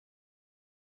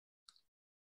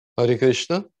Hare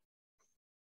Krishna.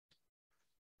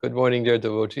 Good morning, dear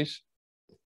devotees.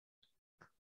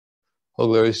 All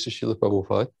glories to Srila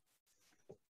Prabhupada.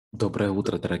 Доброе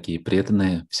утро, дорогие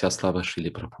преданные. Вся слава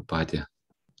Шриле Прабхупаде.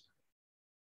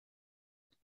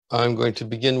 I'm going to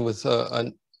begin with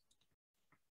a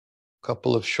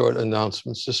couple of short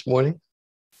announcements this morning.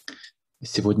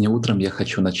 Сегодня утром я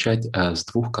хочу начать с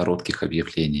двух коротких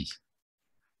объявлений.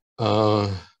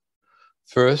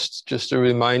 First, just a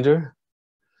reminder,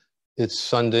 it's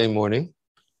Sunday morning.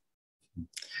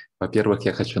 Во-первых,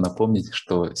 я хочу напомнить,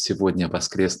 что сегодня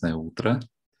воскресное утро.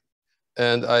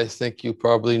 And I think you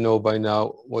probably know by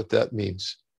now what that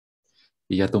means.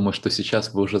 И я думаю, что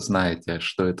сейчас вы уже знаете,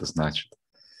 что это значит.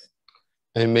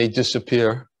 I may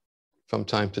disappear from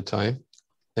time to time,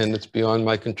 and it's beyond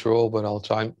my control, but I'll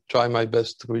try my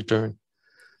best to return.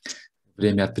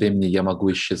 Время от времени я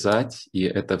могу исчезать, и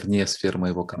это вне сферы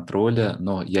моего контроля,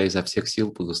 но я изо всех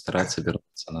сил буду стараться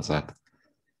вернуться назад.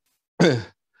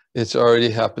 It's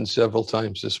already happened several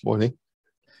times this morning.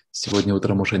 Сегодня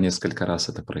утром уже несколько раз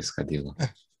это происходило.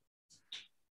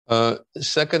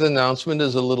 Second announcement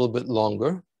is a little bit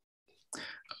longer.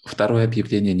 Второе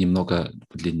объявление немного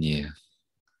длиннее.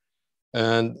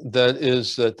 And that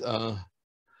is that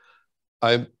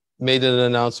I made an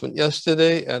announcement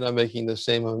yesterday, and I'm making the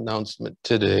same announcement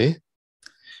today.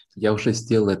 Я уже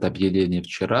сделал это объявление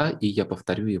вчера, и я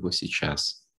повторю его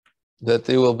сейчас. That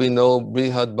there will be no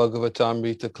Brihad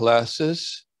Bhagavatamrita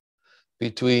classes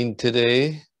between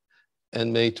today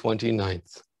and May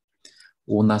 29th.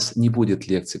 У нас не будет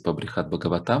лекций по Брихад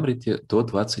Бхагаватамрите до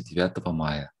 29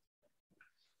 мая.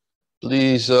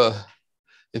 Please,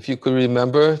 if you could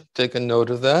remember, take a note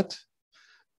of that.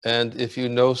 And if you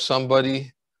know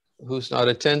somebody who's not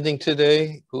attending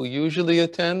today, who usually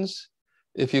attends,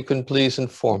 if you can please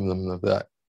inform them of that.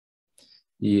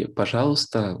 И,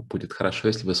 пожалуйста, будет хорошо,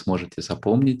 если вы сможете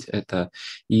запомнить это.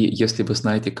 И если вы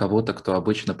знаете кого-то, кто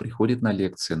обычно приходит на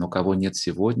лекции, но кого нет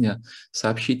сегодня,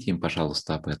 сообщите им,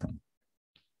 пожалуйста, об этом.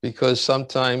 Because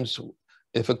sometimes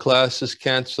if a class is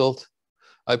canceled,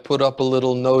 I put up a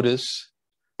little notice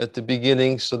at the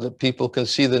beginning so that people can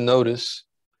see the notice,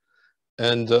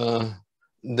 and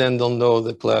then they'll know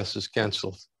the class is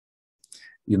canceled.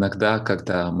 Иногда,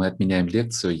 когда мы отменяем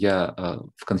лекцию, я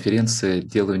в конференции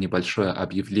делаю небольшое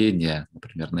объявление,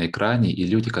 например, на экране, и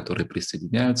люди, которые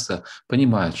присоединяются,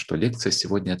 понимают, что лекция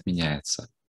сегодня отменяется.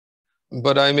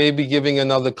 But I may be giving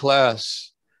another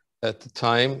class at the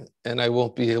time, and I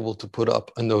won't be able to put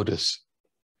up a notice.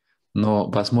 Но,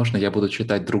 возможно, я буду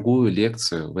читать другую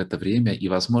лекцию в это время, и,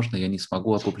 возможно, я не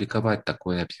смогу опубликовать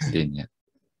такое объявление.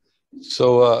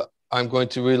 So I'm going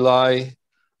to rely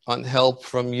on help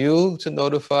from you to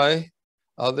notify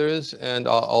others, and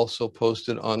I'll also post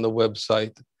it on the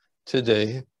website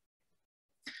today.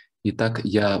 Итак,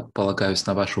 я полагаюсь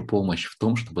на вашу помощь в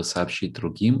том, чтобы сообщить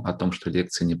другим о том, что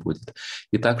лекции не будет.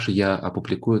 И также я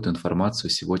опубликую эту информацию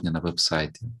сегодня на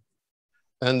веб-сайте.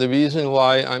 And the reason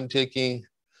why I'm taking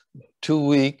 2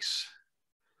 weeks,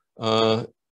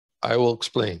 I will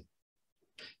explain.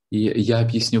 И я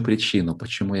объясню причину,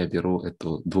 почему я беру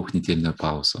эту двухнедельную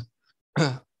паузу.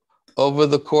 Over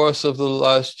the course of the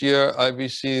last year, I've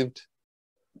received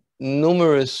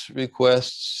numerous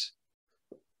requests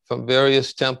from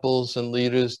various temples and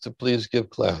leaders to please give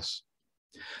class.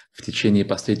 В течение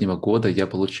последнего года я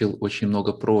получил очень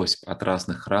много просьб от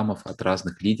разных храмов, от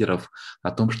разных лидеров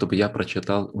о том, чтобы я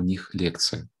прочитал у них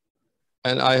лекцию.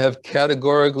 And I have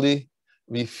categorically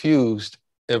refused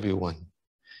everyone.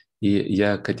 И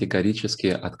я категорически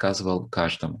отказывал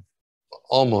каждому.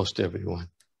 Almost everyone.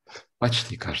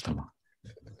 Почти каждому.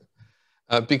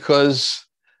 Because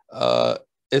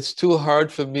it's too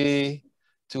hard for me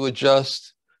to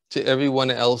adjust to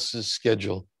everyone else's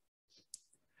schedule.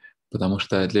 Потому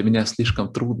что для меня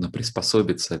слишком трудно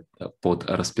приспособиться под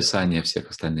расписание всех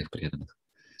остальных преданных.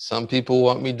 Some people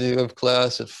want me to give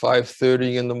class at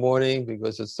 5:30 in the morning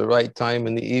because it's the right time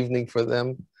in the evening for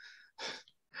them.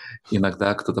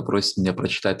 Иногда кто-то просит меня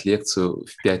прочитать лекцию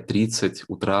в 5:30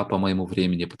 утра по моему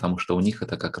времени, потому что у них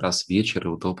это как раз вечер и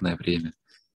удобное время.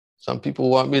 Some people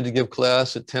want me to give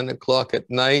class at 10 o'clock at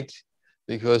night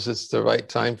because it's the right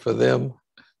time for them.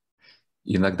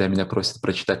 Иногда меня просят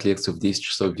прочитать лекцию в 10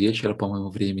 часов вечера по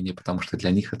моему времени, потому что для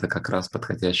них это как раз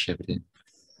подходящее время.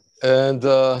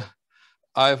 And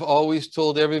I've always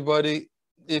told everybody,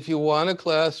 if you want a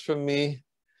class from me,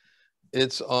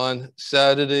 it's on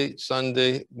Saturday,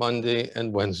 Sunday, Monday,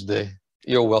 and Wednesday.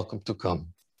 You're welcome to come.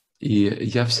 И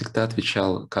я всегда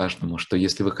отвечал каждому, что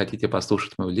если вы хотите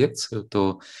послушать мою лекцию,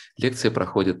 то лекции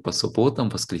проходят по субботам,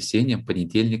 воскресеньям,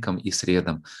 понедельникам и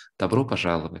средам. Добро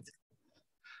пожаловать.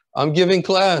 I'm giving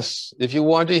class. If you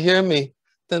want to hear me,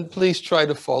 then please try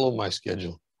to follow my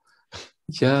schedule.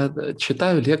 Я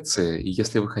читаю лекции, и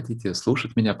если вы хотите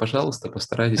слушать меня, пожалуйста,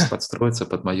 постарайтесь подстроиться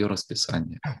под мое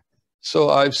расписание. So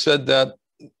I've said that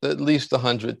at least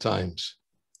 100 times.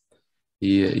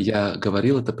 И я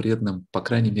говорил это преданным, по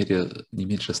крайней мере, не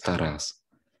меньше 100 раз.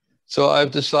 So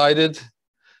I've decided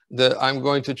that I'm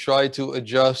going to try to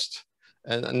adjust,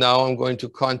 and now I'm going to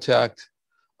contact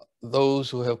those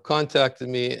who have contacted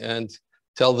me and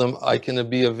tell them I can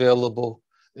be available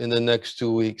in the next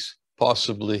 2 weeks,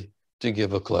 possibly to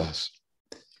give a class.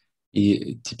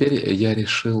 И теперь я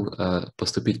решил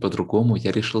поступить по-другому.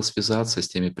 Я решил связаться с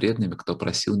теми преданными, кто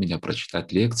просил меня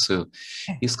прочитать лекцию,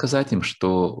 и сказать им,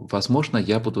 что, возможно,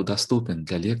 я буду доступен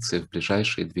для лекции в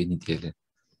ближайшие 2 недели.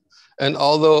 And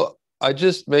although I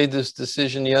just made this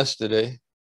decision yesterday,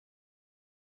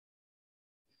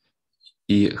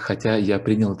 и хотя я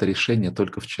принял это решение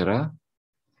только вчера,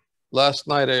 last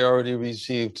night I already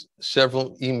received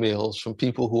several emails from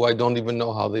people who I don't even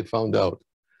know how they found out.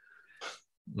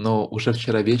 но уже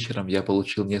вчера вечером я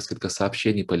получил несколько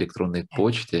сообщений по электронной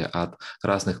почте от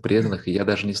разных преданных, и я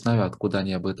даже не знаю, откуда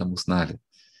они об этом узнали.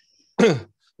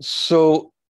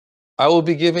 So I will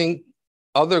be giving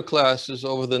other classes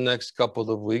over the next couple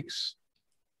of weeks.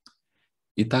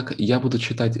 Итак, я буду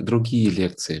читать другие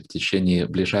лекции в течение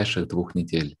ближайших 2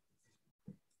 недель.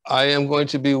 I am going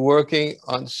to be working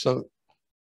on some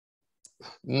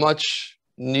much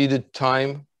needed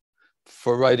time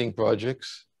for writing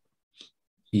projects.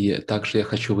 И также я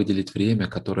хочу выделить время,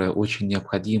 которое очень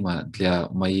необходимо для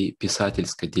моей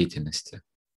писательской деятельности.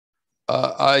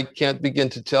 I can't begin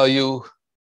to tell you,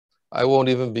 I won't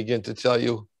even begin to tell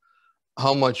you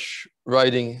how much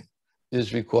writing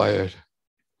is required.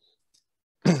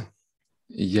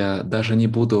 Я даже не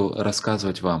буду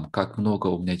рассказывать вам, как много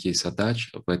у меня есть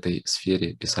задач в этой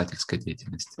сфере писательской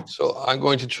деятельности. So I'm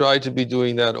going to try to be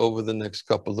doing that over the next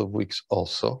couple of weeks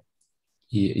also.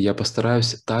 И я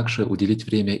постараюсь также уделить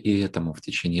время и этому в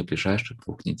течение ближайших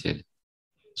 2 недель.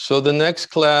 So the next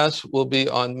class will be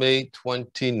on May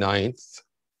 29th,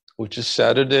 which is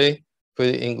Saturday for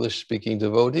the English-speaking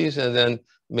devotees, and then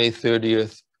May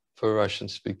 30th for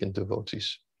Russian-speaking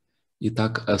devotees.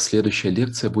 Итак, следующая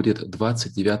лекция будет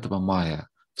 29 мая,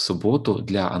 в субботу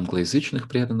для англоязычных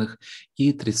преданных,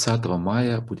 и 30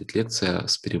 мая будет лекция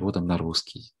с переводом на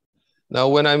русский. Now,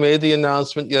 when I made the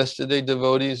announcement yesterday,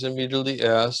 devotees immediately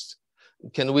asked,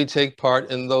 can we take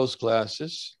part in those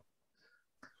classes?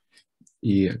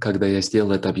 И когда я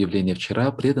сделал это объявление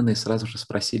вчера, преданные сразу же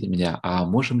спросили меня, а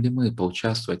можем ли мы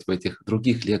поучаствовать в этих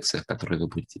других лекциях, которые вы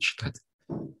будете читать?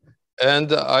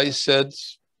 And I said,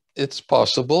 it's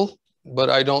possible, but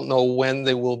I don't know when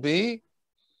they will be,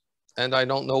 and I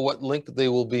don't know what link they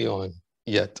will be on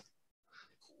yet.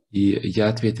 И я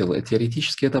ответил,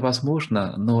 теоретически это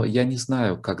возможно, но я не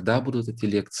знаю, когда будут эти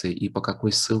лекции и по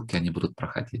какой ссылке они будут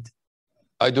проходить.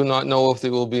 I do not know if they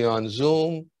will be on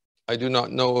Zoom. I do not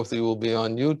know if they will be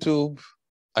on YouTube.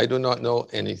 I do not know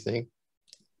anything.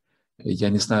 Я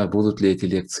не знаю, будут ли эти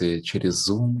лекции через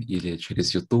Zoom или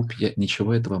через YouTube.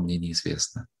 Ничего этого мне не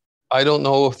известно. I don't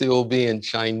know if they will be in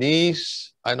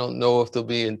Chinese. I don't know if they'll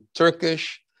be in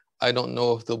Turkish. I don't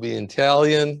know if they'll be in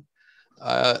Italian.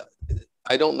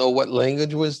 I don't know what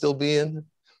languages they'll be in.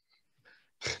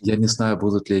 Я не знаю,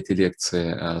 будут ли эти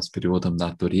лекции с переводом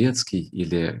на турецкий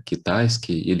или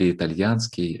китайский или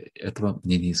итальянский. Этого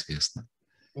мне неизвестно.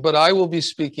 But I will be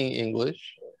speaking English.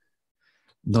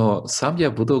 Но сам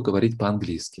я буду говорить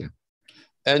по-английски.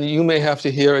 And you may have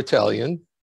to hear Italian.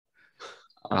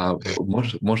 А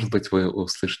может быть, вы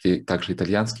услышите также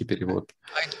итальянский перевод.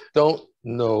 I don't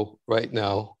know right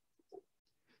now.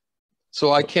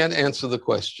 So I can't answer the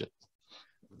question.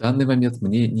 В данный момент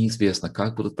мне неизвестно,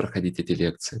 как будут проходить эти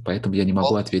лекции, поэтому я не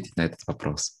могу ответить на этот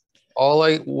вопрос. All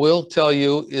I will tell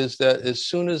you is that as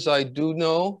soon as I do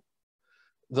know,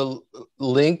 the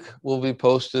link will be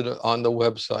posted on the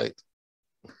website.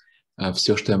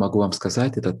 Все, что я могу вам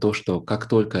сказать, это то, что как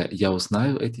только я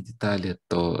узнаю эти детали,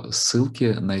 то ссылки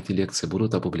на эти лекции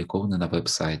будут опубликованы на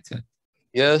веб-сайте.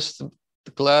 Yes,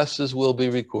 the classes will be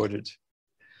recorded.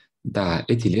 Да,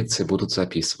 эти лекции будут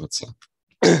записываться.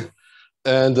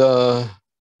 And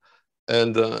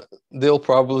they'll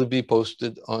probably be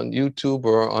posted on YouTube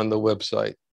or on the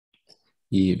website.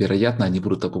 И, вероятно, они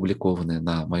будут опубликованы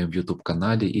на моем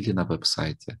YouTube-канале или на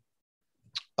веб-сайте.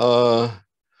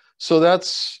 So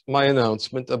that's my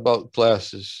announcement about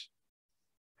classes.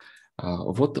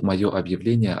 Вот мое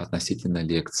объявление относительно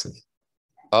лекций.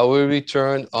 I will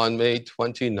return on May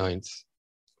 29th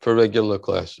for regular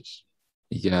classes.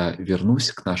 Я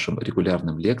вернусь к нашим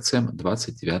регулярным лекциям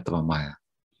 29 мая.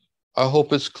 I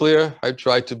hope it's clear. I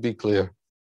try to be clear.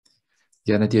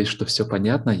 Я надеюсь, что все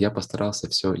понятно, я постарался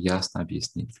все ясно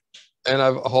объяснить. And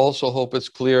I also hope it's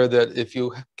clear that if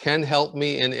you can help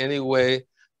me in any way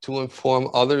to inform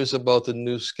others about the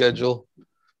new schedule,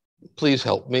 please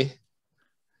help me.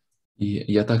 И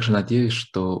я также надеюсь,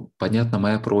 что понятна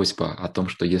моя просьба о том,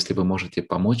 что если вы можете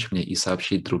помочь мне и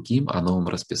сообщить другим о новом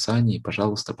расписании,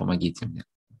 пожалуйста, помогите мне.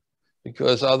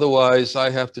 Because otherwise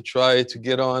I have to try to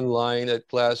get online at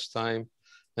class time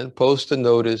and post a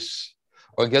notice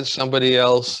or get somebody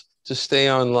else to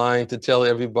stay online to tell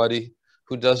everybody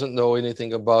who doesn't know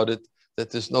anything about it that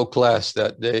there's no class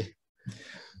that day.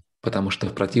 Потому что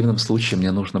в противном случае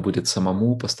мне нужно будет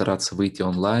самому постараться выйти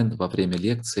онлайн во время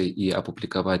лекции и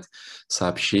опубликовать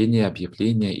сообщение,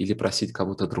 объявление или просить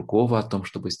кого-то другого о том,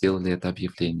 чтобы сделали это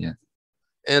объявление.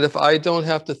 And if I don't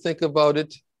have to think about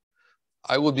it,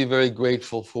 I will be very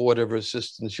grateful for whatever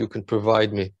assistance you can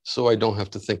provide me, so I don't have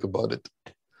to think about it.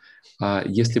 А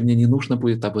если мне не нужно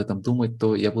будет об этом думать,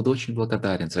 то я буду очень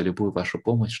благодарен за любую вашу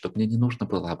помощь, чтобы мне не нужно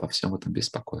было обо всем этом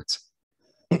беспокоиться.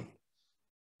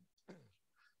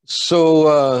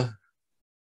 So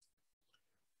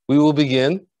we will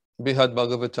begin Brihad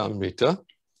Bhagavatamrita.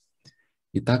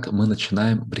 Итак, мы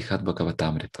начинаем Брихад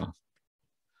Бхагаватамриту.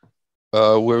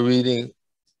 We're reading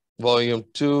volume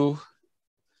 2,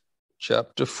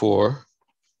 chapter 4,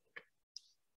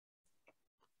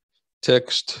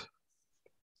 text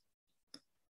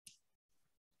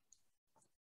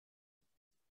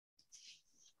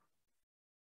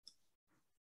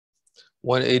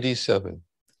 187.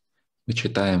 Мы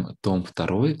читаем том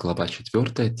 2, глава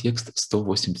 4, текст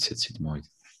 187.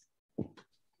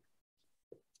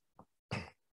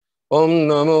 Om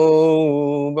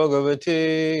Namo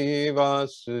Bhagavate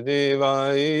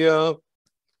Vasudevaya.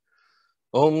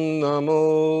 Om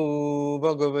Namo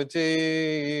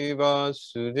Bhagavate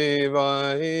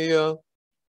Vasudevaya.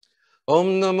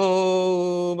 Om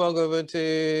Namo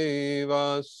Bhagavate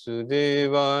Vasudevaya.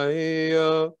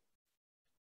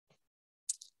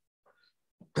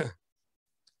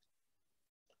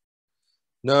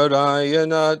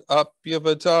 Narayanat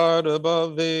Apyavatara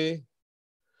Bhave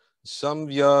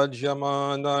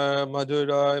Samvyajamanar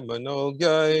Madurai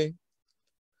Manogyai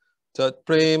Tat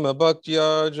Prema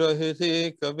Bhaktya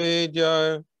Jahiti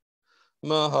Kavedyar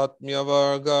Mahatmya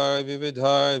Vargar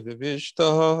Vividhar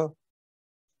Vivishtaha.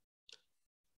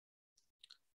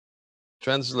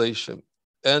 Translation.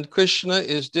 And Krishna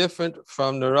is different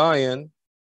from Narayan,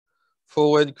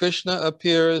 for when Krishna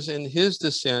appears in his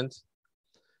descent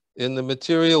in the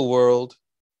material world,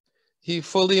 he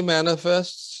fully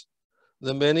manifests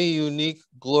the many unique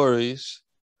glories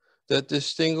that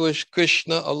distinguish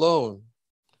Krishna alone,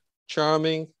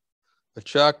 charming,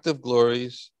 attractive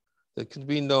glories that can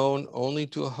be known only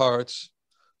to hearts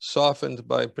softened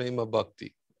by prema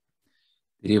bhakti.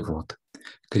 Перевод.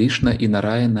 Кришна и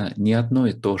Нараяна не одно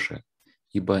и то же,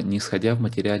 ибо, нисходя в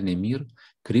материальный мир,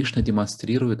 Кришна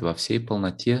демонстрирует во всей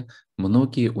полноте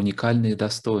многие уникальные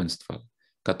достоинства,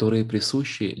 которые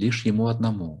присущи лишь Ему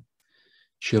одному,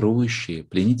 чарующие,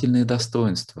 пленительные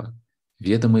достоинства,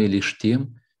 ведомые лишь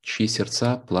тем, чьи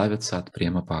сердца плавятся от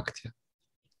према бхакти.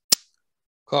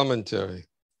 Commentary.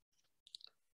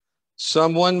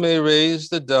 Someone may raise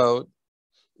the doubt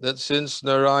that since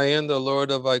Narayan, the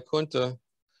Lord of Vaikuntha,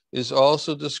 is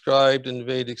also described in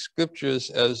Vedic scriptures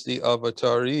as the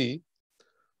Avatari,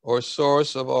 or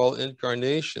source of all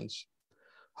incarnations,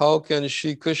 how can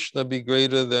Shri Krishna be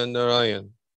greater than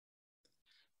Narayan?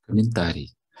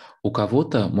 Комментарий. У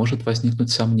кого-то может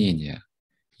возникнуть сомнение.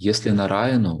 Если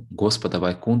Нараяну, Господа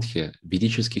Вайкунтхе, в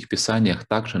ведических писаниях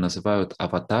также называют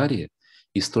Аватари,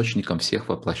 источником всех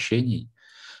воплощений,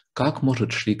 как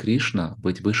может Шри Кришна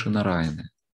быть выше Нараяны?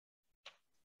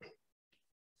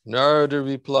 Narada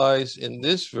replies in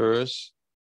this verse,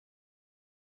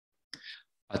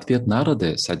 Ответ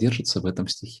Нарады содержится в этом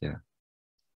стихе.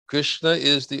 Krishna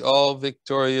is the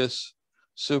all-victorious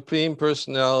Supreme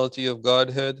Personality of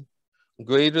Godhead,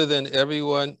 greater than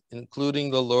everyone,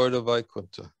 including the Lord of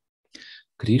Vaikuntha.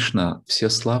 Кришна –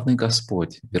 всеславный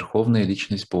Господь, Верховная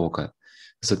Личность Бога,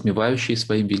 затмевающий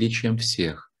своим величием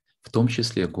всех, в том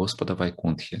числе Господа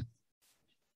Вайкунтхи.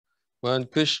 When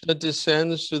Krishna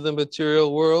descends to the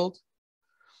material world,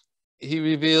 he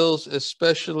reveals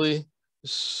especially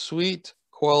sweet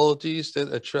qualities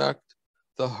that attract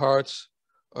the hearts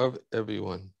of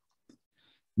everyone.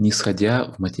 Нисходя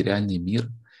в материальный мир,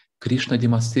 Кришна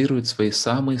демонстрирует свои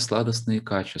самые сладостные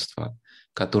качества,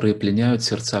 которые пленяют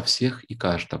сердца всех и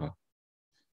каждого.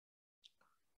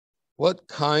 What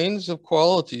kinds of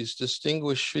qualities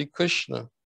distinguish Sri Krishna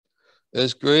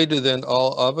as greater than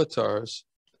all avatars,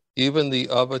 even the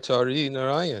Avatari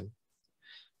Narayan?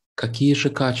 Какие же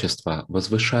качества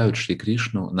возвышают Шри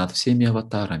Кришну над всеми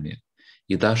аватарами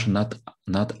и даже над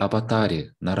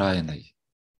Аватари, Нараяной?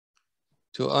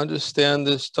 To understand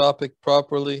this topic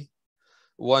properly,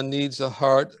 one needs a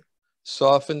heart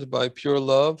softened by pure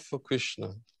love for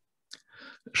Krishna.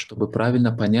 Чтобы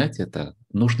правильно понять это,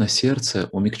 нужно сердце,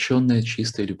 умягченное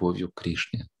чистой любовью к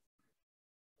Кришне.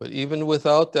 But even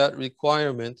without that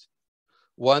requirement,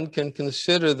 one can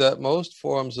consider that most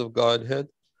forms of Godhead,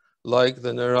 like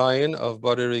the Narayan of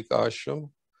Badarik Ashram,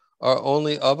 are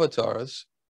only avatars,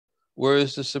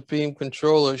 whereas the Supreme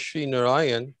Controller, Sri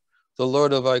Narayan, the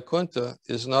Lord of Vaikuntha,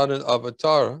 is not an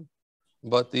avatar,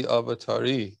 but the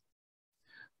Avatari.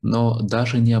 Но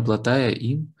даже не обладая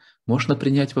им, можно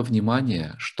принять во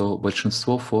внимание, что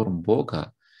большинство форм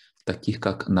Бога, таких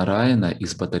как Нараяна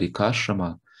из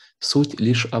Бадарикашрама, суть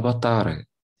лишь аватары,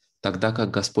 тогда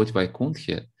как Господь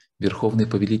Вайкунтхе, Верховный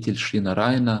Повелитель Шри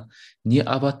Нараяна, не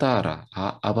аватара,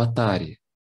 а аватари.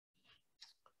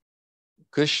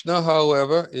 Krishna,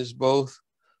 however, is both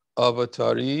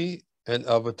Avatari and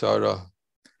Avatara.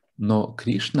 Но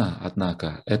Кришна,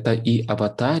 однако, это и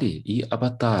аватари, и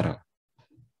аватара.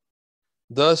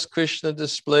 Thus, Krishna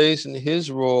displays in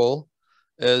his role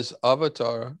as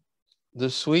Avatar the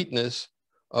sweetness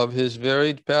of his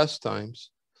varied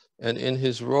pastimes, and in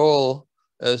his role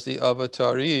as the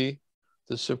Avatari,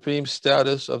 the supreme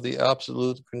status of the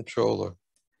absolute controller.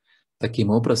 Таким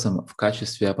образом, в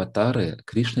качестве аватары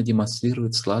Кришна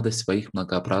демонстрирует сладость своих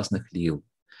многообразных лил,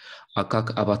 а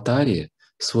как аватари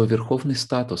 — свой верховный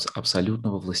статус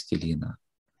абсолютного властелина.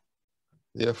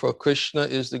 Therefore, Krishna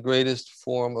is the greatest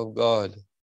form of God.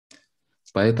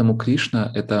 Поэтому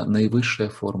Кришна — это наивысшая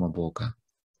форма Бога.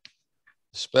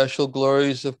 Special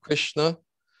glories of Krishna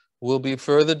will be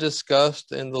further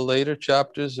discussed in the later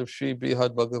chapters of Sri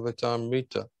Brihad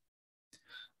Bhagavatamrita.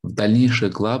 В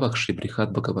дальнейших главах Шри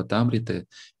Брихад Бхагаватамриты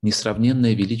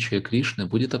несравненное величие Кришны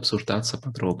будет обсуждаться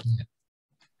подробнее.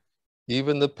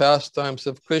 Even the pastimes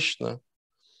of Krishna,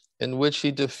 in which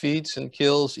he defeats and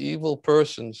kills evil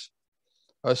persons,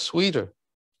 are sweeter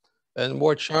and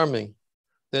more charming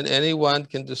than anyone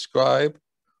can describe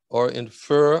or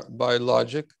infer by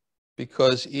logic,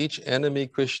 because each enemy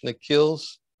Krishna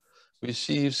kills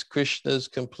receives Krishna's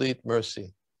complete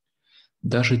mercy.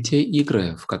 Даже те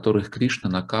игры, в которых Кришна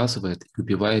наказывает и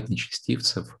убивает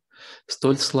нечестивцев,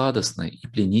 столь сладостны и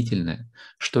пленительны,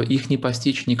 что их не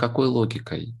постичь никакой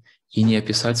логикой и не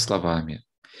описать словами,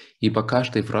 ибо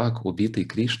каждый враг, убитый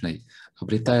Кришной,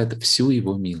 обретает всю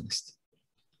его милость.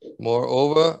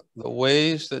 Moreover, the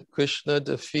ways that Krishna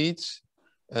defeats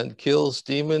and kills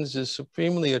demons is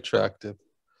supremely attractive.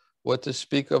 What to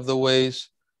speak of the ways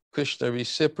Krishna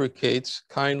reciprocates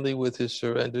kindly with his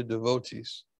surrendered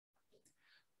devotees.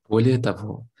 Более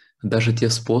того, даже те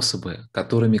способы,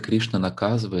 которыми Кришна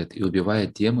наказывает и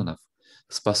убивает демонов,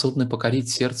 способны покорить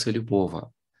сердце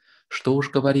любого. Что уж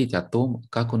говорить о том,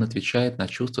 как он отвечает на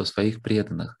чувства своих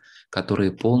преданных,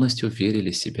 которые полностью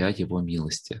верили себя его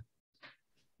милости.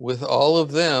 With all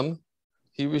of them,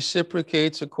 he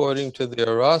reciprocates according to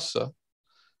their rasa,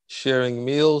 sharing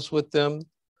meals with them,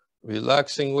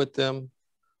 relaxing with them,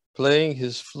 playing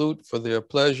his flute for their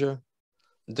pleasure,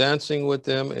 dancing with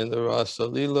them in the rasa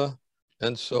lila,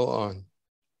 and so on.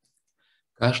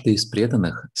 Каждый из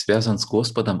преданных связан с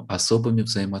Господом особыми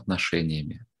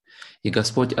взаимоотношениями, и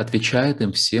Господь отвечает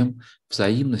им всем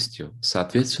взаимностью,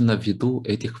 соответственно, ввиду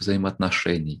этих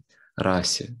взаимоотношений,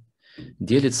 расе,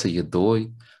 делится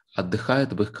едой,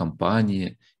 отдыхает в их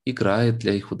компании, играет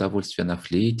для их удовольствия на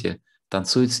флейте,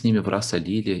 танцует с ними в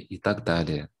раса-лиле и так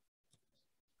далее.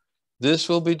 This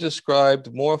will be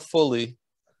described more fully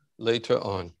later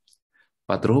on.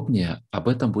 Подробнее об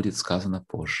этом будет сказано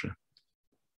позже.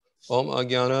 Om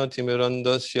Agyana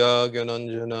Timirandasya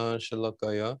Gyananjana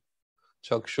Shalakaya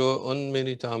Chaksho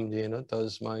Unmilitam Jena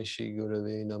Tasmai Shri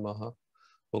Gurave Namaha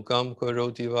Mukam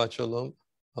Karoti Vachalam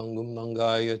Angum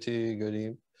Nangayati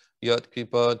Garim Yat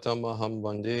Kripa Tamaham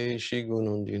Bande Shri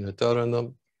Gunundina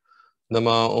Taranam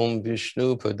Nama Om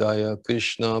Vishnu Padaya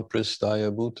Krishna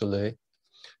Prastaya Bhutale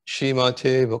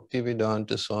Shrimate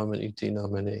Bhaktivedanta Swami Iti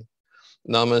Namane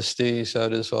Namaste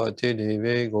Saraswati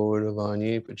Deve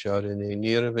Gauravani Pacharane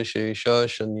Nirvashesha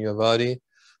Shanyavari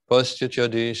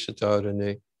Pastyachade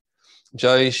Satarane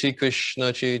Jai Shri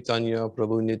Krishna Chaitanya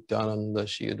Prabhu Nityananda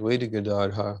Shri Advaita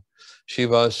Gadadhar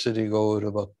Shivasari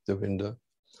Gaura Bhaktavinda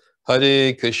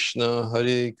Hare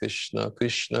Krishna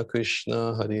Krishna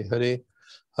Krishna Hare Hare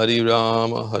Hare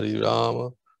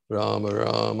Rama Rama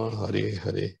Rama Hare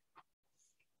Hare.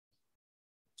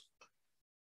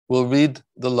 We'll read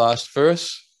the last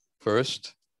verse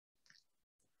first.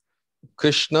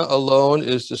 Krishna alone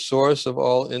is the source of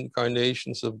all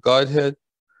incarnations of Godhead,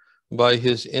 by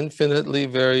his infinitely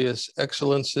various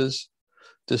excellences,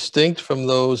 distinct from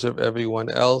those of everyone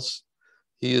else.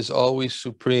 He is always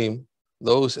supreme.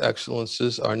 Those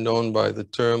excellences are known by the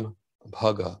term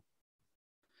Bhaga.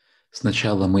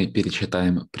 Сначала мы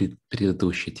перечитаем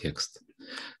предыдущий текст.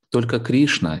 Только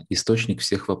Кришна – источник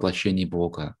всех воплощений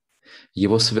Бога.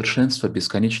 Его совершенства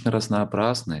бесконечно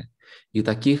разнообразны, и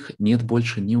таких нет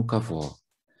больше ни у кого.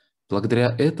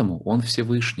 Благодаря этому Он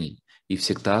Всевышний и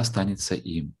всегда останется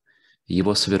им.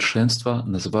 Его совершенство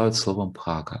называют словом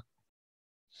Бхага.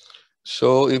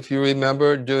 So if you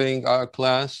remember during our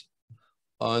class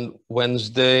on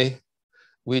Wednesday,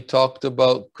 we talked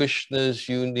about Krishna's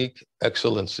unique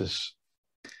excellences.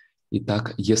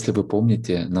 Итак, если вы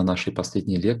помните, на нашей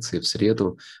последней лекции в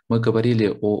среду мы говорили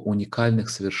о уникальных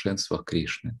совершенствах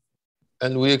Кришны.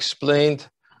 And we explained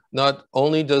not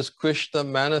only does Krishna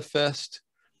manifest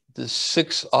the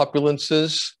 6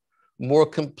 opulences more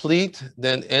complete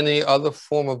than any other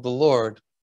form of the Lord,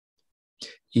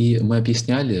 И мы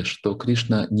объясняли, что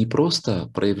Кришна не просто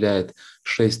проявляет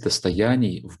 6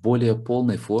 достояний в более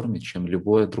полной форме, чем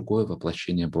любое другое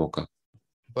воплощение Бога,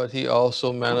 but he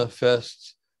also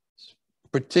manifests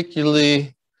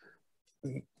particularly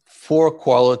 4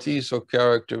 qualities or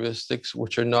characteristics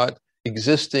which are not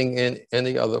existing in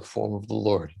any other form of the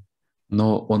Lord.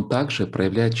 но Он также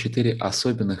проявляет 4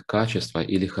 особенных качества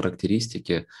или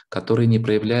характеристики, которые не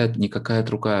проявляет никакая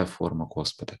другая форма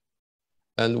Господа.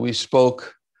 And we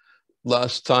spoke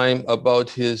last time about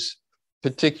his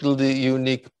particularly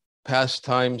unique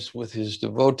pastimes with his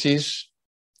devotees.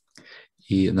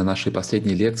 И на нашей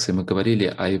последней лекции мы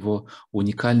говорили о Его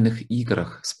уникальных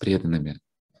играх с преданными.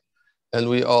 And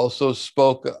we also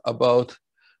spoke about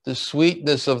the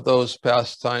sweetness of those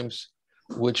pastimes,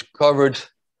 which covered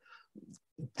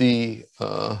the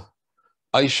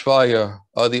Aishvarya,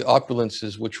 or the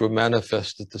opulences, which were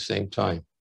manifest at the same time.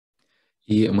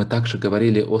 И мы также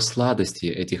говорили о сладости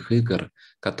этих игр,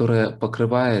 которая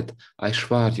покрывает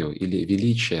айшварью или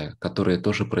величие, которое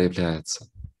тоже проявляется.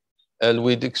 And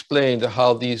we'd explained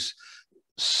how these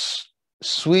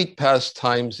sweet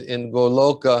pastimes in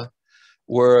Goloka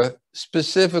were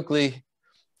specifically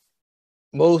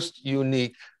most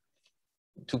unique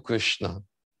to Krishna.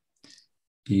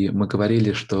 И мы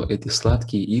говорили, что эти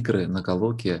сладкие игры на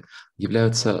Галоке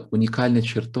являются уникальной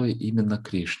чертой именно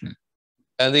Кришны.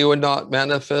 And they were not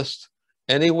manifest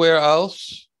anywhere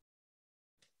else.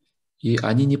 И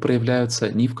они не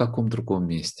проявляются ни в каком другом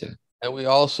месте. And we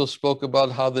also spoke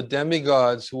about how the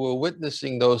demigods who were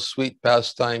witnessing those sweet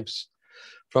pastimes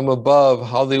from above,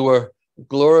 how they were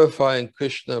glorifying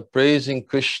Krishna, praising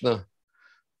Krishna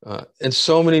in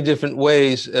so many different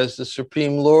ways as the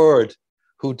Supreme Lord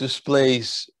who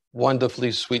displays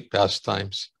wonderfully sweet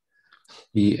pastimes.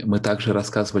 И мы также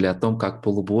рассказывали о том, как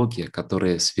полубоги,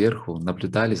 которые сверху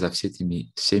наблюдали за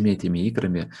всеми этими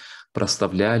играми,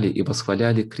 прославляли и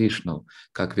восхваляли Кришну,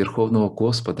 как Верховного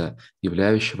Господа,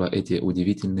 являющего эти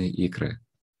удивительные игры.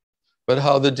 But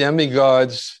how the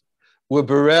demigods were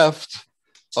bereft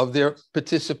of their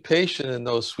participation in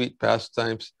those sweet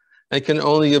pastimes and can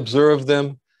only observe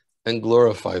them and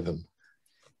glorify them.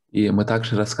 И мы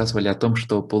также рассказывали о том,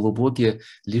 что полубоги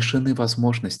лишены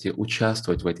возможности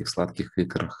участвовать в этих сладких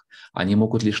играх. Они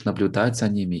могут лишь наблюдать за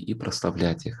ними и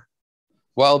прославлять их.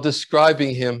 While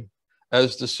describing him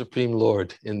as the Supreme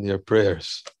Lord in their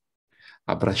prayers.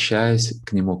 Обращаясь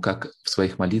к Нему как в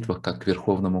своих молитвах, как к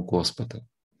Верховному Господу.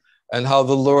 And how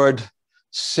the Lord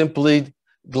simply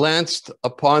glanced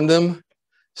upon them,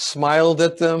 smiled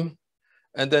at them,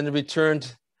 and then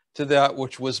returned to that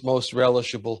which was most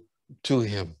relishable to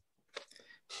him.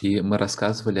 И мы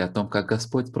рассказывали о том, как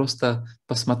Господь просто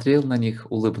посмотрел на них,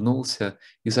 улыбнулся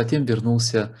и затем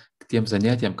вернулся к тем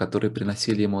занятиям, которые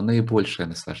приносили Ему наибольшее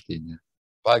наслаждение.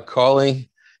 By calling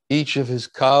each of his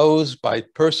cows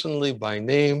personally by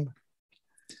name.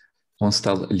 Он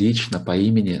стал лично по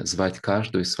имени звать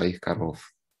каждую из своих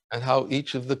коров. And how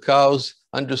each of the cows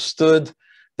understood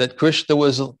that Krishna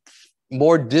was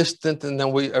more distant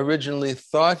than we originally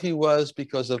thought he was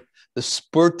because of the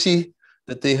spurti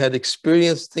that they had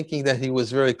experienced, thinking that he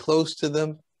was very close to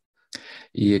them.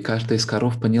 И каждая из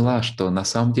коров поняла, что на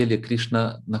самом деле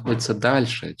Кришна находится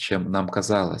дальше, чем нам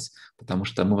казалось, потому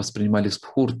что мы воспринимали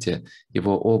спхурти,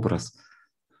 его образ.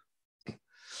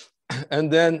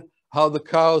 And then how the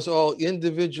cows all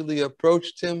individually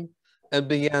approached him and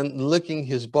began licking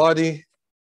his body.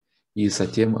 И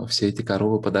затем все эти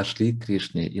коровы подошли к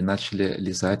Кришне и начали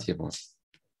лизать его.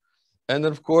 And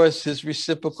of course, his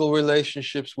reciprocal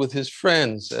relationships with his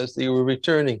friends as they were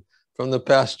returning from the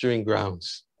pasturing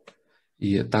grounds.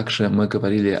 И также мы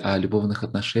говорили о любовных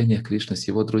отношениях Кришны с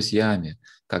его друзьями,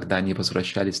 когда они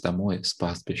возвращались домой с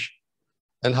пастбищ.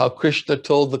 and how Krishna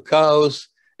told the cows,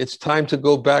 it's time to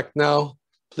go back now.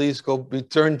 Please go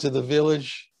return to the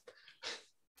village.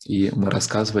 И мы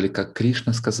рассказывали, как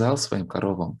Кришна сказал своим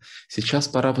коровам: сейчас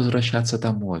пора возвращаться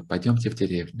домой, пойдемте в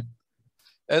деревню.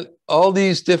 And all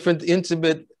these different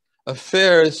intimate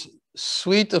affairs,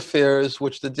 sweet affairs,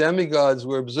 which the demigods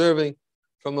were observing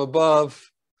from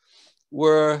above,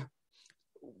 were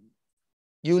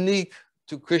unique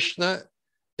to Krishna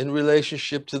in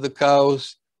relationship to the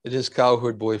cows and his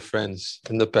cowherd boy friends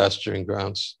in the pasturing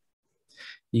grounds.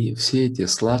 И все эти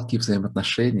сладкие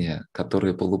взаимоотношения,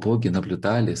 которые полубоги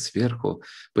наблюдали сверху,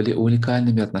 были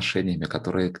уникальными отношениями,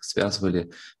 которые связывали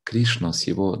Кришну с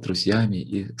его друзьями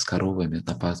и с коровами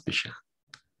на пастбищах.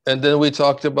 And then we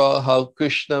talked about how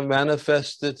Krishna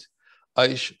manifested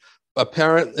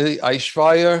apparently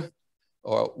Aishvaya,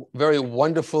 or very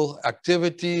wonderful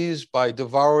activities, by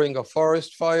devouring a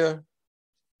forest fire.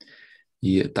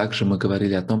 И также мы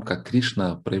говорили о том, как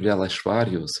Кришна проявлял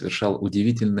айшварью, совершал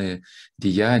удивительные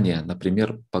деяния,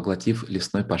 например, поглотив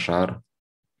лесной пожар.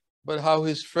 But how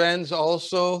his friends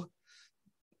also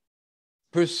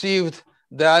perceived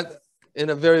that in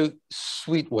a very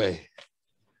sweet way.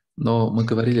 Но мы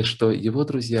говорили, что его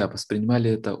друзья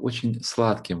воспринимали это очень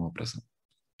сладким образом.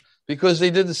 Because they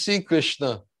didn't see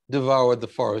Krishna devour the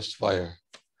forest fire.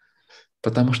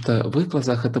 Потому что в их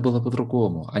глазах это было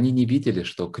по-другому. Они не видели,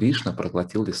 что Кришна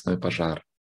проглотил лесной пожар.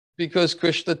 Because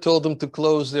Krishna told them to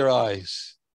close their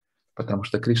eyes. Потому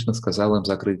что Кришна сказал им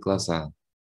закрыть глаза.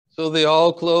 So they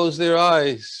all closed their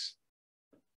eyes.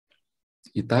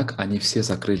 Итак, они все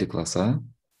закрыли глаза.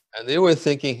 And they were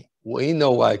thinking, we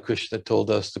know why Krishna told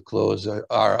us to close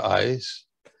our eyes.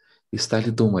 И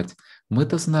стали думать,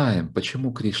 мы-то знаем,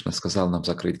 почему Кришна сказал нам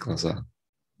закрыть глаза.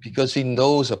 Because he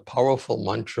knows a powerful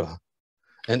mantra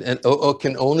and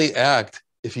can only act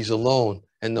if he's alone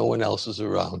and no one else is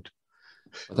around.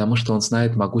 Потому что он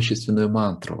знает могущественную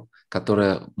мантру,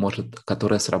 которая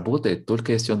сработает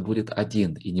только если он будет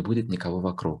один и не будет никого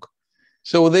вокруг.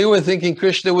 So they were thinking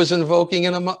Krishna was invoking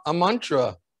a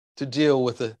mantra to deal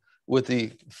with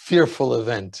the fearful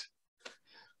event.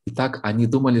 Итак, они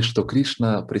думали, что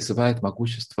Кришна призывает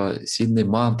могущество сильной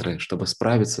мантры, чтобы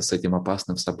справиться с этим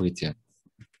опасным событием.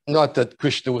 Not that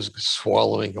Krishna was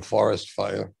swallowing a forest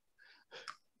fire.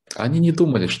 Они не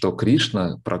думали, что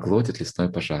Кришна проглотит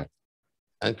лесной пожар.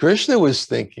 And Krishna was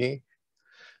thinking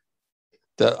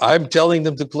that I'm telling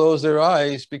them to close their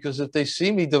eyes because if they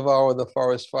see me devour the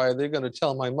forest fire, they're going to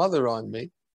tell my mother on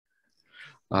me.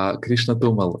 А Кришна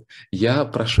думал, я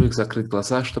прошу их закрыть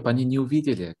глаза, чтобы они не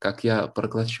увидели, как я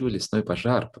проглочу лесной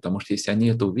пожар, потому что если они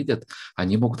это увидят,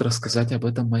 они могут рассказать об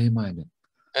этом моей маме.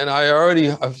 And I already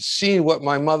have seen what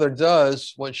my mother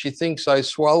does when she thinks I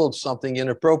swallowed something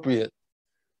inappropriate.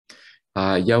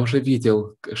 А я уже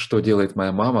видел, что делает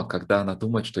моя мама, когда она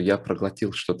думает, что я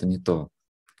проглотил что-то не то.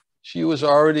 She was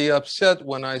already upset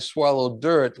when I swallowed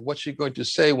dirt. What's she going to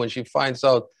say when she finds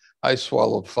out I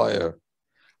swallowed fire?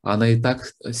 Она и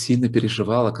так сильно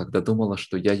переживала, когда думала,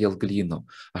 что я ел глину.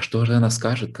 А что же она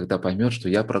скажет, когда поймет, что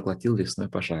я проглотил лесной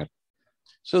пожар?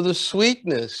 So the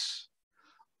sweetness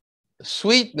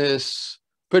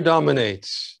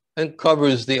predominates and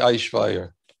covers the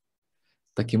Aishvaya.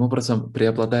 Таким образом,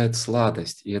 преобладает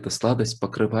сладость, и эта сладость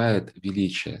покрывает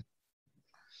величие.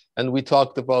 And we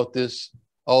talked about this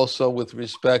also with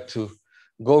respect to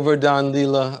Govardhan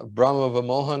Lila, Brahma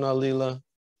Vimohana Lila.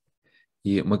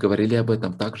 И мы говорили об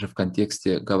этом также в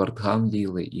контексте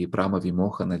Гавардхан-лилы и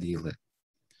Брахма-вимохана-лилы.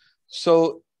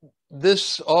 So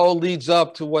this all leads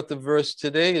up to what the verse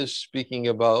today is speaking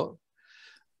about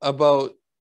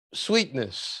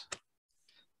sweetness.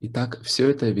 Итак,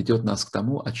 все это ведет нас к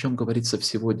тому, о чем говорится в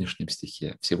сегодняшнем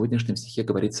стихе. В сегодняшнем стихе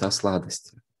говорится о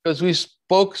сладости. Because we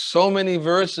spoke so many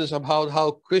verses about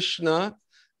how Krishna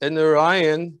and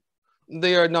Narayan,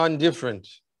 they are non-different.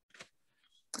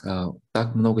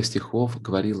 Так много стихов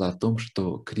говорило о том,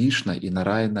 что Кришна и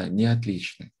Нараяна не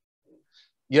отличны.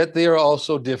 Yet they are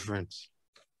also different.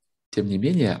 Тем не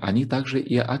менее, они также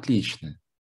и отличны.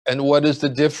 And what is the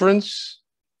difference?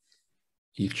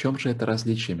 И в чем же это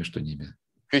различие между ними?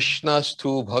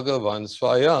 Krishnastu Bhagavan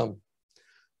Swayam.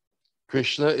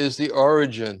 Krishna is the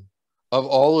origin of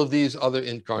all of these other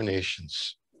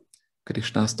incarnations.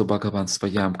 Кришнасту Бхагаван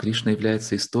Сваям. Кришна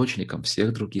является источником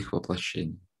всех других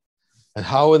воплощений. And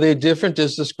how are they different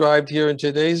is described here in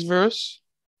today's verse.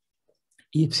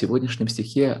 И в сегодняшнем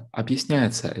стихе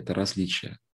объясняется это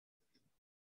различие.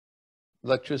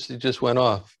 Electricity just went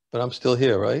off, but I'm still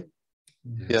here, right?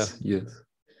 Yes, yes.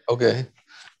 Okay.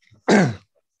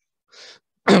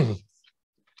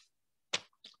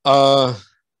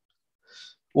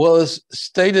 Well, as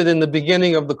stated in the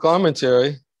beginning of the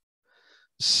commentary,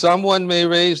 Someone may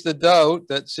raise the doubt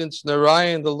that since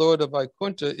Narayan, the Lord of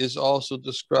Vaikuntha, is also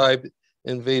described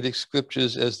in Vedic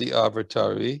scriptures as the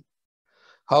Avatari,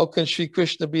 how can Sri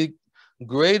Krishna be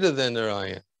greater than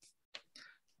Narayan?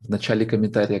 В начале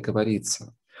комментария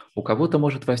говорится, у кого-то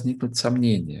может возникнуть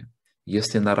сомнение,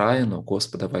 если Нараяну,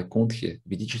 Господа Вайкунтхи, в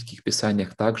ведических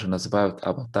писаниях также называют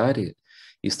Аватари,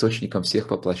 источником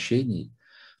всех воплощений,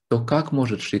 то как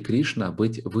может Шри Кришна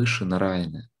быть выше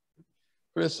Нараяны?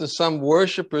 For instance, some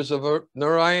worshippers of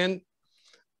Narayan,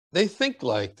 they think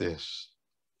like this.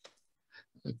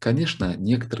 Конечно,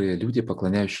 некоторые люди,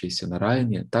 поклоняющиеся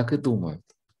Нараяне, так и думают.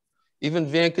 Even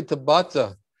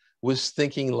Venkatabhata was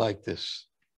thinking like this.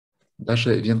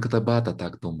 Даже Венкатабхата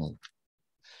так думал.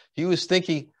 He was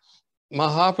thinking,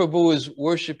 Mahaprabhu is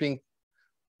worshiping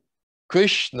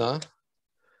Krishna,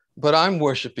 but I'm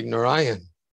worshiping Narayan.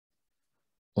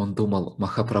 Он думал,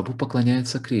 Махапрабху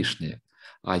поклоняется Кришне,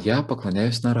 а я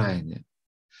поклоняюсь Нараяне.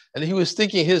 And he was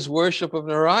thinking his worship of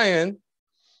Narayan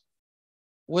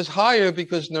was higher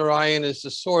because Narayan is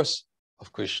the source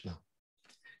of Krishna.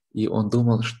 И он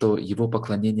думал, что его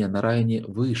поклонение Нараяне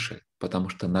выше, потому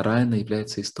что Нараяна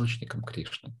является источником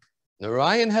Кришны.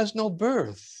 Narayan has no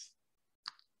birth.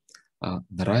 А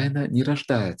Нараяна не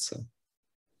рождается.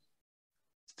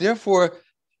 Therefore,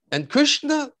 and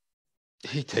Krishna,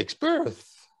 he takes birth.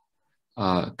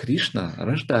 А Кришна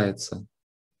рождается.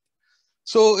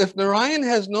 So if Narayan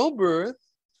has no birth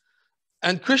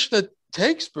and Krishna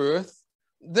takes birth,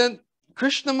 then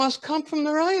Krishna must come from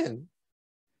Narayan.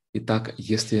 Итак,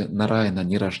 если Нараяна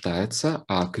не рождается,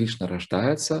 а Кришна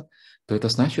рождается, то это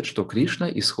значит, что Кришна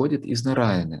исходит из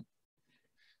Нараяны.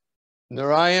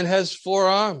 Narayan has 4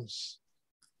 arms.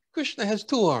 Krishna has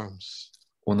 2 arms.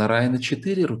 У Нараяны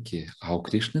 4 руки, а у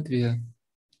Кришны 2.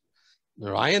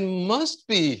 Narayan must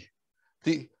be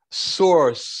the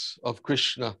source of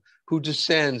Krishna who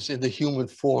descends in the human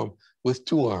form with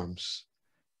 2 arms.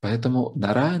 Поэтому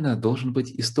Нараяна должен быть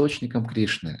источником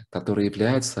Кришны, который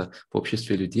является в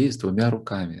обществе людей с 2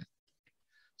 руками.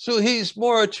 So he's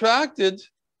more attracted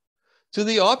to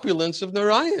the opulence of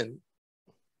Narayan.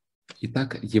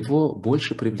 Итак, его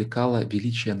больше привлекало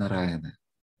величие Нараяны.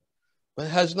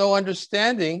 But has no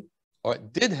understanding, or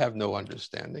did have no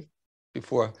understanding,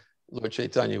 before Lord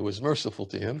Chaitanya was merciful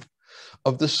to him,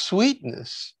 of the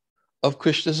sweetness of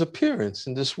Krishna's appearance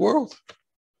in this world.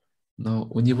 Но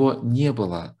у него не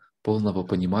было полного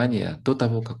понимания до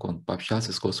того, как он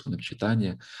пообщался с Господом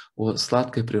Чайтаньей о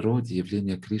сладкой природе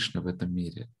явления Кришны в этом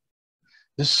мире.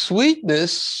 The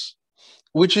sweetness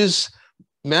which is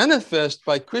manifest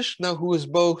by Krishna, who is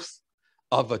both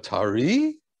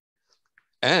Avatari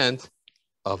and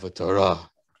Avatara.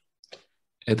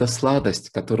 Это сладость,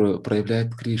 которую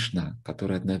проявляет Кришна,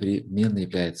 которая одновременно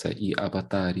является и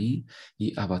Аватари,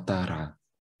 и Аватара.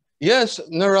 Yes,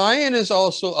 Narayan is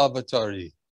also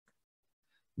Avatari.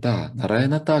 Да,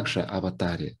 Нараяна также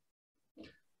Аватари.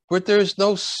 But there is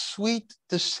no sweet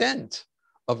descent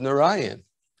of Narayan.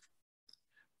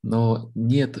 Но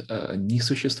нет, не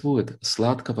существует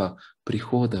сладкого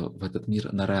прихода в этот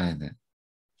мир Нараяны.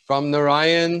 From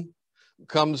Narayan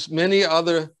comes many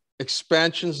other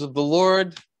expansions of the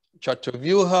Lord,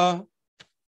 Chaturvyuha.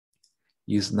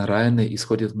 Из Нараяны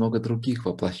исходит много других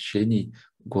воплощений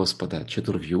Господа,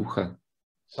 Чатурвьюха,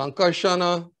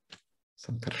 Sankarshana,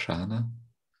 Санкаршана,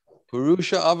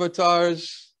 Purusha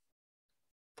avatars.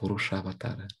 Пуруша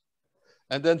Аватара.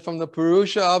 And then from the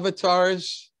Purusha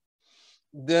avatars,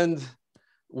 then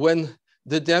when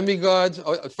the demigods,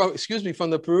 from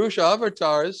the Purusha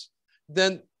avatars,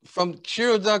 then from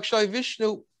Kshirodakshai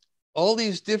Vishnu, all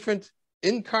these different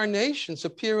incarnations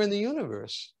appear in the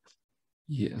universe.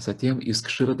 И затем из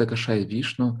Кширадакашай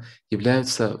Вишну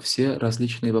являются все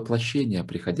различные воплощения,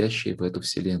 приходящие в эту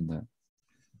вселенную.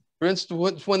 For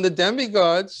instance, when the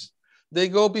demigods, they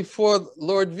go before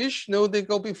Lord Vishnu, they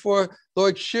go before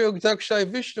Lord Kshirodakshai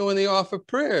Vishnu and they offer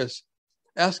prayers,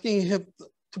 asking him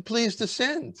to please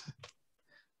descend.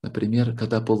 Например,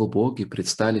 когда полубоги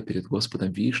предстали перед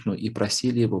Господом Вишну и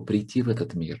просили его прийти в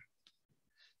этот мир.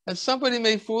 And somebody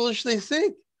may foolishly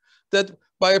think that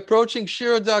by approaching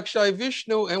Kshirodakshai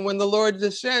Vishnu, and when the Lord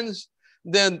descends,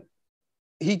 then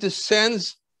he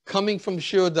descends coming from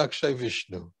Kshirodakshai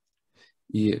Vishnu.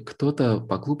 И кто-то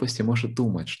по глупости может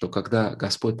думать, что когда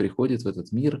Господь приходит в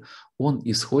этот мир, Он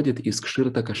исходит из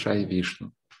Кширадакашай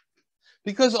Вишну.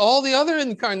 Because all the other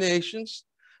incarnations,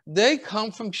 they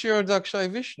come from Kshirodakshai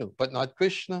Vishnu, but not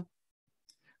Krishna.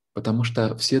 Потому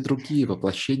что все другие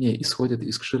воплощения исходят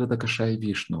из Кширадакашай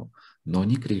Вишну, но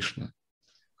не Кришна.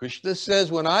 Krishna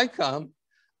says, when I come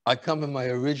in my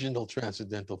original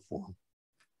transcendental form.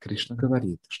 Кришна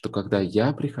говорит, что когда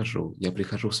я прихожу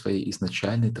в своей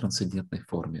изначальной трансцендентной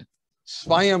форме.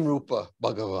 Swayam Rupa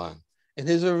Bhagavan, in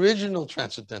his original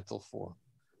transcendental form.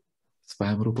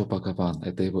 Сваямрупа Бхагаван —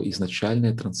 это его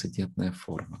изначальная трансцендентная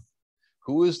форма.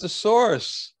 Who is the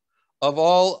source of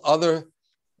all other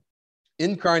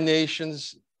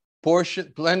incarnations,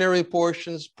 plenary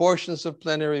portions, portions of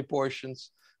plenary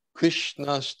portions,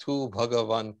 Krishnastu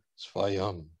Bhagavan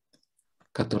Swayam.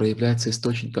 Который является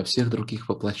источником всех других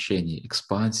воплощений,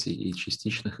 экспансий и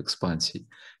частичных экспансий.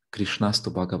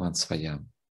 Кришнасту Бхагаван Сваям.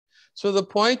 So the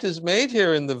point is made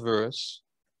here in the verse.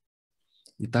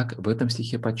 Итак, в этом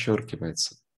стихе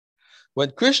подчеркивается,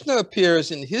 when Krishna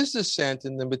appears in his descent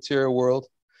in the material world,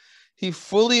 he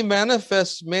fully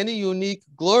manifests many unique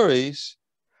glories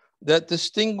that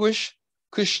distinguish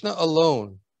Krishna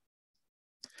alone.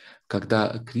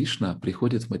 Когда Кришна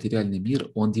приходит в материальный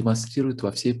мир, он демонстрирует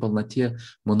во всей полноте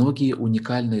многие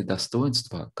уникальные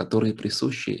достоинства, которые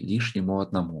присущи лишь ему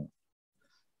одному.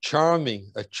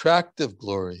 Charming, attractive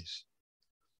glories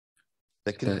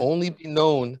that can only be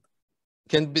known,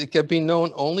 can be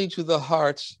known only to the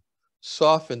hearts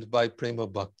softened by prema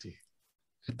bhakti.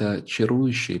 Это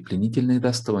чарующие, пленительные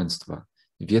достоинства,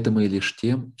 ведомые лишь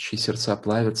тем, чьи сердца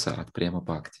плавятся от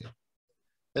према-бхакти.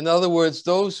 In other words,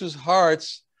 those whose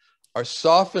hearts are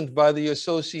softened by the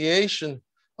association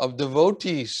of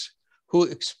devotees who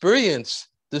experience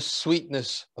the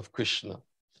sweetness of Krishna.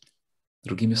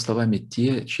 Другими словами,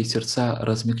 те, чьи сердца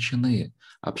размягчены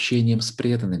общением с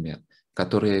преданными,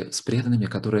 которые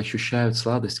ощущают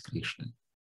сладость Кришны.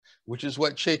 Which is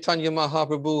what Chaitanya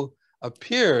Mahaprabhu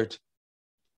appeared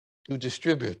to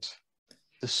distribute,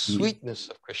 the sweetness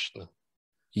of Krishna.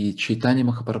 И Чайтанья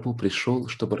Махапрабху пришел,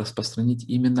 чтобы распространить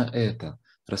именно это,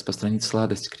 распространить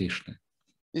сладость Кришны.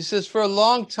 He says, for a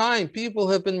long time, people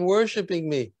have been worshiping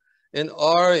me in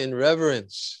awe and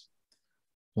reverence.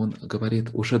 Он говорит,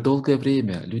 уже долгое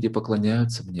время люди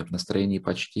поклоняются мне в настроении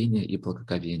почтения и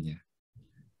благоговения.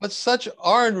 But such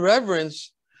awe and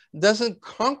reverence doesn't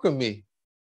conquer me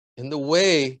in the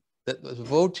way that the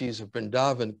devotees of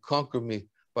Vrindavan conquer me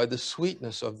by the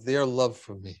sweetness of their love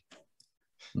for me.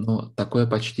 Но такое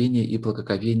почтение и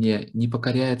благоговение не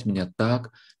покоряет меня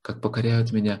так, как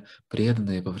покоряют меня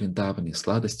преданные во Вриндаване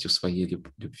сладостью своей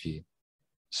любви.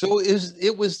 So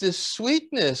it was this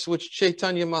sweetness which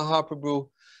Chaitanya Mahaprabhu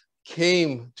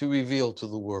came to reveal to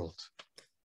the world.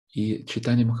 И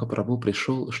Чайтанья Махапрабху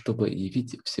пришел, чтобы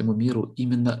явить всему миру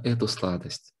именно эту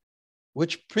сладость,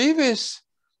 which previous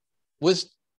was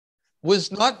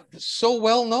not so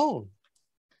well known.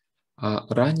 А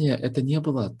ранее это не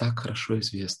было так хорошо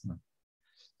известно.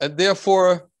 And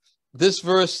therefore, this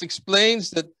verse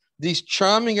explains that these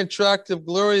charming, attractive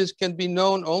glories can be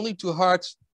known only to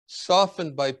hearts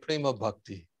softened by prema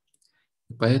bhakti.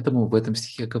 Поэтому в этом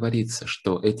стихе говорится,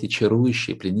 что эти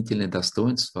чарующие, пленительные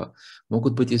достоинства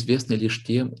могут быть известны лишь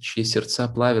тем, чьи сердца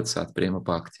плавятся от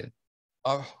према-бхакти,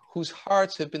 Whose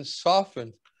hearts have been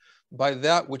softened by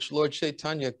that which Lord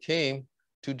Chaitanya came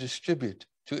to distribute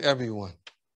to everyone.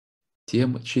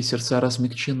 тем, чьи сердца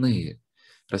размягчены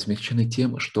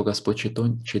тем, что Господь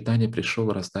Чайтанья пришел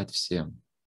раздать всем.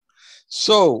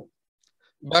 So,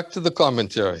 back to the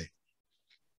commentary.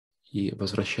 И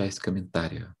возвращаясь к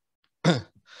комментарию.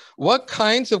 What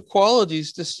kinds of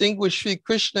qualities distinguish Sri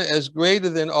Krishna as greater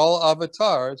than all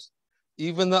avatars,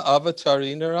 even the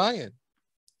Avatari Narayan?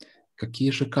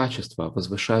 Какие же качества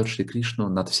возвышают Шри Кришну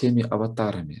над всеми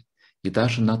аватарами и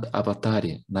даже над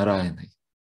Аватари Нараяной?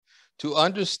 To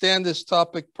understand this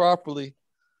topic properly,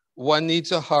 one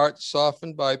needs a heart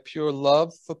softened by pure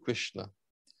love for Krishna.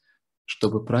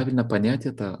 Чтобы правильно понять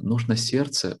это, нужно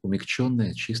сердце,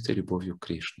 умягченное чистой любовью к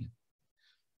Кришне.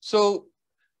 So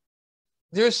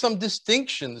there are some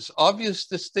distinctions, obvious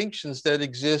distinctions that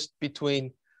exist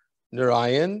between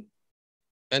Narayan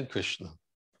and Krishna.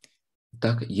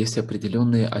 Так, есть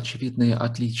определенные очевидные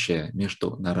отличия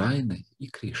между Нараяной и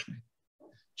Кришной.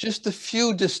 Just a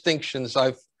few distinctions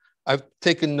I've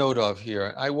taken note of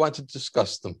here. I want to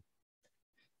discuss them.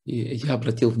 И я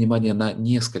обратил внимание на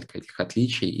несколько этих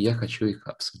отличий, и я хочу их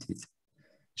обсудить.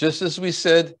 Just as we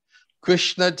said,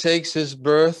 Krishna takes his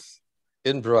birth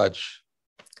in Braj.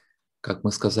 Как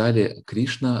мы сказали,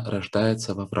 Кришна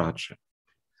рождается во Врадже.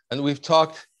 And we've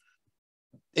talked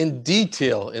in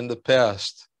detail in the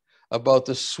past about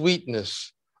the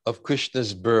sweetness of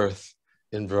Krishna's birth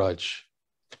in Braj.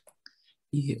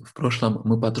 И в прошлом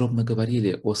мы подробно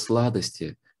говорили о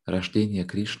сладости рождения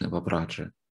Кришны во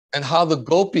Врадже. And how the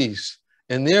gopis,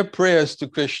 in their prayers to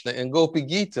Krishna in Gopi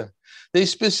Gita, they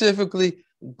specifically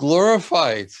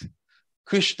glorified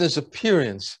Krishna's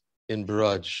appearance in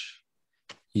Braj.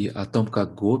 И о том,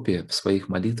 как гопи в своих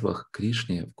молитвах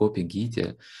Кришне, в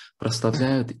Гопи-гите,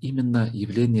 прославляют именно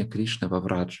явление Кришны во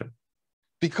Врадже.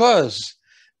 Because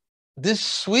this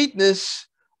sweetness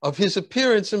of his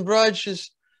appearance in Braj is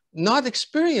not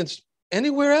experienced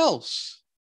anywhere else.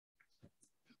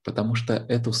 Потому что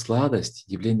эту сладость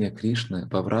явления Кришны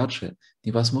во Врадже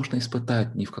невозможно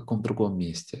испытать ни в каком другом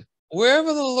месте.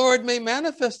 Wherever the Lord may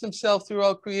manifest himself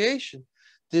throughout creation,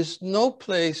 there's no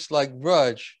place like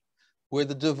Braj where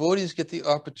the devotees get the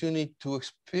opportunity to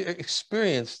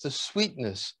experience the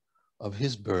sweetness of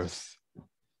his birth.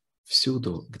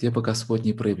 Всюду, где бы Господь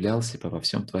ни проявлял себя во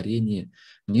всем творении,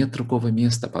 нет другого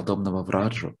места, подобного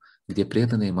Враджу, где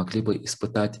преданные могли бы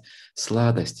испытать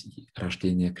сладость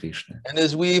рождения Кришны. And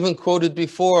as we even quoted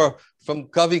before from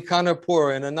Kavi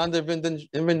Kanapur and Ananda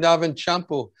Vrindavan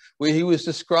Champu, where he was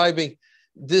describing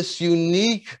this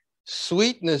unique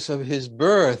sweetness of his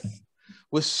birth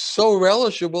was so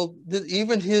relishable that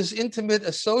even his intimate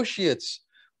associates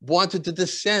wanted to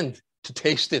descend to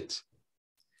taste it.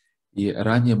 И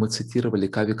ранее мы цитировали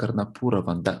Кави Карнапура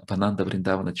Вананда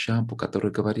Вриндавана Чампу,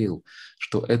 который говорил,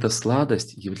 что эта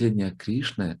сладость явления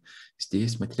Кришны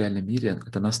здесь, в материальном мире,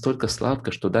 это настолько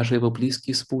сладко, что даже его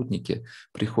близкие спутники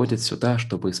приходят сюда,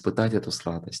 чтобы испытать эту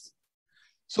сладость.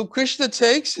 So Krishna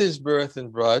takes his birth in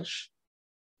Braj.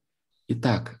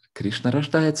 Итак, Кришна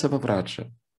рождается во Врадже.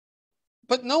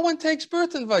 But no one takes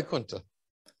birth in Vaikuntha.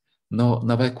 Но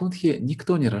на Вайкунтхе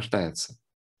никто не рождается.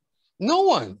 No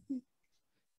one.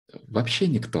 Вообще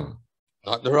никто.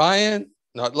 Not Narayan,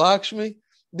 not Lakshmi.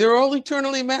 They're all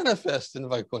eternally manifest in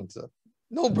Vaikuntha.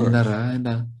 No Ни birth.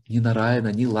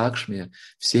 Нараяна, ни Лакшми.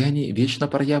 Все они вечно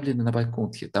проявлены на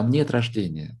Вайкунтхе. Там нет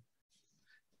рождения.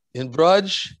 In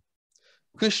Braj,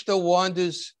 Krishna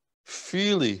wanders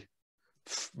freely,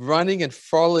 running and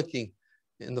frolicking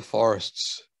in the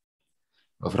forests.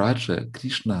 Во Врадже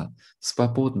Кришна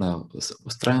свободно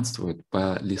странствует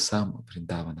по лесам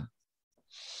Вриндавана.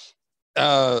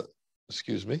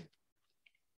 Excuse me.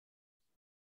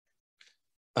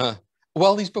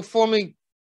 While he's performing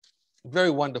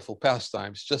very wonderful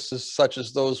pastimes, just as such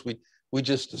as those we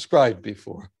just described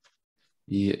before.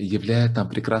 И являет нам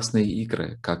прекрасные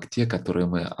игры, как те, которые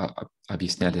мы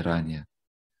объясняли ранее.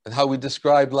 And how we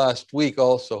described last week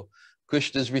also,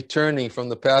 Krishna's returning from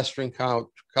the pasturing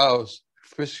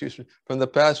from the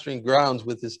pasturing grounds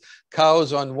with his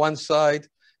cows on one side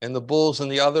and the bulls on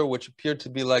the other, which appeared to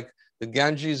be like the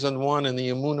Ganges on one and the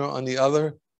Yamuna on the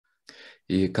other.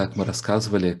 И как мы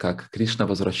рассказывали, как Кришна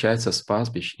возвращается с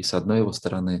пастбищ, и с одной его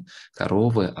стороны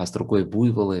коровы, а с другой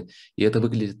буйволы, и это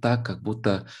выглядит так, как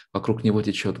будто вокруг него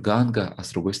течет Ганга, а с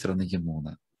другой стороны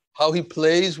Ямуна. How he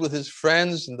plays with his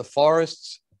friends in the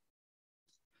forests.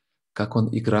 Как он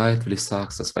играет в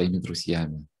лесах со своими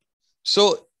друзьями.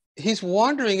 So he's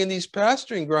wandering in these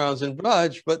pasturing grounds in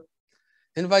Braj, but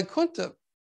in Vaikuntha,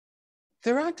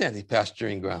 there aren't any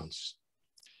pasturing grounds.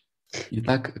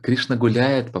 Итак, Кришна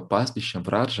гуляет по пастбищам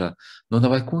Враджа, но на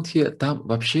Вайкунтхе там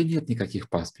вообще нет никаких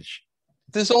пастбищ.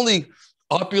 There's only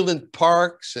opulent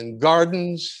parks and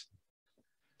gardens.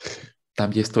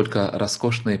 Там есть только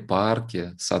роскошные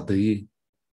парки, сады.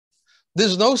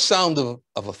 There's no sound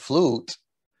of a flute.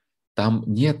 Там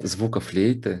нет звука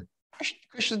флейты.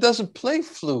 Krishna doesn't play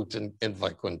flute in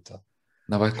Vaikuntha.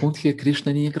 На Вайкунтхе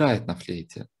Кришна не играет на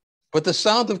флейте. But the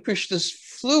sound of Krishna's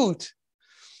flute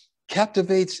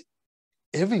captivates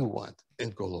everyone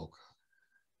in Goloka.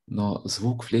 Но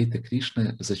звук флейты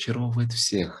Кришны зачаровывает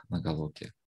всех на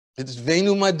Галоке. It's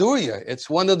Venu Madhurya. It's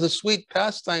one of the sweet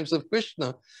pastimes of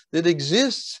Krishna that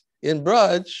exists in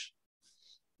Braj,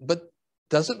 but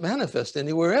doesn't manifest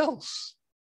anywhere else.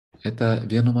 Это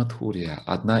Вену Мадхурья,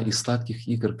 одна из сладких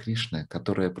игр Кришны,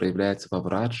 которая проявляется во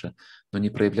Врадже, но не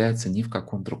проявляется ни в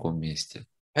каком другом месте.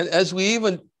 And as we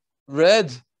even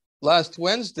read last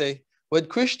Wednesday, when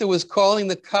Krishna was calling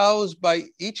the cows by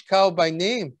each cow by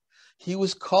name, he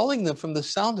was calling them from the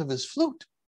sound of his flute.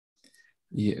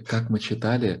 И как мы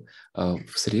читали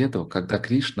в среду, когда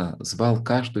Кришна звал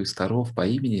каждую из коров по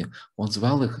имени, он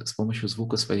звал их с помощью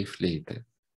звука своей флейты.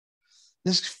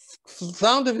 This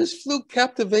sound of his flute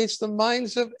captivates the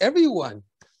minds of everyone.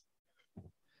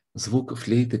 Звук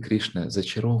флейты Кришны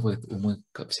зачаровывает умы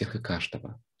всех и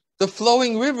каждого. The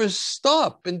flowing rivers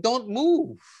stop and don't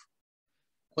move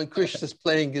when Krishna is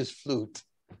playing his flute.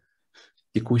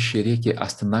 Текущие реки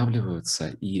останавливаются,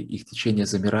 и их течение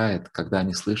замирает, когда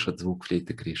они слышат звук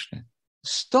флейты Кришны.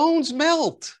 Stones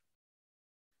melt.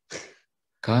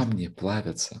 Камни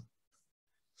плавятся.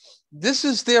 This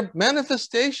is their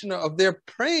manifestation of their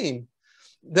praying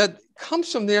that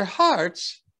comes from their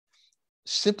hearts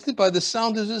simply by the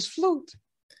sound of his flute.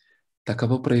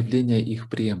 Таково проявление их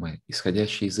премы,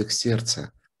 исходящее из их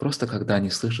сердца, просто когда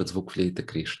они слышат звук флейты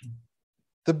Кришны.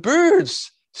 The birds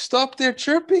stop their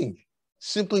chirping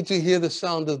simply to hear the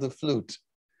sound of the flute.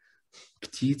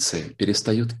 Птицы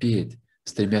перестают петь,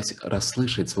 стремясь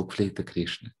расслышать звук флейты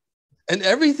Кришны. And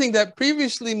everything that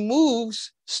previously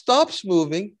moves stops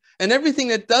moving, and everything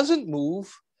that doesn't move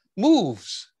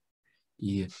moves.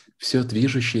 И все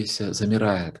движущееся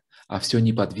замирает, а все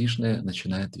неподвижное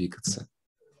начинает двигаться.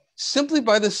 Simply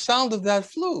by the sound of that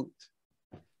flute.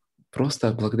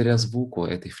 Просто благодаря звуку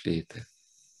этой флейты.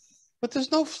 But there's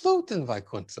no flute in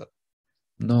Vaikuntha.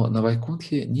 Но на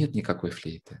Вайкунтхе нет никакой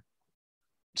флейты.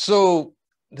 So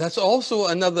that's also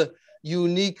another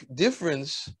unique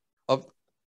difference of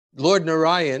Lord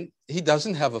Narayan. He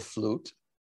doesn't have a flute.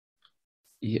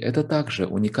 И это также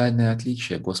уникальное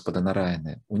отличие Господа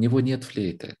Нараяны. У него нет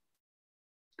флейты.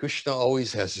 Krishna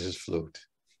always has his flute.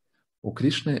 У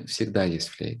Кришны всегда есть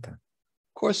флейта.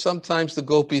 Of course, sometimes the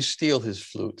gopis steal his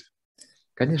flute.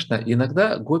 Конечно,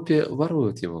 иногда гопи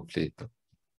воруют его флейту.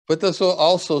 But there's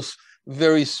also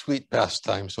very sweet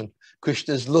pastimes when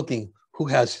Krishna is looking who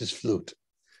has his flute.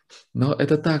 Но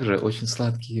это также очень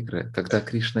сладкие игры, когда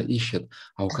Кришна ищет,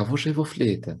 а у кого же его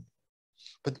флейта?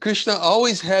 But Krishna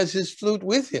always has his flute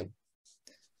with him.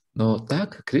 Но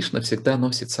так Кришна всегда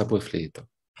носит с собой флейту.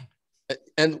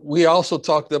 And we also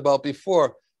talked about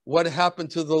before what happened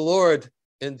to the Lord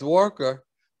in Dwarka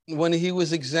when he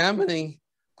was examining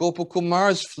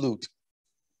Gopakumar's flute.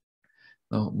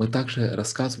 Но мы также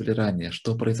рассказывали ранее,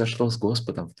 что произошло с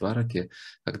Господом в Двараке,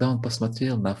 когда он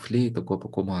посмотрел на флейту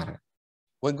Гопакумара.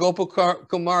 When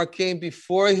Gopakumar came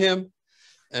before him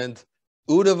and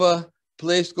Uddhava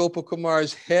placed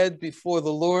Gopakumar's head before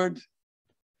the Lord.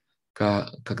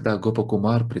 Когда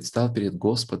Гопакумар предстал перед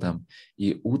Господом,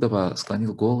 и Удава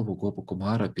склонил голову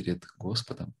Гопакумара перед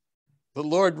Господом, The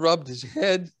Lord rubbed his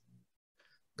head.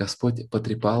 Господь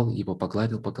потрепал его,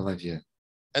 погладил по голове.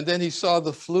 And then he saw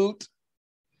the flute.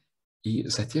 И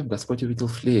затем Господь увидел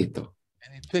флейту.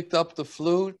 And he picked up the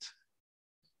flute.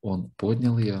 Он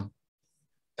поднял ее.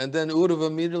 And then Uddhava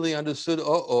immediately understood,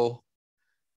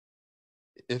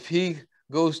 if he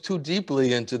goes too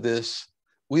deeply into this,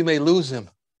 we may lose him.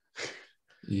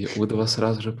 И Удава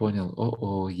сразу же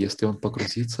понял, если он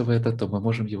погрузится в это, то мы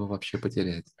можем его вообще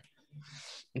потерять.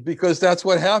 Because that's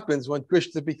what happens when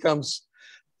Krishna becomes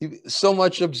so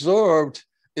much absorbed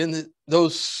in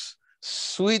those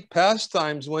sweet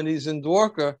pastimes when he's in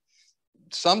Dwarka.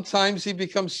 Sometimes he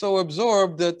becomes so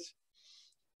absorbed that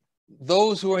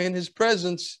those who are in his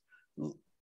presence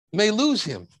may lose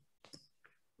him.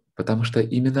 Потому что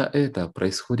именно это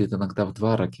происходит иногда в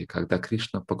Двараке, когда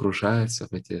Кришна погружается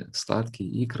в эти сладкие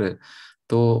игры,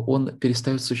 то он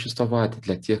перестает существовать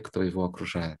для тех, кто его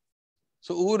окружает.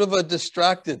 So Uddhava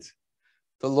distracted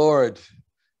the Lord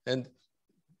and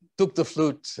took the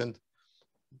flutes and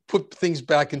put things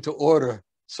back into order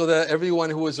so that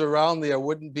everyone who was around there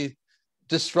wouldn't be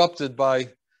disrupted by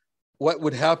what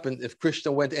would happen if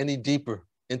Krishna went any deeper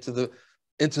into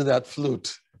that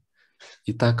flute.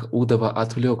 И так Удава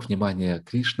отвлек внимание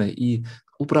Кришны и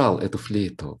убрал эту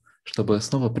флейту, чтобы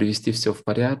снова привести все в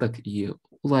порядок и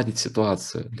уладить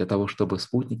ситуацию, для того, чтобы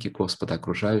спутники Господа,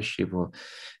 окружающие его,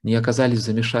 не оказались в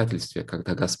замешательстве,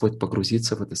 когда Господь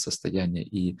погрузится в это состояние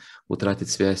и утратит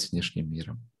связь с внешним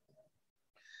миром.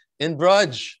 In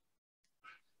Braj,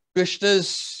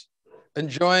 Krishna's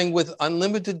enjoying with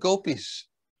unlimited gopis.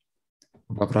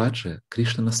 В Аврадже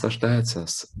Кришна наслаждается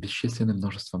с бесчисленным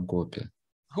множеством гопи,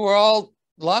 who are all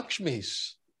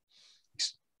Lakshmis,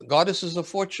 goddesses of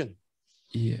fortune.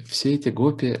 И все эти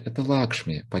гопи — это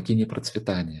Лакшми, богини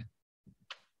процветания.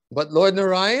 But Lord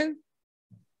Narayan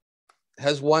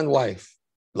has one wife,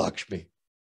 Lakshmi.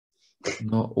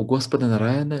 Но у Господа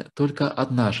Нараяны только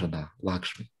одна жена,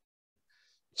 Лакшми.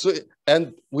 So,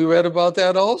 and we read about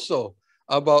that also,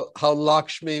 about how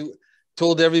Lakshmi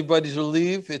told everybody to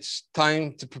leave. It's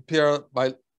time to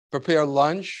prepare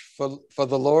lunch for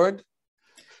the Lord.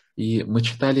 И мы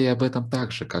читали и об этом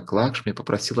также, как Лакшми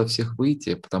попросила всех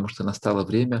выйти, потому что настало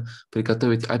время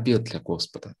приготовить обед для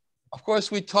Господа. Of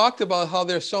course, we talked about how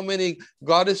there's so many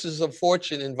goddesses of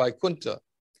fortune in Vaikuntha.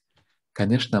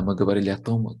 Конечно, мы говорили о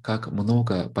том, как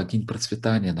много богинь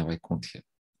процветания на Вайкунтхе.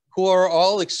 Who are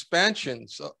all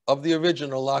expansions of the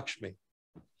original Lakshmi.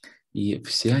 И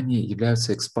все они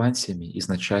являются экспансиями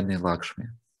изначальной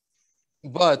Лакшми.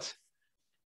 But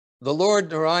the Lord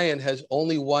Narayan has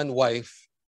only one wife,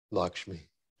 Lakshmi.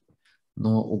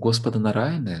 Но у Господа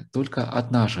Нараяны только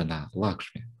одна жена,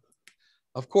 Лакшми.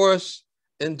 Of course,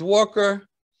 in Dwarka,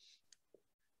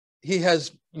 he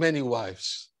has many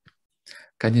wives.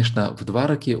 Конечно, в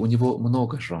Двараке у него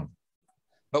много жен.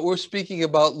 But we're speaking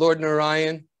about Lord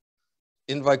Narayan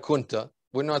in Vaikuntha.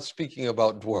 We're not speaking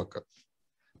about Dwarka.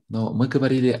 Но мы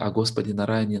говорили о Господе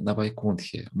Нараяне на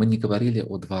Вайкунтхе, мы не говорили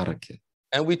о Двараке.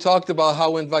 And we talked about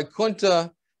how in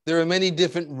Vaikuntha, there are many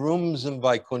different rooms in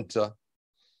Vaikuntha,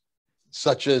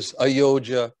 such as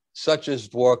Ayodhya, such as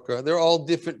Dwarka. They're all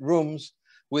different rooms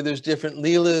where there's different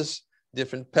leelas,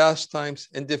 different pastimes,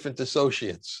 and different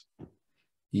associates.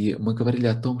 И мы говорили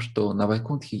о том, что на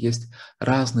Вайкунтхе есть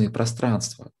разные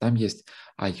пространства. Там есть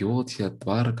Айодхья,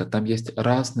 Дварака, там есть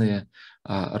разные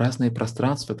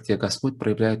пространства, где Господь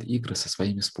проявляет игры со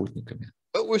своими спутниками.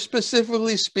 But we're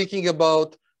specifically speaking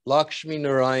about Lakshmi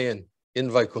Narayan in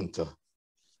Vaikuntha.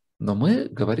 Но мы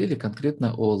говорили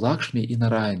конкретно о Лакшми и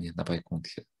Нараяне на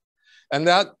Вайкунтхе. And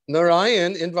that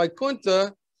Narayan in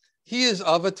Vaikuntha, he is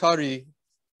Avatari.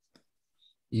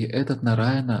 И этот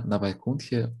Нараяна на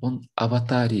Вайкунтхе, он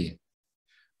Аватари.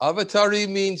 Avatari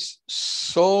means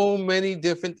so many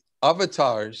different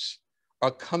avatars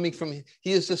are coming from him.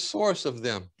 He is the source of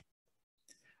them.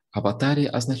 Аватари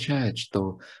означает,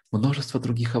 что множество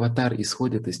других аватар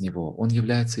исходят из него. Он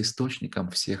является источником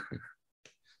всех их.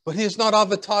 But he is not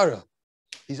Avatara.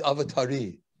 He's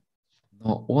Avatari.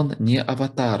 Но он не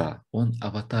Аватара, он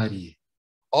Аватари.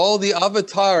 All the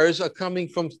avatars are coming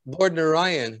from Lord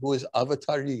Narayan, who is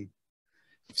Avatari.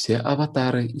 Все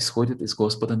аватары исходят из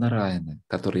Господа Нараяны,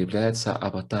 который является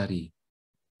Аватари.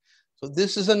 So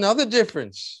this is another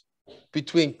difference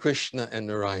between Krishna and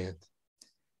Narayan.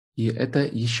 И это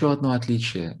еще одно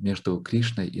отличие между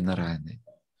Кришной и Нараяной.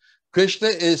 Krishna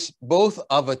is both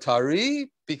Avatari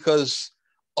because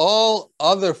all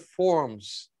other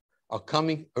forms are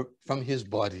coming from his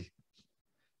body.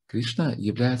 Кришна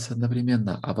является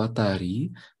одновременно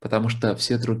Аватари, потому что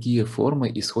все другие формы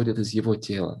исходят из его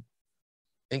тела,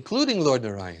 Including Lord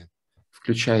Narayan.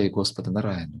 включая и Господа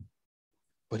Нараяну.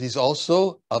 But he's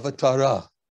also Avatara.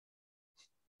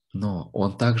 Но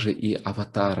он также и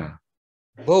Аватара.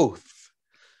 Both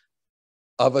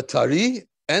Avatari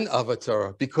and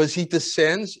Avatara, because he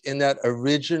descends in that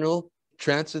original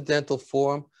transcendental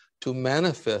form to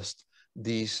manifest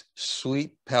these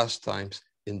sweet pastimes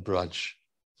in Braj.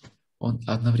 Он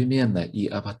одновременно и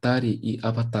Аватари, и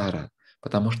Аватара,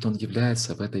 потому что он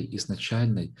является в этой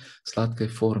изначальной сладкой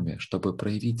форме, чтобы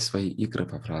проявить свои игры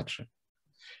во Врадже.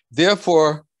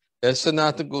 Therefore, as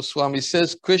Sanatana Goswami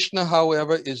says, Krishna,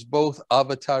 however, is both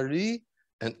Avatari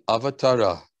and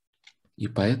Avatara. И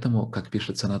поэтому, как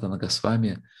пишет Санатана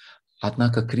Госвами,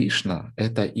 однако Кришна —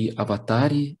 это и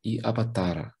Аватари, и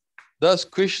Аватара. Thus,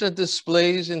 Krishna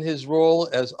displays in his role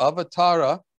as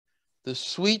Avatara the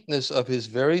sweetness of his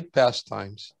varied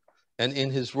pastimes, and in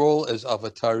his role as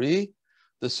Avatari,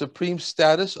 the supreme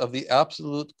status of the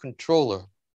absolute controller.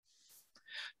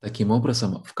 Таким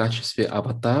образом, в качестве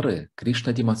аватары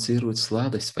Кришна демонстрирует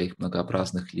сладость своих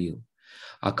многообразных лил,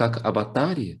 а как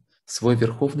аватари — свой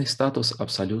верховный статус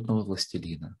абсолютного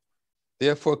властелина.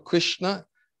 Therefore, Krishna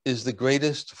is the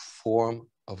greatest form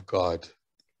of God.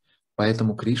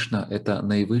 Поэтому Кришна — это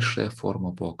наивысшая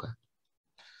форма Бога.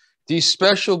 These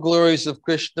special glories of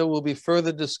Krishna will be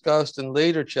further discussed in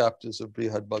later chapters of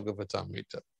Brihad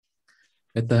Bhagavatamrita.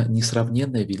 Это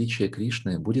несравненное величие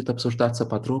Кришны будет обсуждаться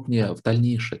подробнее в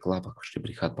дальнейших главах Шри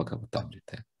Брихад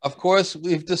Бхагаватамриты. Of course,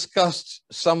 we've discussed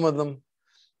some of them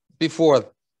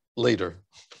before, later.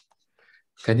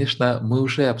 Конечно, мы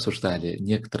уже обсуждали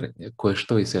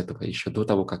кое-что из этого еще до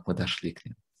того, как мы дошли к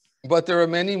ним. But there are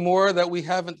many more that we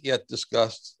haven't yet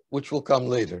discussed, which will come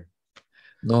later.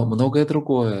 Но многое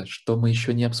другое, что мы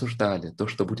еще не обсуждали, то,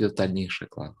 что будет в дальнейших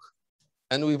главах.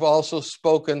 And we've also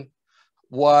spoken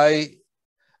why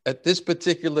at this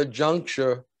particular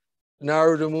juncture,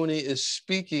 Narada Muni is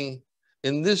speaking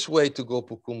in this way to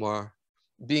Gopakumar,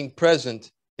 being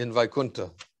present in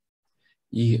Vaikuntha.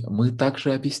 И мы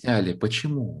также объясняли,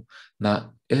 почему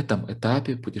на этом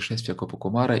этапе путешествия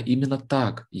Гопакумара именно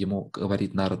так ему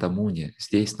говорит Нарада Муни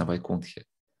здесь, на Вайкунтхе.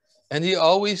 And he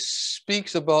always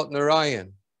speaks about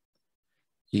Narayan.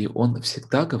 И он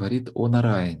всегда говорит о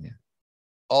Нараяне.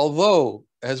 Although,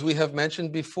 as we have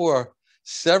mentioned before,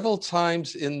 several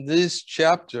times in this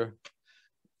chapter,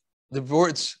 the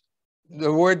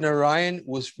word Narayan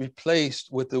was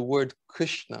replaced with the word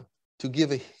Krishna to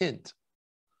give a hint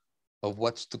of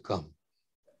what's to come.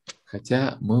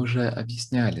 Хотя мы уже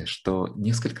объясняли, что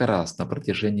несколько раз на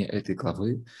протяжении этой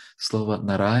главы слово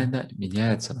 «Нараяна»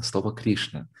 меняется на слово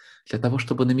 «Кришна», для того,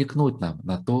 чтобы намекнуть нам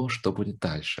на то, что будет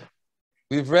дальше.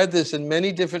 We've read this in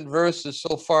many different verses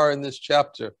so far in this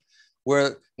chapter,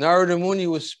 where Narada Muni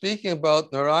was speaking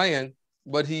about Narayan,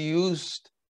 but he used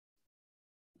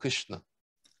Krishna.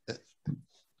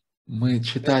 Мы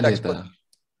читали это.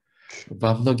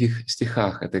 Во многих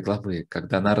стихах этой главы,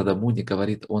 когда Нарада Муни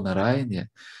говорит о Нараяне,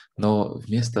 но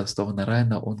вместо слова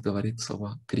Нараяна он говорит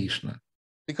слово Кришна.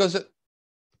 Because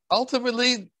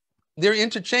ultimately they're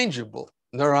interchangeable,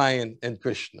 Narayan and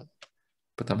Krishna.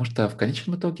 Потому что в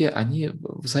конечном итоге они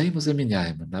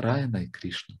взаимозаменяемы, Нараяна и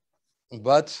Кришна.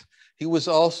 But he was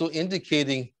also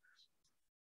indicating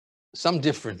some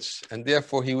difference, and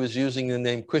therefore he was using the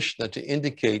name Krishna to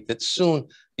indicate that soon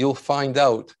you'll find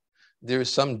out there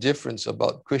is some difference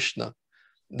about Krishna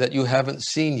that you haven't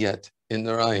seen yet in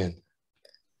Narayan.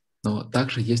 Но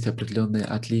также есть определенные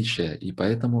отличия, и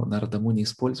поэтому Нарада Муни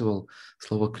использовал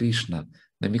слово Кришна,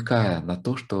 намекая на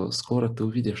то, что скоро ты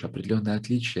увидишь определенные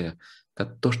отличия,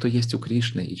 то, что есть у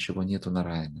Кришны и чего нет у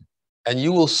Нараяны. And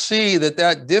you will see that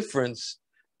that difference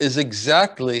is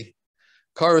exactly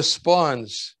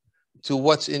corresponds to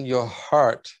what's in your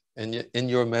heart and in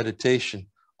your meditation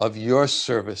of your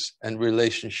service and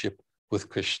relationship with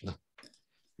Krishna.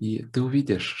 И ты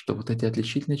увидишь, что вот эти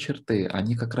отличительные черты,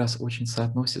 они как раз очень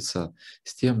соотносятся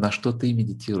с тем, на что ты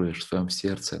медитируешь в своем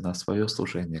сердце, на свое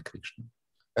служение Кришне.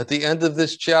 At the end of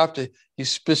this chapter,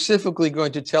 he's specifically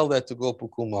going to tell that to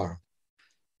Gopakumara.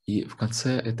 И в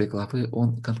конце этой главы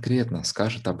он конкретно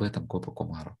скажет об этом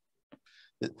Гопакумару.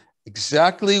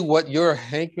 Exactly what you're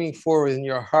hankering for in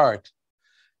your heart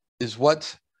is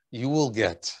what you will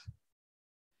get.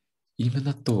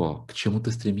 Именно то, к чему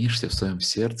ты стремишься в своем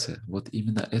сердце, вот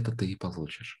именно это ты и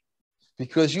получишь.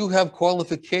 Because you have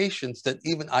qualifications that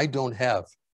even I don't have,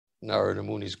 Narada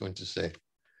Muni is going to say.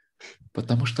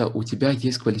 Потому что у тебя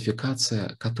есть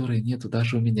квалификация, которой нету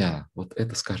даже у меня. Вот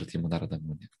это скажет ему Нарада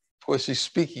Муни. Of course, he's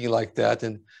speaking like that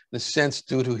in a sense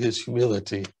due to his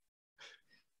humility.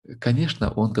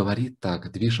 Конечно, он говорит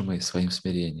так, движимый своим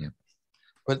смирением.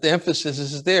 But the emphasis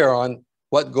is there on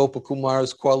what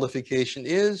Gopakumara's qualification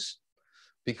is,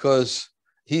 because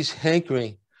he's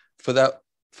hankering for that,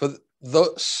 for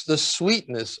the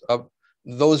sweetness of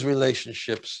those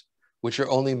relationships which are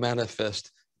only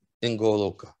manifest in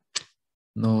Goloka.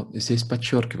 Но здесь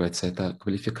подчеркивается эта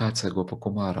квалификация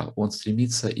Гопакумара. Он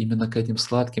стремится именно к этим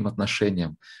сладким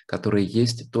отношениям, которые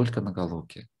есть только на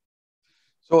Галоке.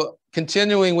 So,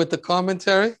 continuing with the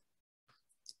commentary.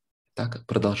 Так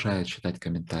продолжает читать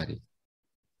комментарий.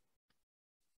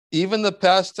 Even the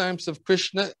pastimes of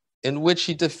Krishna, in which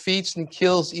he defeats and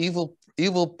kills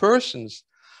evil persons,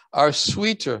 are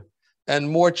sweeter and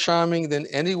more charming than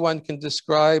anyone can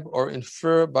describe or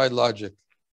infer by logic.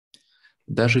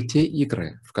 Даже те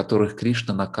игры, в которых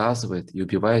Кришна наказывает и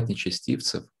убивает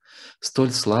нечестивцев,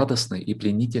 столь сладостны и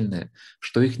пленительны,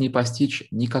 что их не постичь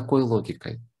никакой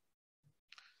логикой.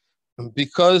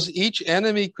 Because each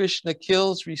enemy Krishna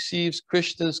kills receives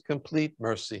Krishna's complete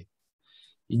mercy.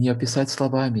 И не описать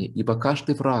словами, ибо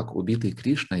каждый враг, убитый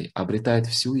Кришной, обретает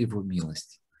всю его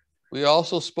милость. We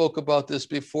also spoke about this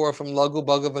before from Lagu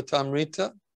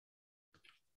Bhagavatamrita.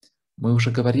 Мы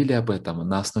уже говорили об этом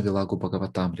на основе Лагу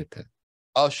Бхагаватамриты.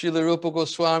 Srila Rupa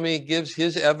Goswami gives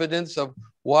his evidence of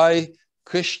why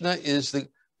Krishna is the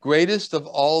greatest of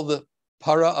all the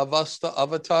para-avasta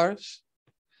avatars.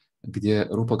 Где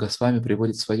Рупа Госвами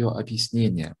приводит свое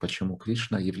объяснение, почему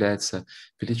Кришна является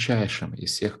величайшим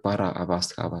из всех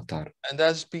пара-авастха аватар. And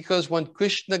that's because when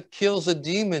Krishna kills a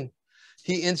demon,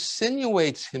 he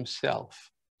insinuates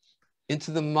himself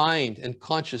into the mind and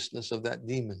consciousness of that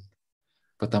demon.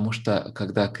 Потому что,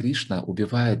 когда Кришна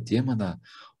убивает демона,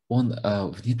 он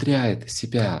внедряет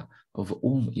себя в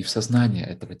ум и в сознание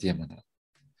этого демона.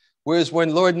 Whereas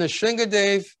when Lord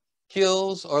Nrsingadev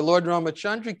kills or Lord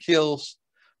Ramachandra kills,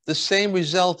 the same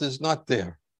result is not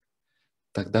there.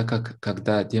 Тогда как,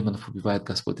 когда демонов убивает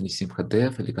Господь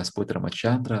Нрисимхадев или Господь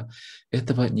Рамачандра,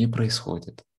 этого не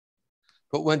происходит.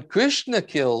 But when Krishna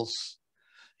kills,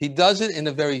 he does it in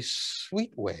a very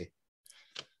sweet way.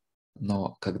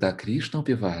 Но когда Кришна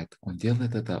убивает, он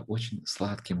делает это очень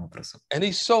сладким образом. And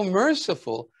he's so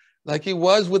merciful, like he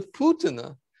was with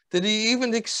Putana, that he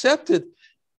even accepted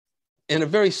in a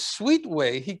very sweet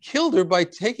way. He killed her by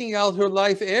taking out her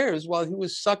life heirs while he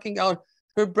was sucking out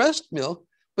her breast milk,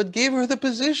 but gave her the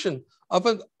position of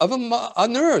a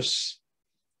nurse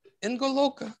in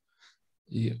Goloka.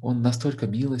 И он настолько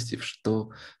милостив,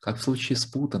 что, как в случае с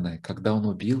Путаной, когда он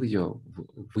убил ее,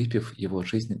 выпив ее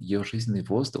жизненный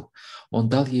воздух, он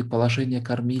дал ей положение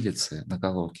кормилицы на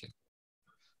Галоке.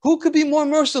 Who could be more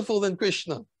merciful than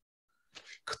Krishna?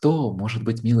 Кто может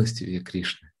быть милостивее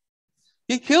Кришны?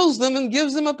 He kills them and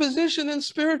gives them a position in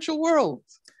spiritual world.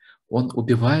 Он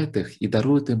убивает их и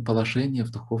дарует им положение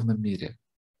в духовном мире.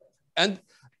 And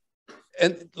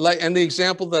the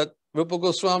example that Rupa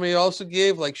Goswami also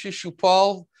gave, like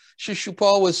Shishupal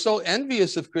was so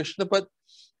envious of Krishna, but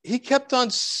he kept on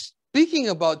speaking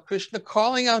about Krishna,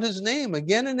 calling out his name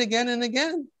again and again and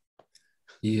again.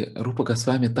 И Рупа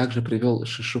Госвами также привел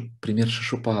пример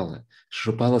Шишупалы.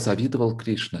 Шишупала завидовал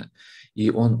Кришне,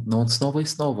 но он снова и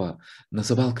снова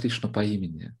называл Кришну по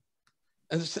имени.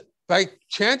 And by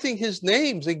chanting his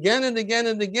names again and again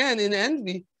and again in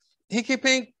envy, he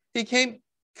became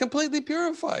completely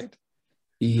purified.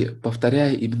 И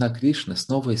повторяя имена Кришны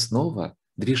снова и снова,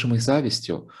 движимый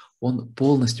завистью, он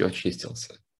полностью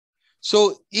очистился.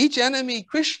 So each enemy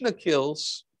Krishna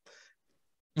kills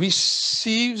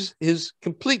receives his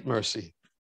complete mercy.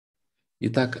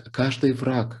 Итак, каждый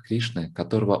враг Кришны,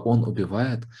 которого он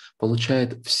убивает,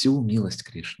 получает всю милость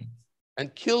Кришны.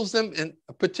 And kills them in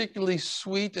particularly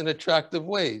sweet and attractive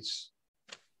ways.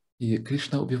 И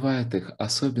Кришна убивает их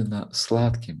особенно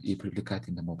сладким и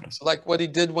привлекательным образом. Like what he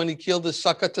did when he killed the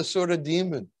Sakatasura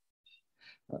demon.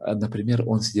 Например,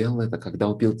 он сделал это, когда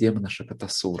убил демона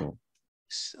Шакатасуру.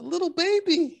 A little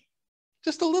baby,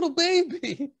 just a little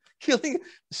baby, killing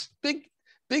this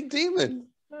big demon.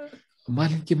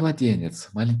 Маленький младенец,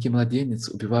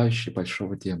 убивающий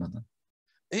большого демона.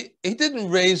 He didn't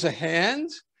raise a hand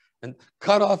and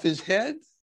cut off his head.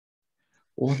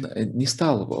 Он не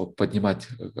стал поднимать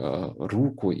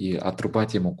руку и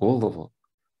отрубать ему голову.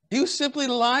 He was simply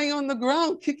lying on the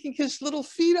ground, kicking his little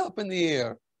feet up in the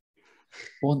air.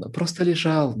 Он просто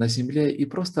лежал на земле и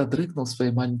просто дрыгнул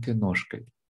своей маленькой ножкой.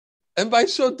 And by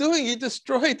so doing, he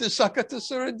destroyed the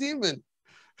Sakatasura demon.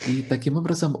 И таким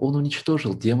образом он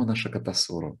уничтожил демона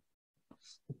Шакатасуру.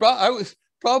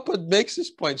 Prabhupada makes this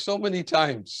point so many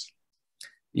times.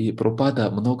 И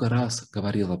Прабхупада много раз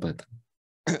говорил об этом.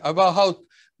 About how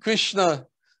Krishna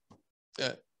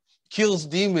kills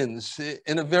demons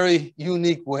in a very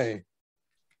unique way.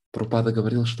 Прабхупада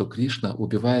говорил, что Кришна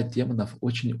убивает демонов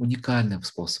очень уникальным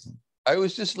способом. I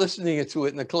was just listening to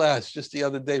it in a class just the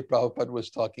other day. Prabhupada was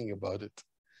talking about it.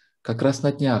 Как раз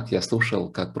на днях я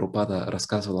слушал, как Прабхупада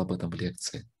рассказывал об этом в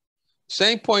лекции.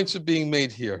 Same points are being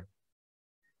made here.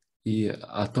 И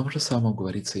о том же самом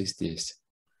говорится и здесь.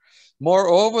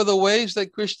 Moreover, the ways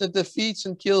that Krishna defeats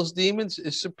and kills demons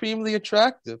is supremely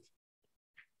attractive.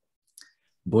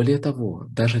 Более того,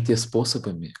 даже те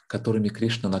способы, которыми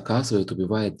Кришна наказывает,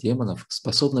 убивает демонов,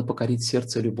 способны покорить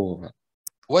сердце любого.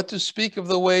 What to speak of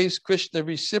the ways Krishna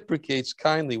reciprocates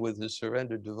kindly with his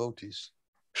surrendered devotees?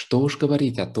 Что уж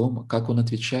говорить о том, как он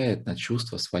отвечает на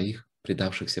чувства своих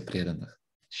предавшихся преданных.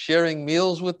 Sharing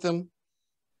meals with them.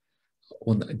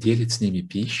 Он делит с ними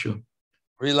пищу.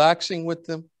 Relaxing with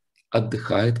them.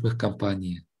 Отдыхает в их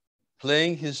компании.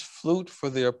 Playing his flute for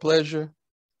their pleasure.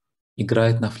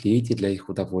 Играет на флейте для их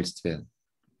удовольствия.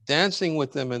 Dancing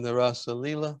with them in the Rasa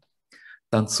Lila.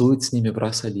 Танцует с ними в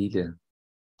Раса-лиле.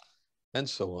 And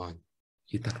so on.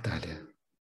 И так далее.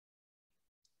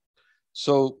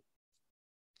 So,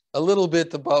 a little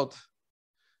bit about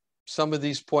some of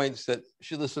these points that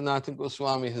Srila Sanatana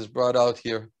Goswami has brought out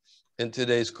here in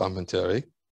today's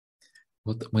commentary.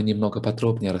 Вот мы немного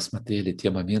подробнее рассмотрели те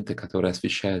моменты, которые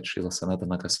освещает Шрила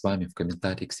Санатана Госвами в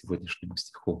комментарии к сегодняшнему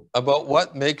стиху. About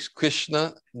what makes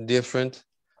Krishna different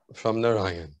from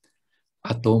Narayan.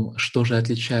 О том, что же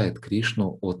отличает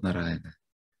Кришну от Нараяны.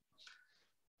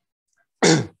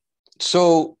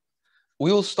 So,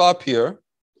 we will stop here.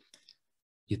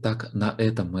 Итак, на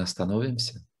этом мы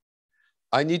остановимся.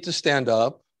 I need to stand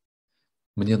up.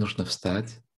 Мне нужно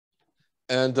встать.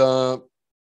 And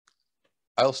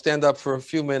I'll stand up for a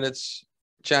few minutes,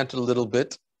 chant a little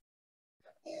bit.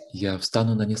 Я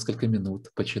встану на несколько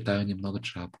минут, почитаю немного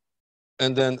джапу.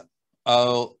 And then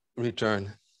I'll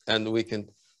return and we can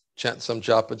chant some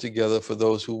japa together for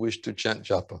those who wish to chant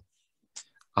japa.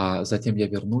 А затем я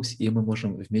вернусь, и мы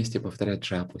можем вместе повторять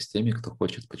джапу с теми, кто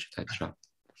хочет почитать джапу.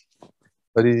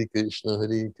 Hare Krishna,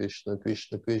 Krishna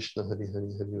Krishna, Hare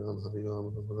Hare, Hare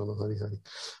Rama, Rama Hare Hare.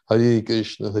 Hare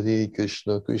Krishna,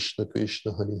 Krishna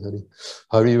Krishna, Hare Hare.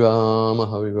 Hare Rama,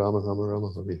 Rama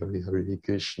Rama, Hare Hare. Hare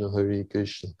Krishna,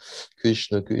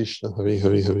 Krishna Krishna, Hare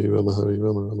Hare, Hare Rama,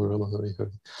 Rama Rama, Hare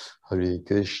Hare. Hare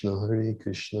Krishna,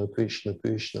 Krishna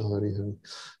Krishna, Hare Hare.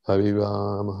 Hare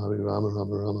Rama, Rama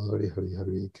Rama, Hare Hare.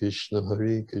 Hare Krishna,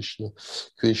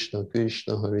 Krishna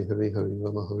Krishna, Hare Hare. Hare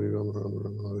Rama,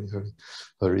 Rama Hare Hare.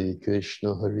 Hare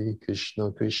Krishna,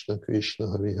 Krishna Krishna,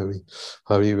 Hare Hare.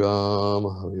 Hare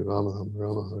Rama,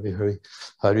 Rama Hare Hare.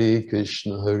 Hare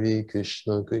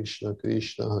Krishna, Krishna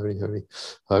Krishna, Hare Hare.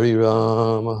 Hare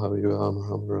Rama,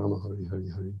 Rama Hare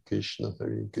Hare. Hare Krishna,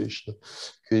 Krishna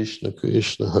Krishna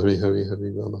Krishna Hari Hari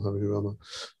Hari Rama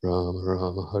Rama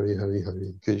Rama Hari Hari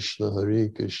Hari Krishna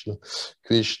Krishna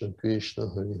Krishna Krishna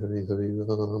Hari Hari Hari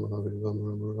Rama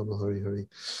Rama Hari Hari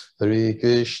Hare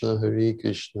Krishna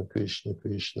Krishna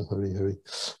Krishna Hari Hari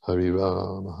Hari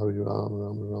Rama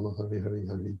Rama Rama Hari Hari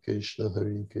Hare Krishna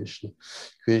Krishna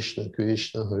Krishna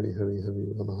Krishna Hari Hari Hari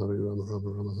Rama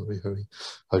Rama Hari Hari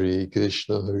Hare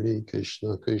Krishna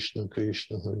Krishna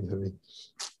Krishna Hari Hari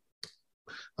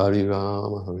Hari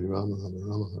Rama Rama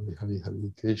Rama Hari Hari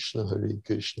Hare Krishna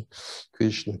Krishna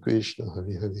Krishna Krishna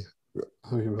Hari Hari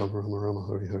Hari Rama Rama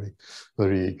Hari Hari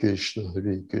Hare Krishna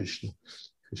Krishna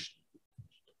Krishna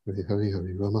Hari Hari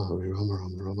Hari Rama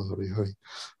Rama Hari Hari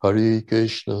Hare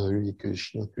Krishna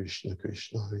Krishna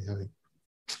Krishna Hari Hari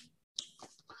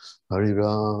Hari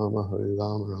Rama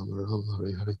Rama Rama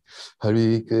Hari Hari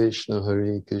Hare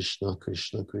Krishna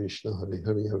Krishna Krishna Hari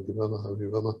Hari Hari Rama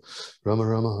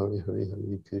Rama Hari Hari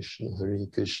Hare Krishna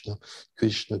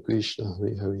Krishna Krishna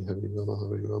Hari Hari Hari Rama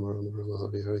Rama Hari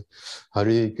Hari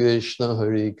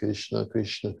Hare Krishna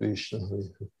Krishna Krishna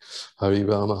Hari Hari Hari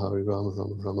Rama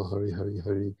Rama Hari Hari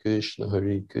Hare Krishna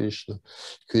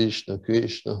Krishna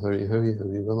Krishna Hari Hari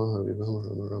Hari Rama Hari Hari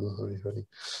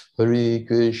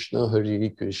Hare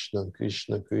Krishna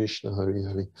Krishna Krishna Hari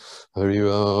Hari Hari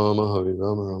Rama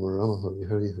Rama Hari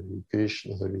Hari Hare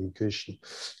Krishna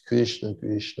Krishna Krishna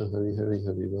Hari Hari Hari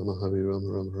Rama Rama Hari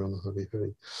Hari Hare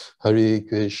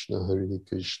Krishna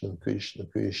Krishna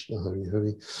Krishna Hari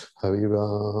Hari Hari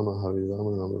Rama Rama Hari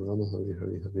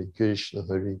Hari Hare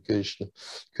Krishna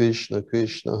Krishna Krishna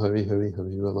Hari Hari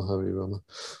Hari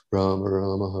Rama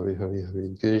Rama Hari Hari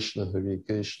Hare Krishna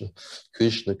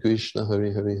Krishna Krishna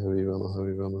Hari Hari Hari Rama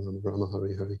Hari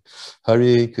Hari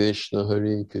Hare Krishna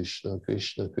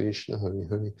Krishna Krishna Hari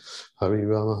Hari Hari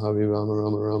Rama Rama Hari Hari Hare Krishna Krishna Krishna Hari Hari Hari Rama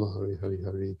Rama Hari Hari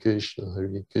Hare Krishna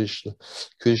Krishna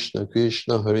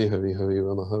Krishna Hari Hari Hari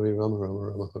Rama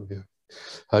Rama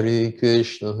Hari Hari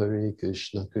Hare Krishna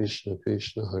Krishna Krishna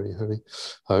Hari Hari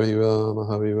Hari Rama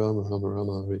Rama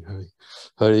Hari Hari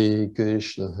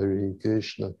Hare Krishna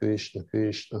Krishna Krishna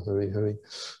Hari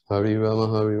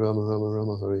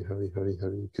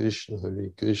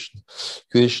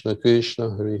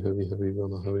Hari Hari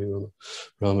Rama Hari Hari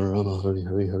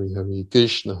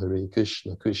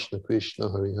Hare Krishna Krishna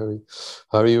Hari Hari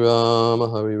Hari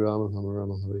Rama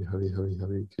Rama Hari Hari Hare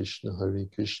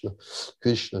Krishna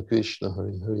Krishna Krishna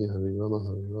Hari Hari Rama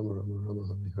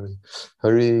Rama Hari Hari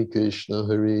Hare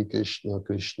Krishna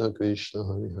Krishna Krishna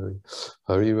Hari Hari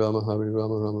Hari Rama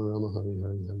Rama Hari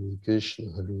Hari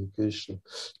Hare Krishna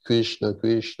Krishna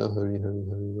Krishna Hari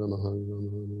Hari Rama Hari Hari Hare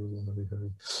Krishna Krishna Krishna Hari Hari Rama Hari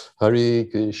Hari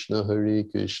Hare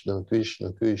Krishna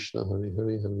Krishna Krishna Hari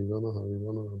Hari Hari Rama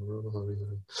Rama Hari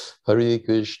Hari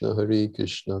Hare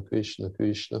Krishna Krishna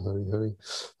Krishna Hari Hari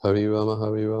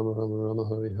Rama Rama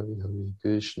Hari Hari Hare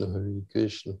Krishna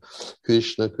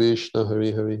Krishna Krishna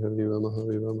Hari Hari Rama Hari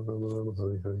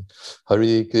Hari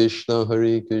Hare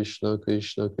Krishna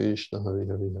Krishna Krishna Hari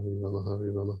Hari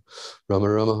Rama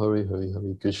Rama Hari Hari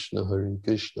Hare Krishna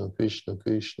Krishna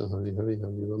Krishna Hari Hari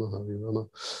Hari Rama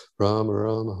Rama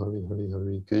Hari Hari Hare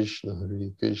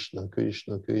Krishna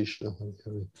Krishna Krishna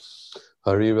Hari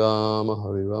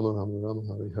Hari Rama Rama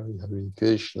Hari Hari Hare Krishna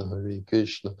Krishna Krishna Hari Hari Rama Rama Hari Hari Hare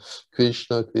Krishna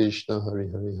Krishna Krishna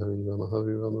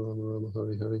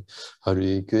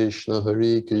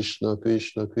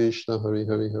Hari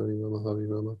Hari Hari Rama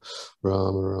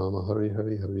Rama Hari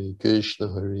Hari Hare Krishna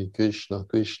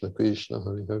Krishna Krishna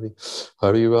Hari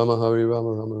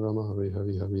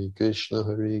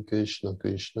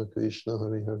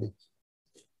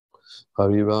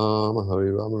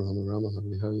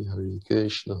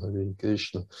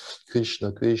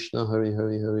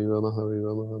Hari Rama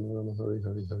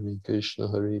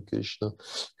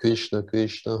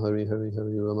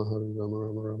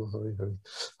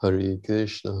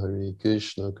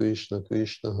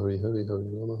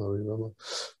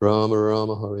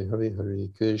Rama Hari Hari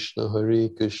Hare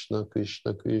Krishna Krishna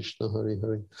Krishna Hari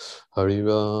Hari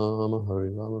Rama Rama Hari Hari Hare Krishna Krishna Krishna Hari Hari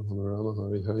Rama Rama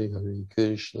Hari Hari Hare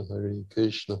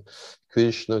Krishna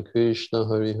Krishna Krishna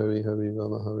Hari Hari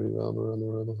Rama Hari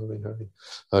Hari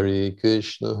Hare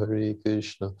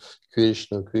Krishna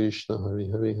Krishna Krishna Hari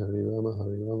Hari Hari Rama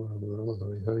Hari Hari Hare Krishna Krishna Krishna Hari Hari Rama Rama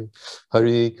Hari Hari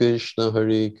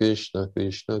Hare Krishna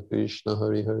Krishna Krishna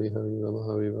Hari Hari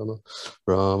Rama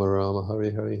Rama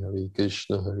Hari Hari Hare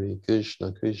Krishna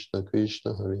Krishna Krishna Hari Hari Rama Rama Hari Hari Hare Krishna Krishna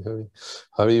Krishna Hari Hari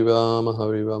Hari Rama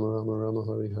Rama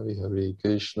Hari Hari Hare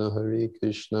Krishna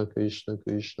Krishna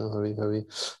Krishna Hari Hari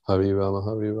Hari Rama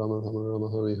Rama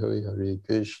Hari Hari Hare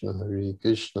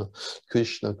Krishna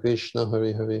Krishna Krishna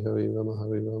Hari Hari Rama Rama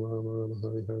Rama Rama Rama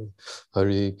Hare Hare.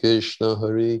 Hare Krishna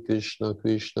Krishna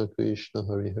Krishna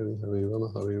Hare Hare. Hare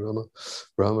Rama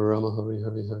Rama Rama Hare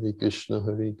Hare. Hare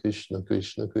Krishna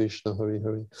Krishna Krishna Hare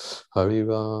Hare. Hare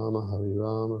Rama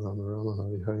Rama Rama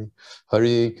Hare Hare.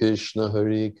 Hare Krishna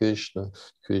Krishna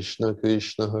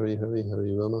Krishna Hare Hare.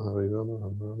 Hare Rama Rama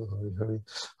Rama Hare Hare.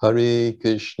 Hare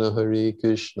Krishna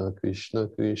Krishna Krishna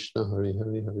Hare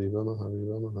Hare. Hare Rama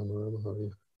Rama Rama Hare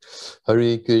Hare.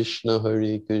 Hare Krishna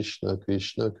Krishna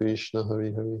Krishna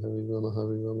Hare Hare. Hare Rama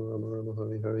Rama Rama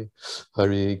Hare Hare.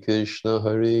 Hare Krishna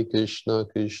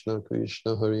Krishna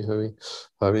Krishna Hare Hare.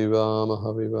 Hare Rama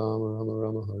Rama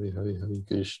Rama Hare Hare. Hare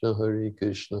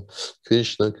Krishna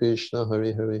Krishna Krishna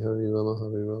Hare Hare. Hare Rama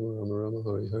Rama Rama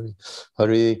Hare Hare.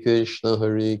 Hare Krishna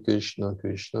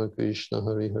Krishna Krishna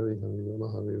Hare Hare. Hare Rama Rama Hare Hare. Hare Krishna Krishna Hare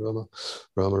Hare. Hare Rama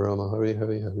Rama Rama Hare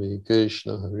Hare. Hare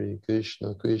Krishna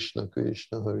Krishna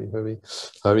Krishna Hare Hare.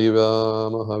 Hare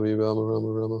Rama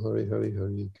Rama Rama Hare Hare.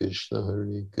 Hare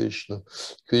Krishna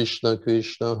Krishna Krishna Hare Hare. Hare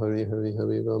Rama Rama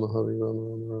Rama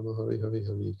Hare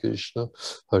Hare.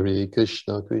 Hare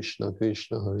Krishna Krishna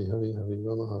Krishna Hare Hare. Hare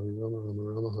Rama Rama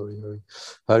Rama Hare Hare.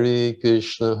 Hare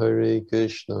Krishna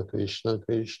Krishna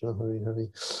Krishna Hare Hare.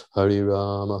 Hare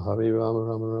Rama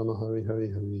Rama Rama Hare Hare.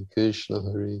 Hare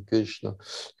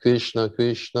Krishna Krishna Krishna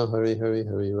Hare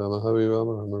Hare. Hare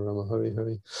Rama Rama Hare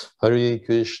Hare. Hare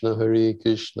Krishna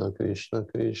Krishna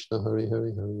Krishna Hare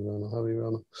Hare. Hare Rama Rama Hare Hare.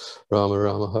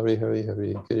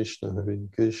 Hare Krishna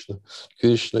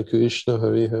Krishna Krishna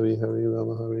Hare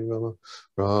Hare. Hare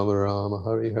Rama Rama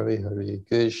Hare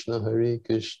Hare. Hare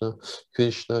Krishna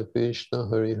Krishna Krishna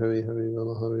Hare Hare.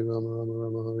 Hare Rama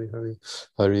Rama Hare Hare.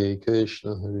 Hare Krishna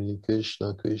Krishna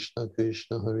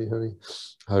Krishna Hare Hare.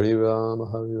 Hare Rama Rama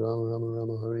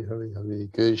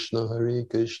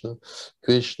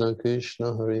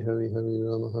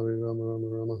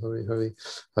Hare Hare.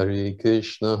 Hare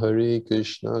Krishna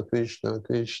Krishna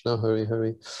Krishna Hare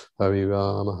Hare. Hare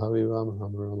Rama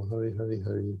Rama Hare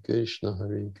Hare. Hare Krishna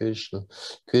Krishna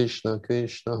Krishna Hare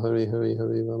Hare.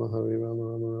 Hare Rama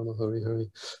Rama Hare Hare.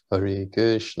 Hare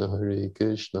Krishna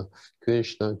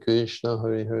Krishna Krishna Hare Hare. Hare Rama Rama Hare Hare. Hare Krishna Krishna Krishna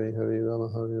Hare Hare. Hare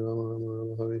Rama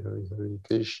Rama Hare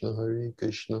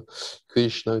Hare.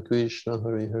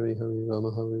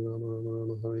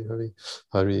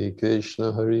 Hare Krishna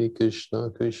Krishna Krishna Hare Hare. Hare Rama Hare Hare. Hare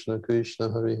Krishna Krishna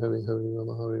Krishna Hare Hare.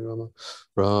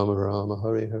 Hare Rama Rama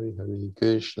Hare Hare. Hare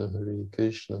Krishna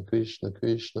Krishna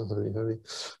Krishna Hare Hare.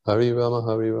 Hare Rama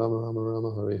Rama Hare Hare.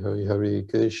 Hare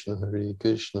Krishna Krishna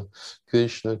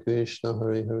Krishna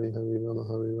Hare Hare. Hare Rama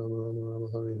Rama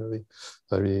Hare Hare.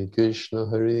 Hare Krishna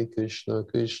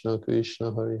Krishna Krishna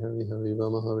Hare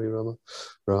Hare. Hare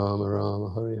Rama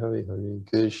Rama Hare Hare.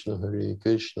 Hare Krishna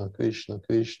Krishna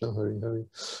Krishna Hare Hare.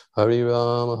 Hare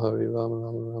Rama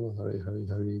Rama Hare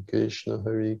Hare. Hare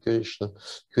Krishna Krishna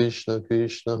Krishna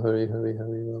Hare Hare. Hare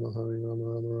Rama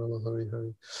Rama Hare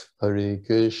Hare. Hare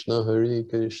Krishna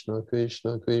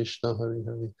Krishna Krishna Hare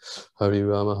Hare. Hare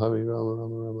Rama Rama Hare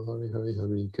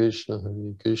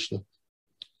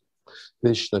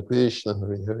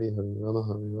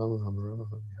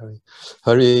Hare.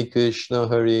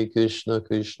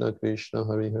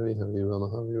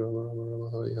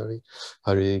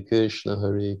 Hare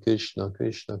Krishna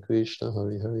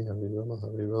Krishna Krishna Hare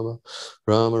Hare. Hare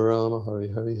Rama Rama Hare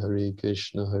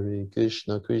Hare. Hare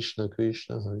Krishna Krishna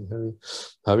Krishna Hare Hare. Hare Rama Hare Hare. Hare Krishna Krishna Krishna Hare Hare.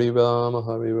 Hare Rama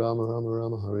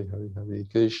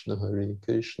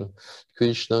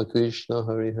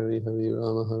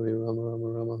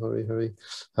Rama Hare Hare.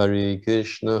 Hare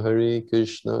Krishna Krishna Krishna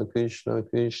Hare Hare. Hare Rama Hare Hare. Hare Krishna Krishna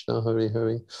Krishna Hare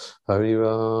Hare. Hare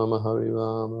Rama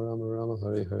Rama Rama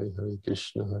Hare Hare. Hare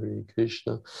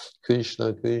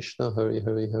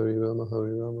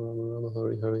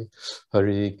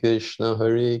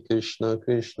Krishna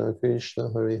Krishna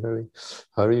Krishna Hare Hare.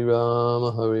 Hare Rama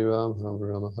Rama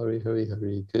Hare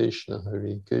Hare.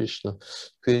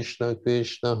 Hare Krishna Krishna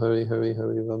Krishna Hare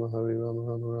Hare. Hare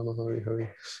Rama Rama Hare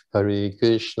Hare. Hare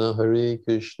Krishna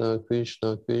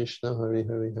Krishna Krishna Hare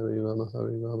Hare. Hare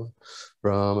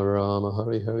Rama Rama Hare Hare. Hare Krishna Krishna Krishna Hare Hare. Hare Rama Rama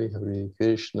Hare Hare. Hare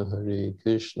Krishna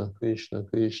Krishna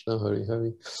Krishna Hare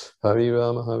Hare. Hare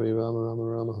Rama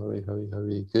Rama Hare Hare.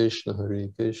 Hare Krishna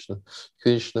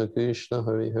Krishna Krishna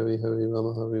Hare Hare.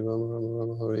 Hare Rama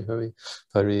Rama Hare Hare.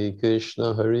 Hare Krishna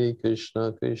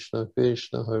Krishna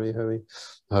Krishna Hare Hare.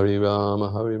 Hare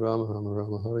Rama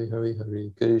Rama Hare Hare.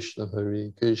 Hare Krishna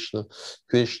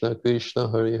Krishna Krishna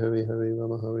Hare Hare. Hare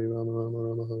Rama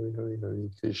Rama Hare Hare. Hare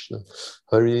Krishna,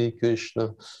 Hare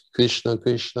Krishna, Krishna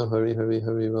Krishna, Hare Hare,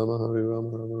 Hare Rama, Rama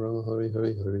Rama, Hare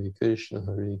Hare, Hare Krishna,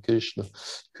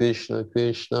 Krishna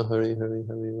Krishna, Hare Hare,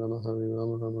 Hare Rama,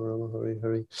 Rama, Hare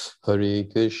Hare, Hare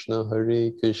Krishna,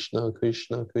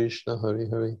 Krishna Krishna, Hare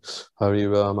Hare, Hare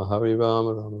Rama,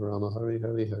 Rama Rama, Hare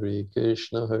Hare, Hare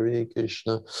Krishna,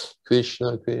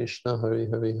 Krishna Krishna, Hare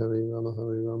Hare, Hare Rama,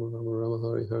 Rama,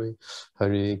 Hare Hare,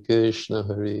 Hare Krishna,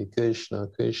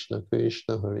 Krishna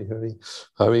Krishna, Hare Hare,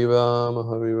 Hare Rama,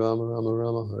 Rama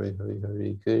Rama, Hare Hare,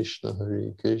 Hare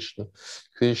Krishna,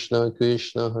 Krishna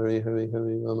Krishna, Hare Hare,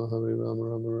 Hare Rama,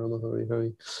 Rama, Hare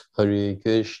Hare, Hare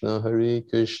Krishna,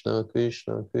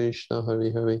 Krishna Krishna,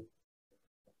 Hare Hare,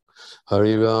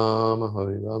 Hare Rama,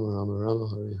 Rama Rama,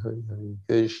 Hare Hare,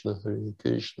 Hare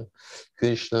Krishna,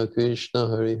 Krishna Krishna,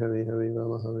 Hare Hare, Hare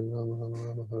Rama,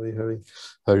 Rama, Hare Hare,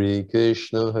 Hare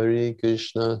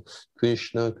Krishna,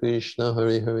 Krishna Krishna,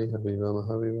 Hare Hare, Hare Rama,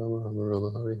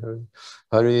 Rama, Hare Hare,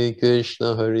 Hare Krishna,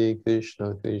 Krishna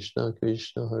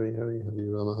Krishna, Hare Hare,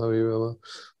 Hare Rama, Rama, Hare Hare, Hare Krishna, Krishna Krishna,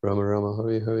 Hare Hare, Hare Rama, Rama,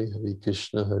 Hare Hare, Hare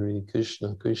Krishna,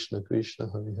 Krishna Krishna,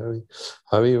 Hare Hare,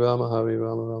 Hare Rama,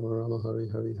 Rama, Hare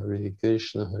Hare, Hare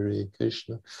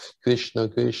Krishna, Krishna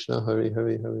Krishna, Hare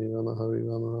Hare, Hare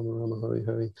Rama, Rama,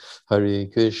 Hare Hare, Hare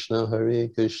Krishna,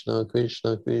 Krishna Krishna,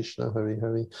 Hare Hare, Hare Rama, Rama, Hare Hare, Hare Krishna, Krishna Krishna, Hare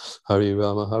Hare, Hare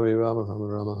Rama, Rama, Hare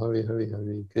Hare, Hare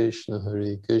Krishna,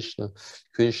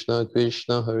 Krishna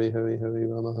Krishna, Hare Hare,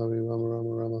 Hare Rama,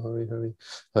 Rama, Hare Hare,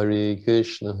 Hare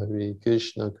Krishna,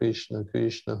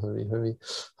 Krishna Krishna, Hare Hare,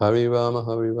 Hare Rama,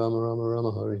 Rama, Hare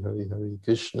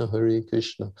Hare, Hare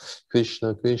Krishna,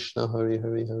 Krishna Krishna, Hare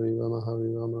Hare,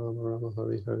 Hare Rama, Rama,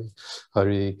 Hare Hare,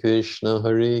 Hare Krishna,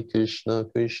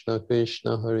 Krishna Krishna,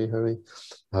 Hare Hare,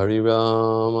 Hare Rama,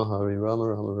 Rama,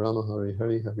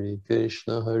 Hare Hare,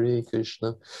 Hare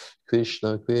Krishna, Krishna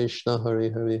Krishna,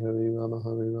 Hare Hare, Hare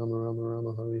Rama,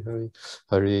 Rama, Hare Hare,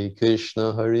 Hare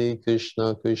Krishna,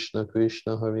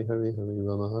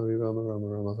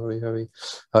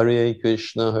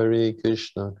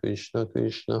 Krishna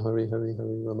Krishna, Hare Hare,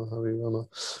 Hare Rama,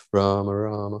 Rama,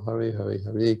 Hare Hare,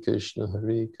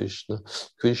 Hare Krishna,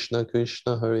 Krishna Krishna,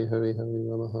 Hare Hare, Hare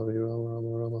Rama,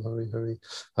 Rama, Hare Hare,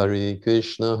 Hare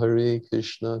Krishna,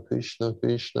 Krishna Krishna,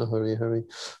 Hare Hare,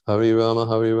 Hare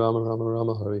Rama,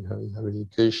 Rama,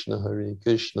 Hare Hare, Hare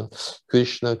Krishna,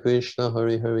 Krishna Krishna,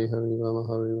 Hare Hare, Hare Rama, Rama, Hare Hare,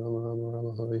 Hare Krishna, Krishna Krishna, Hare Hare, Hare Rama,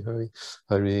 Rama, Hare Hare,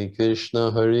 Hare Krishna,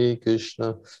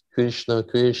 Krishna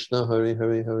Krishna, Hare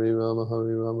Hare, Hare Rama, Rama, Hare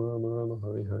Hare, Hare Krishna, Krishna Krishna, Hare Hare, Hare Rama, Rama,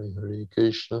 Hare Hare,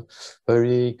 Hare Krishna, Krishna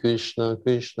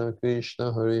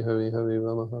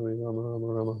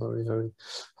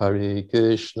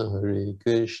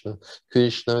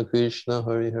Krishna,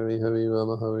 Hare Hare, Hare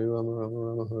Rama,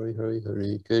 Rama, Hare Hare,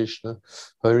 Hare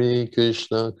Krishna,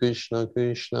 Krishna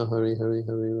Krishna, Hare Hare,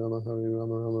 Hare Rama, Rama,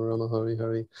 Hare Hare,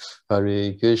 Hare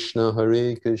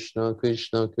Krishna,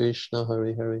 Krishna Krishna, Hare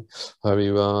Hare,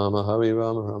 Hare Rama,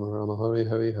 Rama, Hare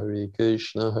Hare, Hare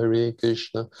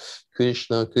Krishna,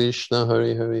 Krishna Krishna,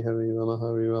 Hare Hare, Hare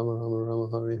Rama,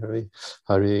 Rama, Hare Hare,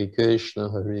 Hare Krishna,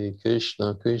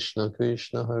 Krishna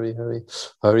Krishna, Hare Hare,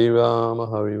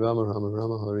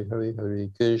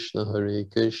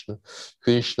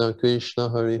 Hare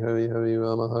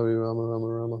Rama,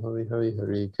 Rama,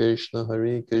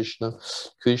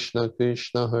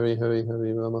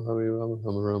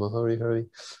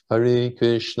 Hare Hare, Hare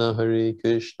Krishna,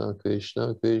 Krishna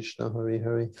Krishna,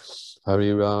 Hare Hare,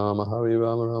 Hare Rama,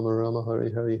 Rama,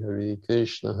 Hare Hare,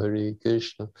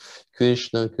 Hare Krishna,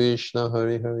 Krishna Krishna,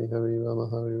 Hare Hare, Hare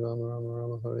Rama,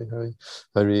 Rama, Hare Hare,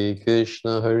 Hare Krishna,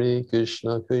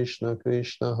 Krishna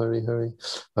Krishna, Hare Hare,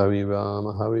 Hare Rama,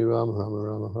 Rama,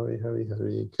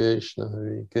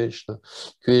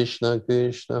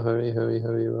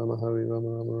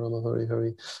 Hare Hare,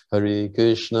 Hare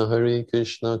Krishna,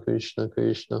 Krishna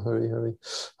Krishna, Hare Hare,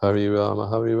 Hare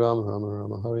Rama,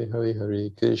 Rama, Hare Hare,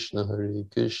 Hare Krishna,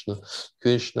 Krishna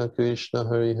Krishna, Hare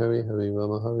Hare, Hare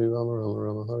Rama,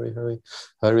 Rama, Hare Hare,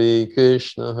 Hare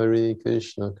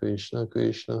Krishna, Krishna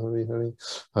Krishna, Hare Hare,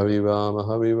 Hare Rama,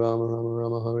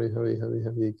 Rama, Hare Hare,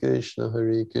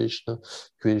 Hare Krishna,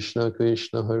 Krishna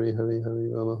Krishna, Hare Hare, Hare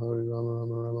Rama,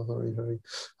 Rama, Hare Hare,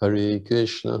 Hare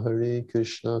Krishna,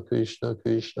 Krishna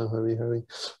Krishna, Hare Hare,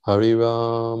 Hare Rama,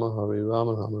 Rama, Hare Hare, Hare Krishna, Krishna Krishna, Hare Hare, Hare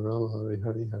Rama, Rama, Hare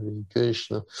Hare,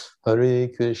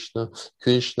 Hare Krishna,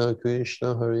 Krishna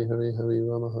Krishna, Hare Hare, Hare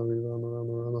Rama,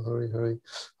 Rama, Hare Hare,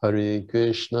 Hare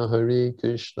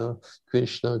Krishna,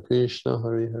 Krishna Krishna,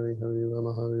 Hare Hare, Hare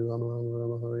Rama,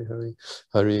 Rama, Hare Hare,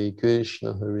 Hare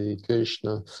Krishna,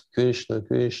 Krishna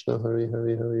Krishna, Hare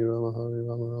Hare, Hare Rama,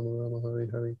 Rama Rama Rama Hare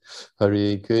Hare,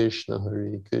 Hare Krishna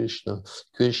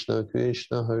Krishna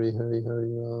Krishna Hare Hare, Hare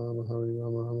Rama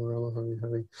Rama Rama Hare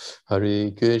Hare,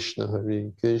 Hare Krishna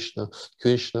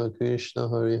Krishna Krishna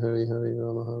Hare Hare, Hare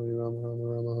Rama Rama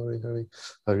Rama Hare Hare,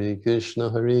 Hare Krishna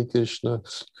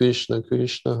Krishna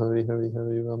Krishna Hare Hare,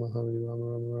 Hare Rama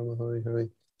Rama Rama Hare Hare,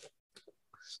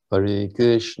 Hare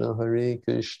Krishna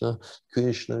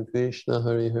Krishna Krishna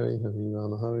Hare Hare, Hare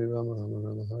Rama Rama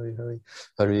Rama Hare Hare,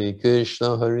 Hare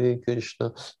Krishna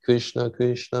Krishna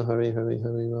Krishna Hare Hare,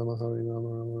 Hare Rama Rama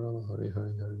Rama Hare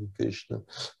Hare,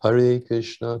 Hare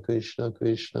Krishna Krishna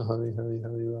Krishna Hare Hare,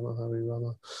 Hare Rama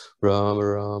Rama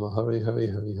Rama Hare Hare,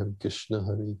 Hare Krishna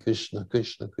Krishna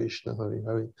Krishna Hare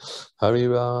Hare, Hare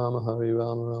Rama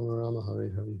Rama Rama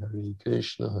Hare Hare, Hare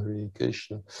Krishna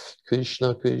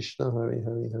Krishna Krishna Hare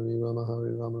Hare, Hare Rama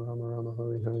Rama Rama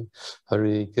Hare Hare,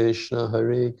 Hare Krishna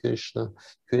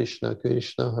Krishna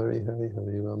Krishna Hare Hare,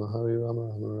 Hare Rama Rama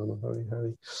Rama Hare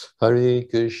Hare, Hare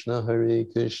Krishna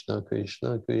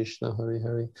Krishna Krishna Hare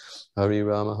Hare, Hare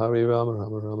Rama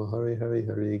Rama Rama Hare Hare,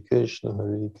 Hare Krishna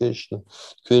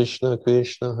Krishna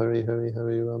Krishna Hare Hare,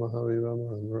 Hare Rama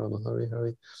Rama Rama Hare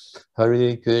Hare, Hare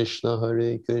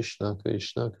Krishna Krishna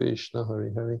Krishna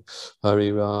Hare Hare,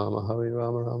 Hare Rama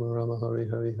Rama Rama Hare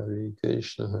Hare, Hare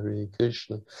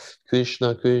Krishna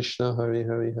Krishna Krishna Hare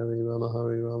Hare, Hare Rama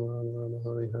Rama Rama Hare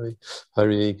Hare,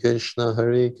 Hare Krishna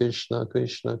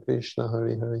Krishna Krishna Hare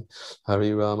Hare,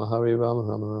 Hare Rama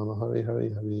Rama Rama Hare Hare,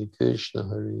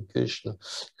 Hare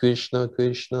Krishna Krishna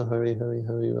Krishna Hare Hare,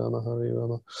 Hare Rama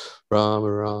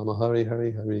Rama Hare Hare,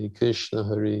 Hare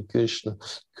Krishna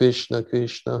Krishna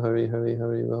Krishna Hare Hare,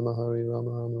 Hare Rama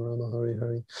Rama Hare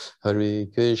Hare, Hare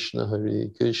Krishna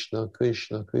Krishna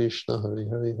Krishna Hare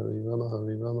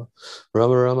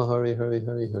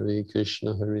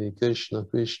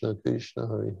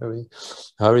Hare, Hare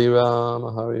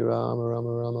Rama Rama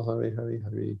Hare Hare, Hare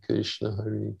Krishna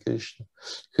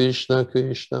Krishna Krishna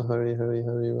Hare Hare,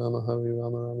 Hare Rama Rama Hare Hare, Hare Krishna Krishna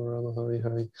Krishna Hare Hare, Hare Rama Rama Hare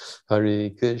Hare, Hare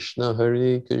Krishna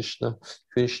Krishna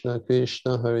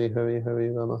Krishna Hare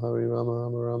Hare, Hare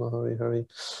Rama Rama Hare Hare,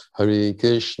 Hare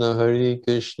Krishna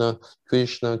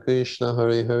Krishna Krishna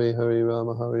Hare Hare, Hare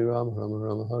Rama Rama Hare Hare, Hare Krishna Krishna Krishna Hare Hare, Hare Rama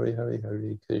Rama Hare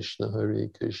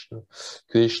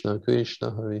Hare, Hare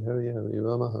Krishna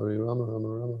Krishna Krishna Hare Hare, Hare Rama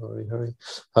Rama Hare Hare,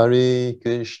 Hare Krishna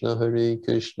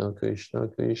Krishna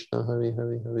Krishna Hare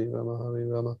Hare, Hare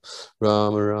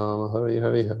Rama Rama Hare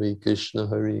Hare, Hare Krishna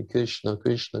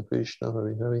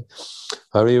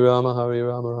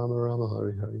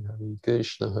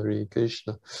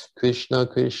Krishna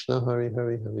Krishna Hare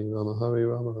Hare, Hare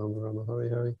Rama Rama Hare Hare, Hare Krishna Krishna Krishna Hare Hare, Hare Rama Rama Hare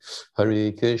Hare,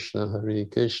 Hare Krishna Krishna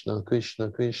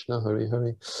Krishna Hare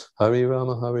Hare, Hare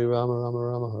Rama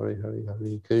Rama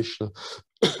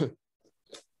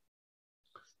Hare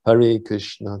Hare, Hare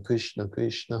Krishna Krishna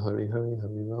Krishna Hare Hare,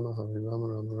 Hare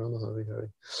Rama Rama Hare Hare,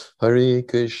 Hare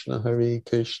Krishna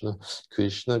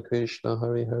Krishna Krishna Hare Hare, Hare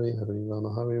Rama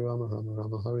Rama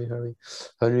Hare Hare,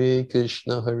 Hare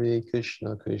Krishna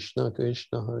Krishna Hare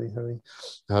Hare,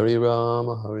 Hare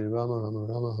Rama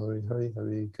Rama Hare Hare,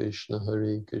 Hare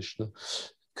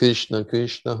Krishna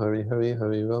Krishna Hare Hare,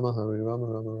 Hare Rama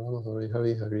Rama Hare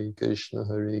Hare,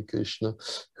 Hare Krishna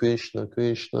Krishna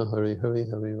Hare Hare,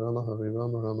 Hare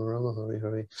Rama Rama Hare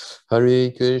Hare, Hare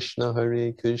Krishna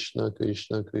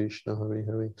Krishna Hare Hare,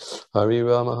 Hare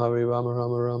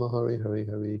Rama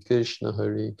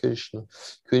Rama Hare Hare,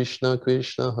 Hare Krishna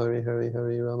Krishna Hare Hare, Hare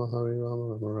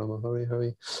Rama Rama Hare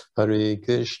Hare, Hare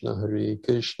Krishna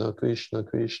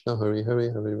Krishna Hare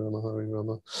Hare, Hare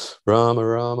Rama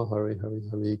Rama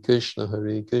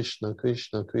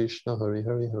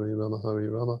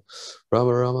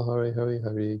Hare Hare,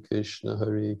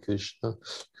 Hare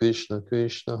Krishna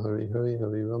Krishna Hare Hare,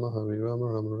 Hare Rama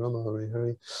Rama Hare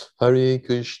Hare, Hare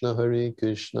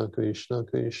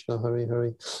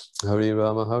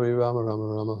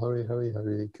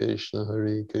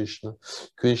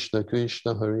Krishna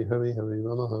Krishna Hare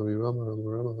Hare, Hare Rama Rama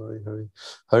Hare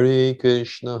Hare, Hare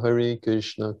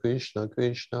Krishna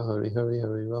Krishna Hare Hare,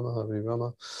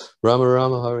 Hare Rama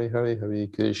Rama Hare Hare,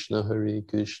 Hare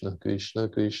Krishna Krishna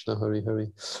Hare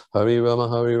Hare, Hare Rama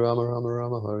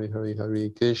Rama Hare Hare,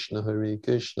 Hare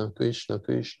Krishna Krishna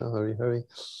Hare Hare,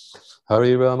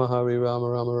 Hare Rama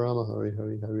Rama Hare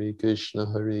Hare,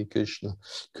 Hare Krishna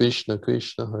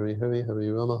Krishna Hare Hare,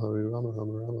 Hare Rama Rama Hare Hare, Hare Krishna Krishna Hare Hare, Hare Rama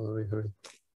Rama Hare Hare,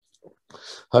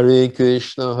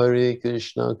 Hare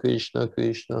Krishna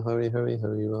Krishna Hare Hare,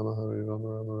 Hare Rama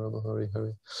Rama Hare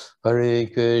Hare, Hare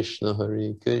Krishna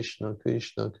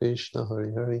Krishna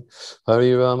Hare Hare,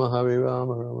 Hare Rama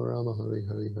Rama Hare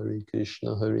Hare, Hare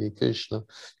Krishna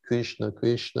Krishna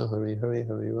Krishna Hare Hare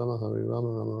Hare Rama Hare Rama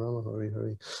Rama Rama Hare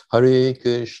Hare Hare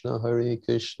Krishna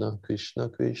Krishna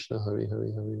Krishna Hare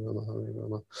Hare Hare Rama Hare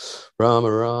Rama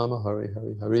Rama Rama Hare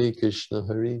Hare Hare Krishna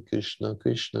Krishna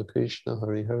Krishna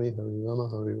Hare Hare Hare Rama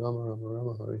Hare Rama Rama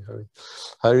Rama Hare Hare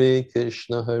Hare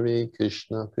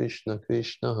Krishna Krishna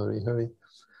Krishna Hare Hare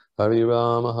Hare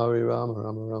Rama Rama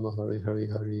Rama Hare Hare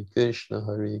Hare Krishna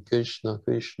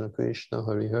Krishna Krishna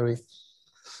Hare Hare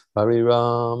Hare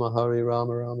Rama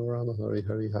Rama Rama Hare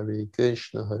Hare Hare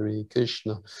Krishna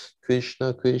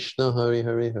Krishna Krishna Hare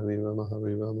Hare Hare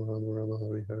Rama Rama Rama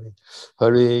Hare Hare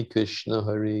Hare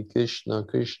Krishna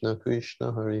Krishna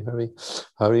Krishna Hare Hare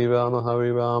Hare Rama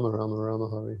Rama Rama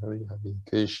Hare Hare Hare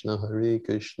Krishna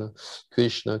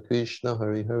Krishna Krishna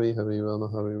Hare Hare Hare Rama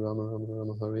Rama Rama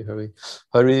Hare Hare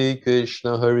Hare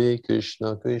Krishna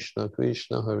Krishna Krishna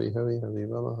Hare Hare Hare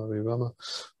Rama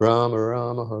Rama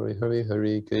Rama Hare Hare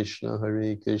Hare Krishna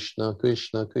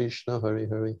Krishna Krishna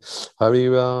Hare Hare Hare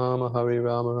Rama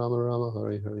Rama Rama Hare Hare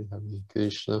Hare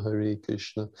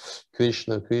Krishna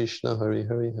Krishna Krishna Hare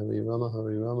Hare Hare Rama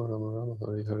Rama Rama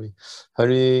Hare Hare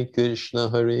Hare Krishna Krishna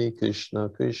Krishna Hare Hare Hare Rama Rama Rama Hare Hare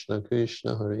Hare Krishna Krishna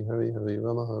Krishna Hare Hare Hare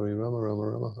Rama Rama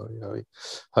Rama Hare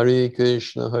Hare Hare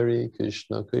Krishna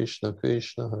Krishna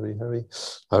Krishna Hare Hare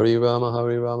Hare Rama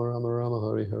Rama Rama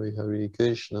Hare Hare Hare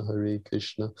Krishna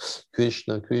Krishna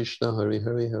Krishna Hare Hare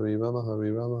Hare Rama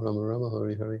Rama Rama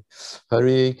Hare Hare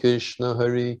Hare Krishna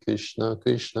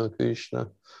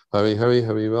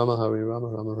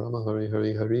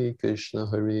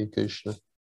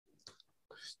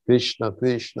Krishna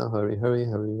Krishna Hare Hare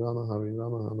Hare Rama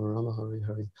Rama Rama Hare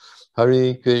Hare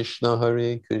Hare Krishna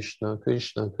Krishna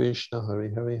Krishna Hare Hare Hare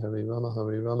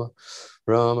Rama Rama Rama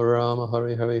Hare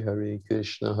Hare Hare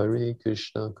Krishna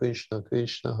Krishna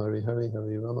Krishna Hare Hare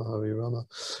Hare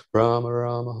Rama Rama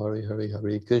Rama Hare Hare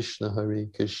Hare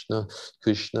Krishna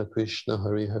Krishna Krishna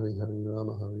Hare Hare Hare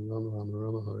Rama Rama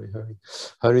Rama Hare Hare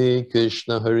Hare Krishna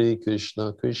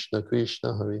Krishna Krishna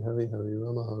Hare Hare Hare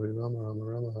Rama Rama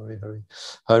Rama Hare Hare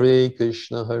Hare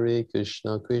Krishna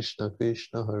Krishna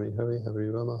Krishna Hare Hare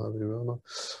Hare Rama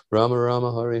Rama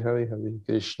Rama Hare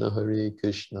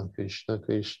Hare Hare Krishna Krishna Krishna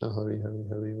Hare Hare Hare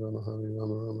Rama Rama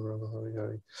Rama Hare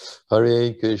Hare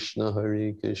Hare Krishna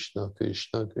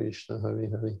Krishna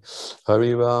Krishna Hare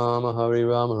Hare Hare Rama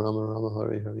Rama Rama Hare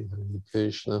Hare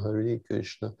Hare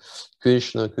Krishna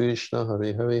Krishna Krishna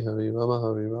Hare Hare Hare Rama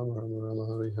Rama Rama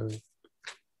Hare Hare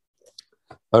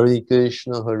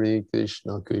Hare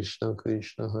Krishna Krishna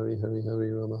Krishna Hare Hare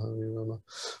Hare Rama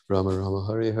Rama Rama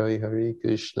Hare Hare Hare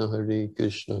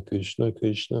Krishna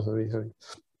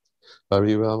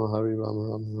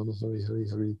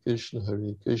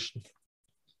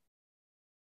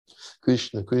Krishna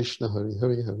Krishna Hare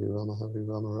Hare Hare Rama Rama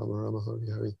Rama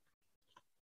Hare Hare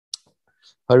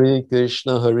Hare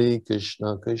Krishna Krishna Krishna Hare Hare Hare Rama Rama Rama Hare Hare Hare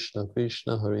Krishna Krishna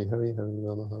Krishna Hare Hare Hare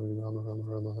Rama Rama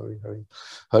Rama Hare Hare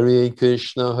Hare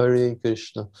Krishna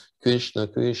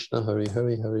Krishna Krishna Hare Hare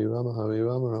Hare Rama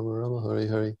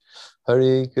Rama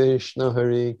Rama Hare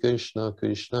Hare Hare Krishna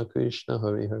Krishna Krishna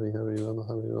Hare Hare Hare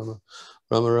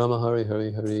Rama Rama Hare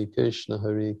Hare Hare Krishna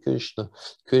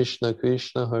Krishna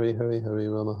Krishna Hare Hare Hare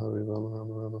Rama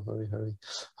Rama Hare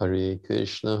Hare Hare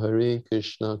Krishna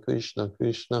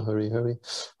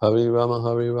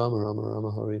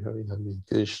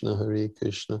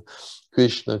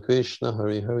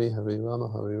Krishna Krishna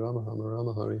Hare Hare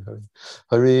Hare Rama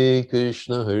Rama Rama Hare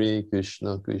Hare Hare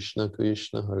Krishna Krishna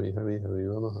Krishna Hare Hare Hare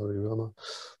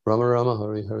Rama Rama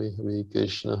Hare Hare Hare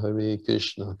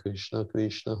Krishna Krishna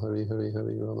Krishna Hare Hare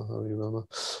Hare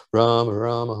Rama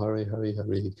Rama Hare Hare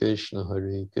Hare Krishna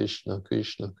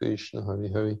Krishna Krishna Hare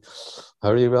Hare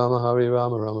Hare Rama Rama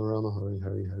Hare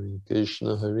Hare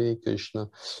Hare Krishna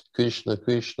Krishna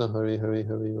Krishna Hare Hare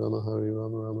Hare Rama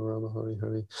Rama Rama Hare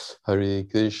Hare Hare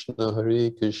Krishna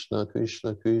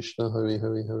Krishna Krishna Hare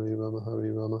Hare Hare Rama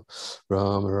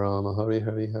Rama Rama Hare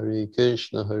Hare Hare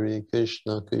Krishna Krishna Krishna Hare Hare Hare Rama Rama Hare Hare Hare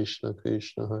Krishna Krishna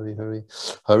Krishna Hare Hare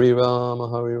Hare Rama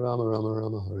Rama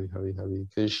Rama Hare Hare Hare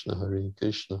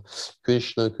Krishna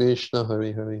Krishna Krishna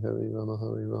Hare Hare Hare Rama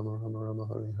Rama Rama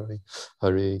Hare Hare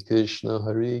Hare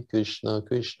Krishna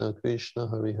Krishna Krishna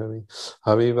Hare Hare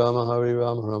Hare Rama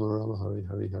Rama Rama Hare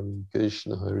Hare Hare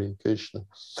Krishna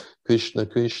Krishna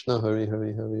Krishna Hare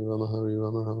Hare Hare Rama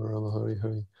Rama Rama Hare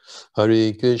Hare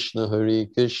Hare Krishna,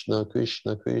 Krishna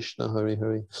Krishna, Hare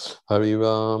Hare, Hare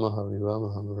Rama, Rama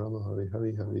Rama, Hare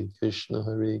Hare, Hare Krishna,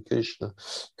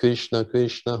 Krishna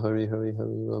Krishna, Hare Hare, Hare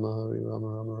Rama, Rama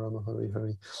Rama, Hare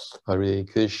Hare, Hare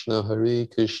Krishna,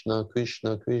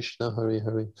 Krishna Krishna, Hare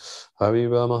Hare, Hare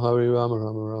Rama, Rama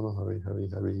Rama, Hare Hare,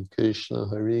 Hare Krishna,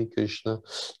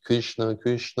 Krishna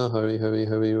Krishna, Hare Hare,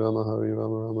 Hare Rama,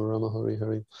 Rama Rama, Hare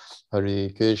Hare, Hare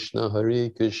Krishna,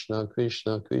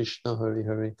 Krishna Krishna, Hare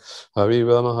Hare, Hare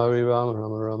Rama,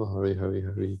 Rama Rama, Hare Hare,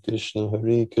 Hare Krishna,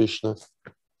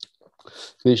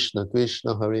 Krishna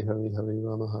Krishna, Hare Hare, Hare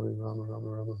Rama, Rama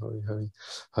Rama, Hare Hare,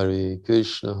 Hare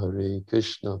Krishna,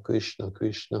 Krishna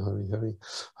Krishna, Hare Hare,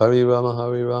 Hare Rama,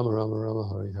 Rama Rama,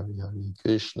 Hare Hare,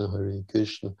 Hare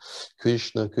Krishna, Krishna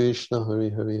Krishna,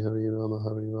 Hare Hare, Hare Rama,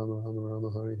 Rama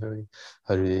Rama, Hare Hare,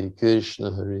 Hare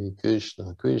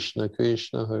Krishna, Krishna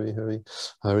Krishna, Hare Hare,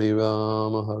 Hare Rama,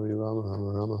 Rama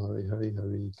Rama, Hare Hare,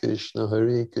 Hare Krishna, Krishna Krishna, Hare Hare, Hare Rama,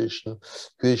 Rama, Hare Hare, Hare Krishna,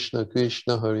 Krishna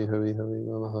Krishna, Hare Hare, Hare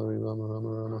Rama, Rama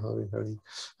Rama, Hare Hare,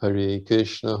 Hare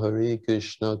Krishna,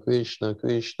 Krishna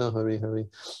Krishna, Hare Hare,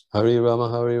 Hare Rama,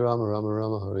 Rama Rama, Hare Hare, Hare Krishna, Krishna Krishna, Hare Hare, Hare Rama, Rama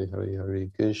Rama, Hare Hare,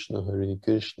 Hare Krishna,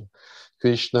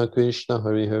 Krishna Krishna,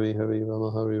 Hare Hare, Hare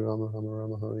Rama, Rama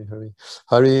Rama, Hare Hare,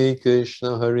 Hare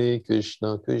Krishna,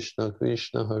 Krishna Krishna,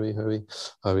 Hare Hare,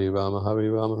 Hare Rama, Rama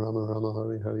Rama, Hare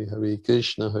Hare, Hare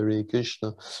Krishna,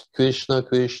 Krishna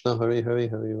Krishna, Hare Hare,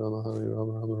 Hare Rama,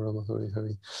 Rama Rama, Hare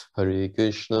Hare, Hare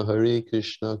Krishna,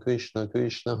 Krishna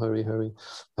Krishna, Hare Hare,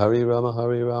 Hare Rama, Rama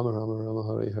Rama, Hare Hare,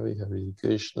 Hare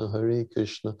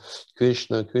Krishna, Krishna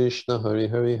Krishna, Hare Hare,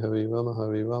 Hare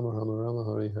Rama, Rama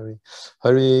Rama, Hare Hare,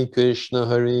 Hare Krishna,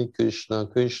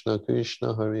 Krishna Krishna,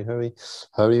 Hare Hare,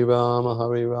 Hare Rama, Rama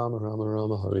Rama, Hare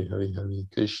Hare, Hare Krishna,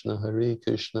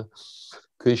 Krishna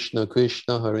Krishna,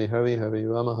 Hare Hare, Hare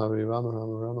Rama, Rama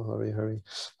Rama, Hare Hare,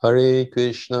 Hare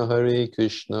Krishna,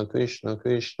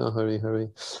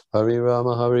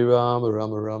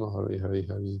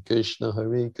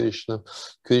 Krishna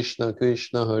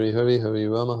Krishna, Hare Hare, Hare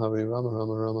Rama, Rama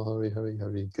Rama,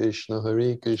 Hare Hare,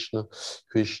 Hare Krishna,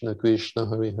 Krishna Krishna,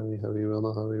 Hare Hare, Hare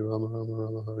Rama, Rama Rama, Hare Hare, Hare Krishna, Krishna Krishna, Hare Hare, Hare Rama, Rama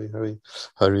Rama, Hare Hare,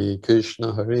 Hare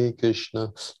Krishna,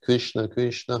 Krishna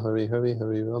Krishna, Hare Hare,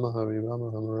 Hare Rama, Rama Rama,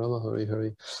 Hare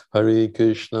Hare,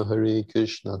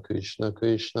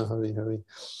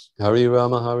 Hare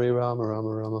Krishna,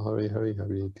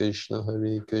 Krishna Krishna, Hare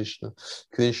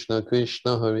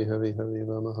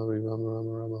Hare, Hare Rama,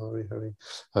 Rama, Hare Hare,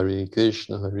 Hare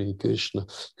Krishna,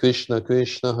 Krishna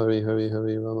Krishna, Hare Hare,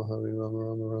 Hare Rama, Rama, Hare Hare, Hare Krishna, Krishna Krishna, Hare Hare, Hare Rama,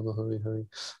 Rama, Hare Hare,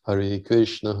 Hare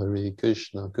Krishna,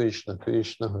 Krishna Krishna,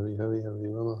 Hare Hare, Hare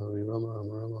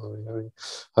Rama, Rama, Hare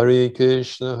Hare, Hare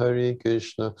Krishna,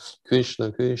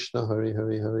 Krishna Krishna, Hare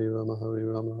Hare, Hare Rama,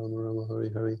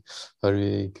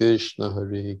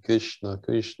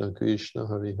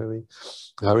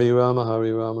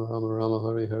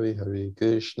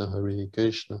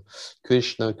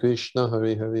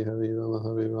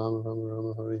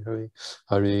 Rama, Hare Hare,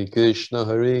 Hare Krishna,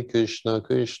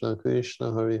 Krishna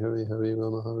Krishna, Hare Hare, Hare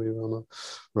Rama, Rama, Hare Hare, Hare Krishna, Krishna Krishna, Hare Hare, Hare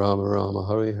Rama, Rama Rama,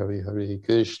 Hare Hare, Hare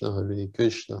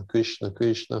Krishna, Krishna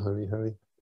Krishna, Hare Hare,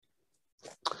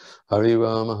 Hare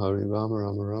Rama, Rama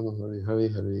Rama, Hare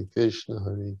Hare,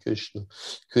 Hare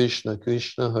Krishna, Krishna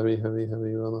Krishna, Hare Hare, Hare Rama,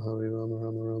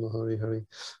 Rama Rama,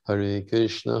 Hare Hare,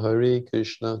 Hare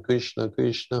Krishna, Krishna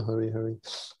Krishna, Hare Hare,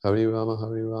 Hare Rama,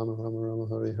 Rama Rama,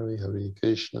 Hare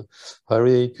Hare,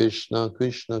 Hare Krishna, Krishna Krishna,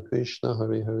 Hare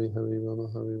Hare,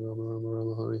 Hare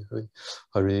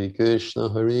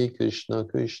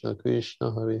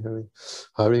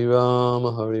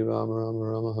Rama, Rama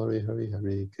Rama, Hare Hare,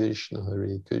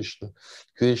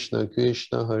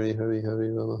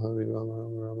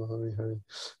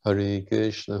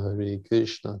 Hare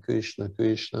Krishna, Krishna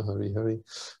Krishna, Hare Hare,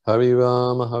 Hare Rama,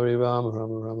 Rama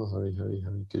Rama, Hare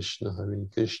Hare, Hare Krishna,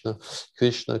 Krishna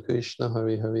Krishna,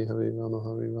 Hare Hare,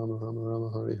 Hare Rama, Rama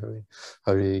Rama, Hare Hare,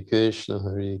 Hare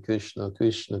Krishna,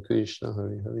 Krishna Krishna,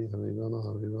 Hare Hare, Hare Rama,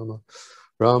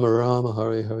 Rama Rama,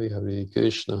 Hare Hare, Hare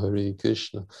Krishna,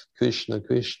 Krishna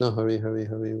Krishna, Hare Hare,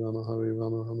 Hare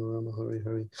Rama, Rama, Hare Hare, Hare Krishna, Krishna Krishna, Hare Hare, Hare Rama, Rama, Hare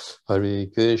Hare,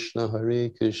 Hare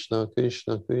Krishna,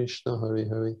 Krishna Krishna, Hare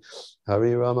Hare,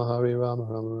 Hare Rama,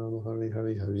 Rama, Hare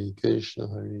Hare,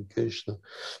 Hare Krishna,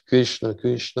 Krishna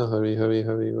Krishna, Hare Hare,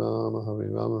 Hare Rama,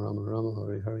 Rama,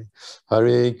 Hare Hare,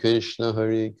 Hare Krishna,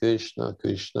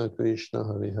 Krishna Krishna,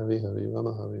 Hare Hare, Hare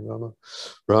Rama,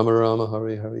 Rama Rama,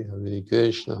 Hare Hare, Hare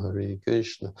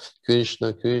Krishna, Krishna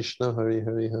Krishna Krishna Hare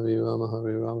Hare Hare Rama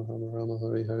Rama Rama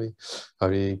Hare Hare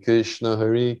Hare Krishna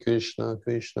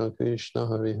Krishna Krishna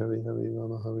Hare Hare Hare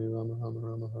Rama Rama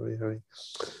Rama Hare Hare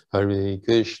Hare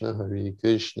Krishna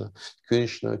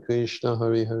Krishna Krishna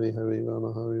Hare Hare Hare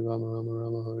Rama Rama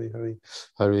Rama Hare Hare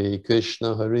Hare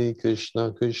Krishna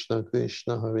Krishna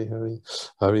Krishna Hare Hare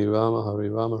Hare Rama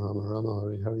Rama Rama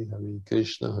Hare Hare Hare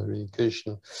Krishna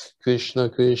Krishna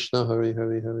Krishna Hare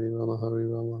Hare Hare Rama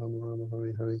Rama Rama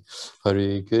Hare Hare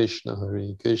Hare Krishna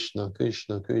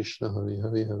Krishna Krishna Hare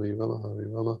Hare Hare Rama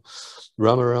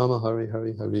Rama Hare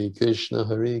Hare Hare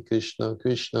Krishna Krishna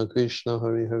Krishna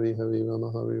Hare Hare Hare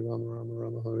Rama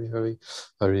Rama Hare Hare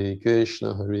Hare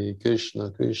Krishna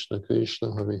Krishna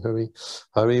Krishna Hare Hare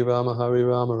Hare Rama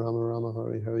Rama Rama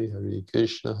Hare Hare Hare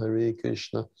Krishna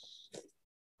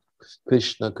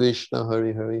Krishna Krishna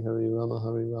Hare Hare Hare Rama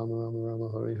Rama Rama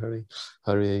Hare Hare Hare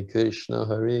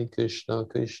Krishna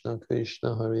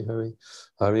Krishna Krishna Hare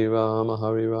Hare Hare Rama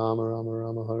Rama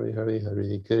Rama Hare Hare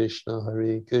Hare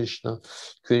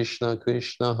Krishna Krishna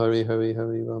Krishna Hare Hare Hare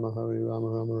Rama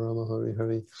Rama Rama Hare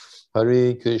Hare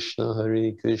Hare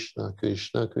Krishna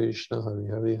Krishna Krishna Hare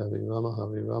Hare Hare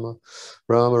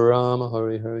Rama Rama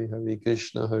Hare Hare Hare Krishna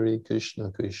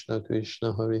Krishna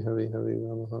Krishna Hare Hare Hare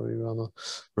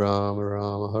Rama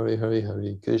Rama Hare Hare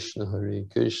Hare Krishna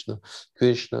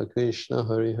Krishna Krishna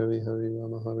Hare Hare Hare Rama Rama Hare Hare Hare Krishna Krishna Krishna Hare Hare Hare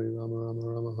Rama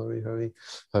Rama Hare Hare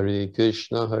Hare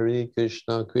Krishna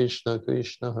Krishna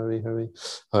Krishna Hare Hare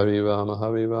Hare Rama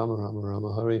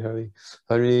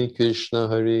Hare Hare Hare Krishna Krishna Krishna Hare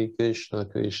Hare Hare Rama Rama Hare Hare Hare Krishna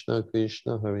Krishna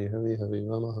Krishna Hare Hare Hare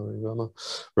Rama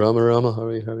Rama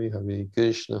Hare Hare Hare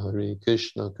Krishna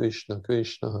Krishna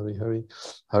Krishna Hare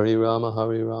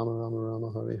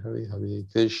Hare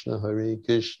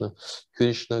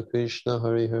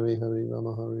Hare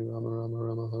Rama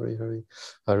Rama Hare Hare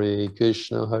Hare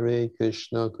Krishna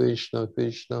Krishna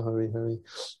Krishna Hare Hare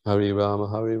Hare Rama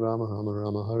Rama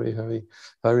Hare Hare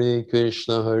Hare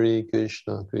Krishna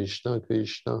Krishna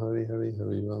Krishna Hare Hare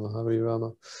Hare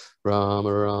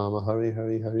Rama Rama Hare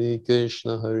Hare Hare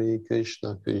Krishna Krishna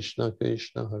Krishna Hare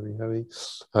Hare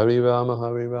Hare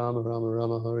Rama Rama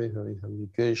Hare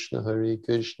Hare Hare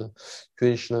Krishna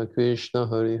Krishna Krishna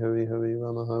Hare Hare Hare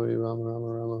Rama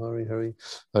Rama Hare Hare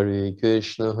Hare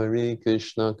Krishna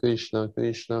Krishna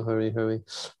Krishna Hare Hare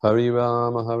Hare Rama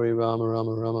Rama Hare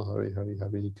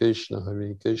Hare Hare Krishna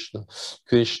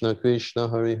Krishna Krishna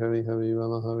Hare Hare Hare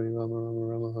Rama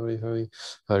Rama Hare Hare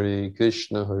Hare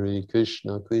Krishna Krishna Krishna Hare Hare Hare Rama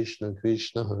Hare Hare Hare Krishna Krishna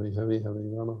Krishna Hare Hare Hare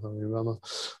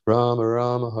Rama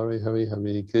Rama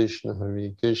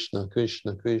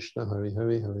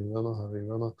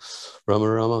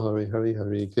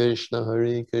Hare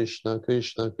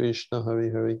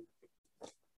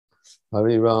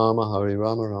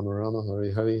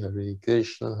Hare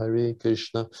Hare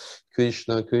Krishna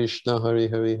Krishna Krishna Hare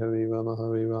Hare Hare Rama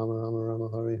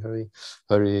Rama Hare Hare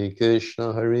Hare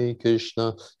Krishna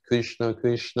Krishna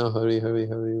Krishna Hare Hare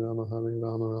Hare Rama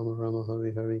Rama Hare Hare Hare Krishna Krishna Krishna Hare Hare Hare Rama Rama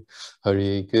Hare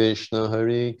Hare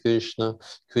Hare Krishna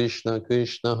Krishna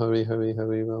Krishna Hare Hare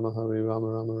Hare Rama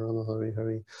Rama Hare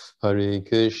Hare Hare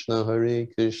Krishna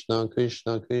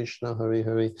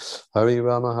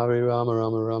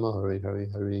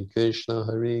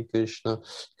Krishna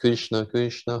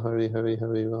Krishna Hare Hare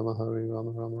Hare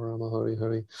Rama Rama Hare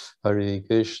Hare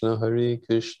Hare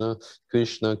Krishna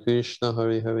Krishna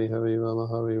Krishna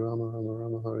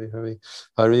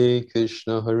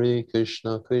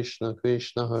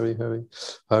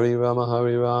Hare Hare Hare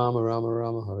Rama Rama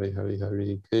Hare Hare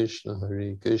Hare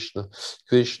Krishna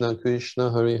Krishna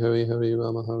Krishna Hare Hare Hare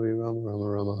Rama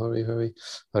Rama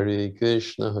Hare Hare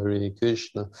Hare Krishna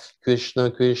Krishna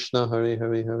Krishna Hare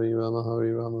Hare Hare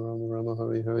Rama Rama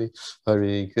Hare Hare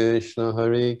Hare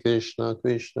Krishna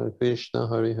Krishna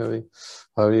Krishna Hare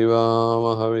Hare Hare Rama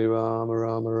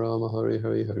Rama Hare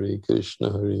Hare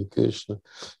Hare Krishna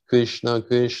Krishna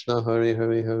Krishna Hare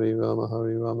Hare Hare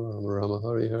Rama Rama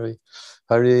Hare Hare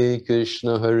Hare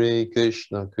Krishna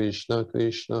Krishna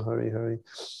Krishna Hare Hare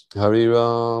Hare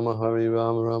Rama Rama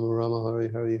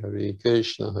Hare Hare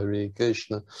Hare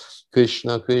Krishna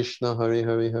Krishna Krishna Hare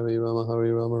Hare Hare Rama Rama Hare Hare Hare Krishna Krishna Krishna Hare Hare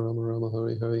Hare Rama Rama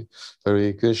Hare Hare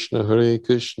Hare Krishna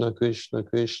Krishna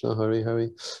Krishna Hare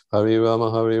Hare Hare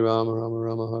Rama Rama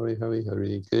Hare Hare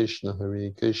Hare Krishna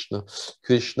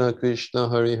Krishna Krishna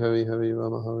Hare Hare Hare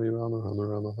Rama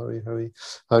Rama Hare Hare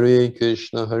Hare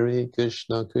Krishna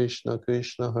Krishna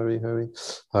Krishna Hare Hare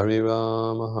Hare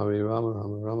Rama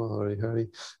Rama Hare Hare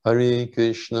Hare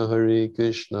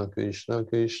Krishna Krishna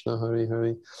Krishna Hare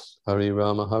Hare Hare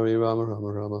Rama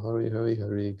Rama Hare Hare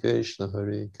Hare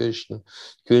Krishna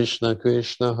Krishna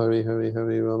Krishna Hare Hare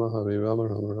Hare Rama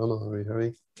Rama Hare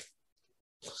Hare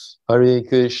Hare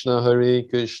Krishna,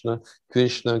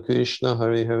 Krishna Krishna,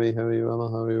 Hare Hare, Hare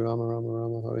Rama, Rama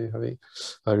Rama, Hare Hare.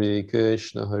 Hare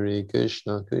Krishna,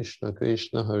 Krishna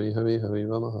Krishna, Hare Hare, Hare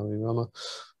Rama,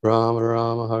 Rama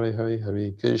Rama, Hare Hare,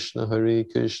 Hare Krishna,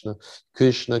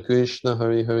 Krishna Krishna,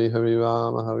 Hare Hare, Hare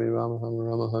Rama,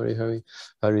 Rama, Hare Hare.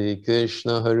 Hare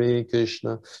Krishna,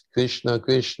 Krishna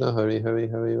Krishna, Hare Hare,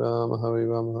 Hare Rama,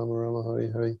 Rama,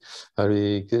 Hare Hare.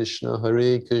 Hare Krishna,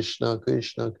 Krishna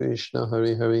Krishna,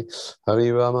 Hare Hare.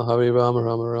 Hare Rama,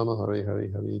 Rama, Hare Hare.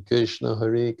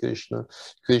 Hare Krishna,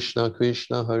 Krishna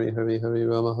Krishna, Hare Hare, Hare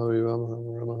Rama,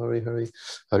 Rama, Hare Hare.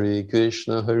 Hare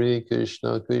Krishna,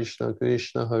 Krishna Krishna,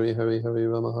 Hare Hare, Hare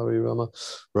Rama,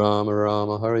 Rama, Hare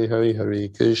Hare.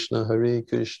 Hare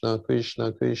Krishna,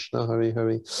 Krishna Krishna, Hare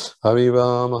Hare. Hare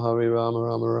Rama,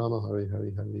 Rama, Hare Hare. Hare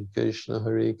Krishna,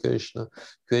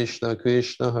 Krishna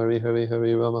Krishna, Hare Hare,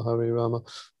 Hare Rama,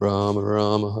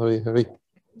 Rama, Hare Hare.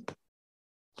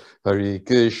 Hare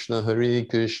Krishna,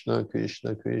 Krishna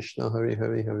Krishna, Hare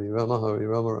Hare, Hare Rama, Rama, Hare Hare. Hare Krishna,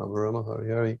 Krishna Krishna, Hare Hare. Hare Rama, Rama,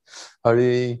 Hare Hare.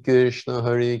 Hare Krishna,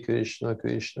 Krishna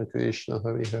Krishna,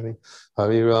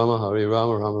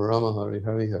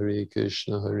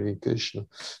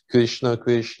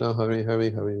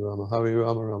 Hare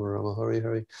Hare, Hare Rama, Rama, Hare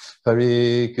Hare. Hare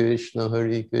Krishna,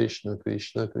 Krishna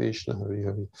Krishna, Hare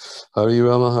Hare. Hare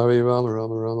Rama,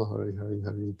 Rama, Hare Hare.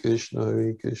 Hare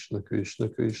Krishna,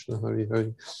 Krishna Krishna,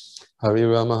 Hare Hare.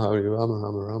 Hare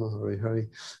Rama, Rama, Hare Hare. Hare Krishna, Krishna Krishna, Hare Hare. Hare Rama, Rama, Hare Hare.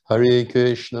 Hare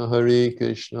Krishna,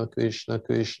 Krishna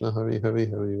Krishna, Hare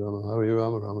Hare. Hare Rama,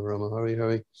 Rama, Hare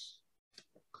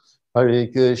Hare.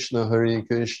 Hare Krishna,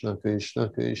 Krishna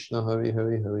Krishna, Hare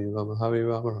Hare. Hare Rama, Rama, Hare Hare. Hare Krishna, Krishna Krishna, Hare Hare. Hare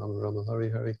Rama, Rama,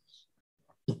 Hare Hare.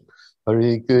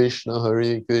 Hare Krishna,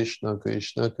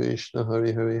 Krishna Krishna,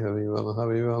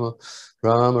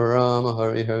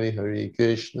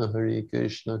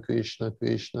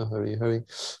 Hare Hare.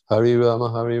 Hare Rama,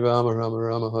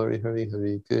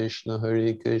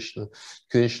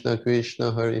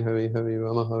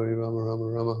 Rama,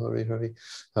 Hare Hare.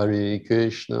 Hare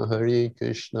Krishna, Krishna Krishna, Hare Hare. Hare Rama, Rama, Hare Hare. Hare Krishna,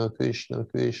 Krishna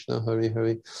Krishna, Hare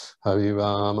Hare. Hare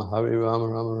Rama,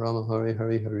 Rama, Hare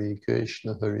Hare. Hare Krishna, Krishna Krishna,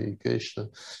 Hare Hare.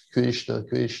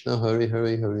 Hare Rama, Rama, Hare Hare.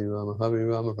 Hare Krishna, Krishna Krishna, Hare Hare. Hare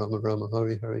Rama, Rama,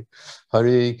 Hare Hare.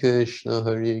 Hare Krishna,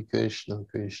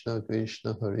 Krishna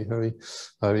Krishna, Hare Hare.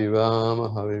 Hare Rama, Rama,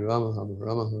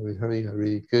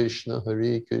 Hare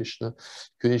Hare. Hare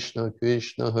Krishna, Krishna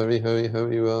Krishna, Hare Hare.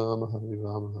 Hare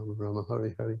Rama, Rama,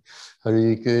 Hare Hare.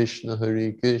 Hare Krishna,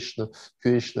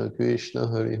 Krishna Krishna,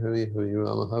 Hare Hare. Hare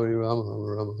Rama,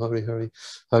 Hare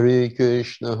Hare. Hare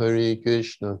Krishna,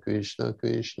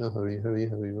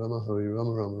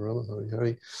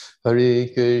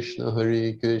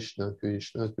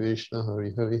 Krishna Krishna,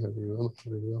 Hare Hare.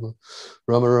 Hare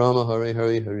Rama, Rama, Hare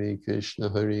Hare.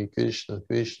 Hare Krishna,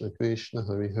 Krishna Krishna,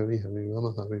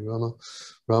 Hare Hare. Hare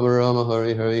Rama,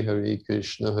 Rama, Hare Hare.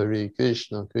 Hare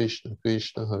Krishna, Krishna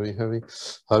Krishna, Hare Hare.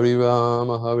 Hare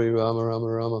Rama, Hare Hare.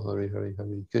 Hare Krishna, Krishna Krishna, Hare Hare. Hare Rama, Rama, Hare Hare.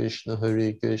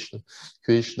 Hare Krishna,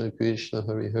 Krishna Krishna,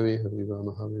 Hare Hare. Hare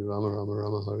Rama,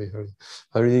 Rama, Hare Hare.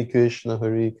 Hare Krishna,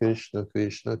 Krishna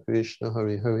Krishna,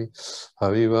 Hare Hare.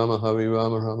 Hare Rama, Hare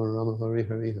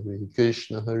Hare.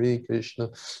 Hare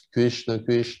Krishna, Krishna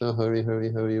Krishna, Hare Hare.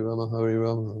 Hare Rama,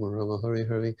 Rama, Hare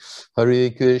Hare. Hare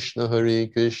Krishna,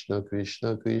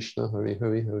 Krishna Krishna, Hare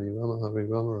Hare. Hare Rama,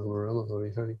 Rama, Hare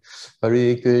Hare.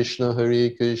 Hare Krishna,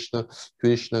 Krishna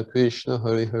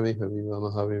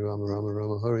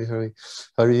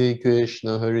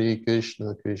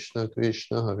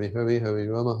Krishna, Hare Hare. Hare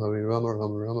Rama,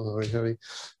 Rama, Hare Hare.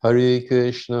 Hare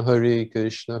Krishna,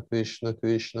 Krishna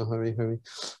Krishna, Hare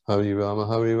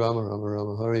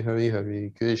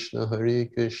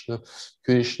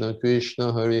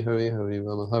Hare.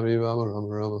 Hare Rama,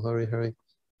 Rama, Hare Hare.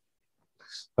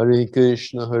 Hare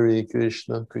Krishna,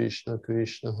 Krishna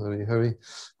Krishna, Hare Hare.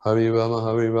 Hare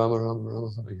Rama, Rama, Hare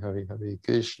Hare. Hare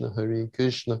Krishna,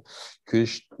 Krishna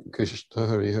Krishna, Hare Hare.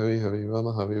 Hare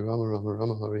Rama,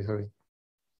 Rama, Hare Hare.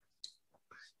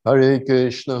 Hare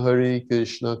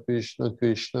Krishna, Krishna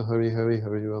Krishna, Hare Hare.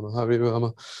 Hare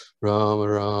Rama,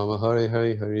 Rama, Hare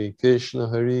Hare. Hare Krishna,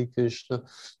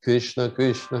 Krishna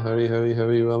Krishna,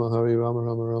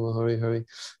 Hare Hare. Hare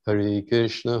Rama, Rama, Hare Hare.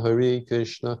 Hare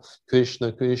Krishna,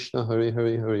 Krishna Krishna, Hare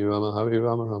Hare. Hare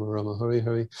Rama, Rama, Hare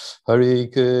Hare. Hare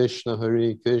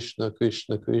Krishna,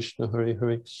 Krishna Krishna, Hare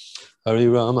Hare. Hare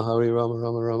Rama, Rama,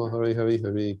 Hare Hare.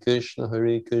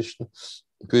 Hare Krishna,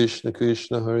 Krishna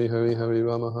Krishna, Hare Hare. Hare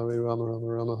Rama,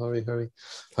 Rama, Hare Hare.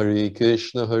 Hare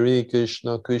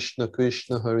Krishna, Krishna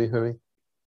Krishna, Hare Hare.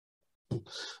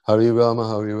 Hare Rama,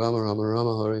 Rama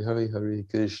Rama, Hare Hare, Hare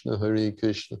Krishna,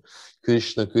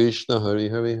 Krishna Krishna, Hare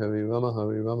Hare, Hare Rama,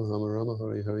 Rama Rama,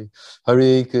 Hare Hare,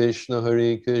 Hare Krishna,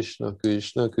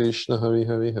 Krishna Krishna, Hare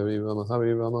Hare, Hare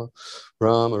Rama,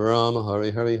 Rama Rama,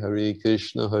 Hare Hare, Hare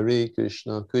Krishna,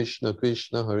 Krishna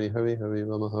Krishna, Hare Hare, Hare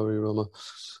Rama,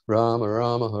 Rama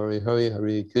Rama, Hare Hare,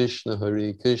 Hare Krishna,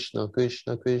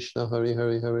 Krishna Krishna, Hare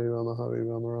Hare, Hare Rama,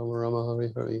 Rama Rama,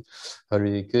 Hare Hare,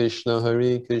 Hare Krishna,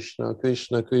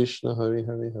 Krishna Krishna, Hare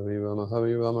Hare, Hare Rama,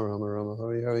 Rama Rama,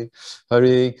 Hare Hare,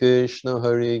 Hare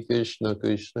Krishna,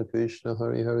 Krishna Krishna,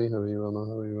 Hare Hare, Hare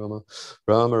Rama,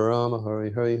 Rama Rama,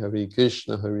 Hare Hare, Hare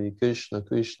Krishna,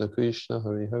 Krishna Krishna,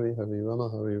 Hare Hare, Hare Rama,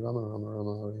 Rama Rama,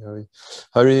 Hare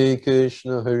Hare, Hare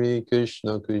Krishna, Krishna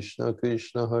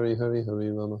Krishna, Hare Hare,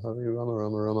 Hare Rama, Rama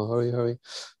Rama, Hare Hare,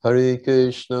 Hare Krishna, Krishna Krishna,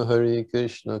 Hare Hare, Hare Rama,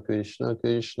 Rama Rama, Hare Hare, Hare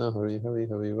Krishna, Krishna Krishna, Hare Hare,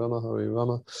 Hare Rama,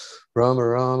 Rama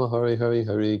Rama, Hare Hare,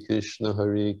 Hare Krishna,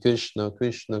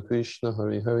 Krishna Krishna,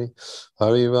 Hare Hare,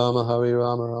 Hare Rama,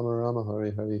 Rama Rama,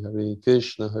 Hare Hare, Hare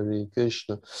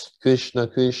Krishna, Krishna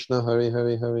Krishna, Hare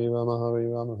Hare, Hare Rama, Rama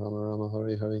Rama,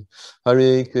 Hare Hare, Hare Krishna, Krishna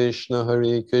Krishna, Hare Hare, Hare Rama, Rama Rama, Hare Hare,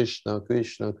 Hare Krishna, Krishna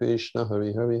Krishna, Hare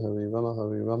Hare, Hare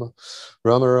Rama,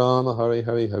 Rama Rama, Hare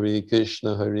Hare, Hare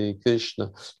Krishna,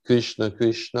 Krishna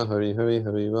Krishna, Hare Hare,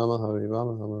 Hare Rama,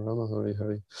 Rama Rama, Hare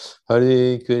Hare, Hare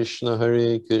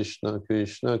Krishna,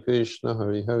 Krishna Krishna,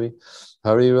 Hare Hare,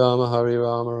 Hare Rama,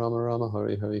 Rama Rama,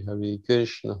 Hare Hare, Hare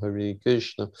Krishna,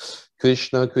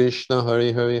 Krishna Krishna,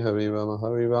 Hare Hare, Hare Rama,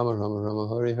 Rama Rama,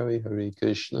 Hare Hare, Hare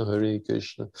Krishna,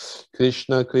 Krishna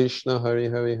Krishna, Hare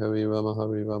Hare, Hare Rama,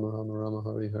 Rama Rama,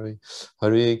 Hare Hare,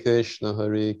 Hare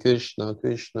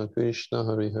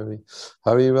Krishna,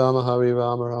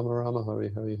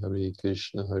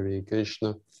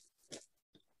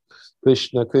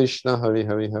 Krishna Krishna,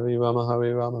 Hare Hare, Hare Rama,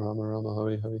 Rama Rama,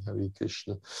 Hare Hare, Hare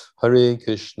Krishna,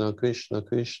 Krishna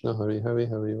Krishna, Hare Hare,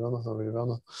 Hare Rama,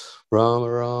 Rama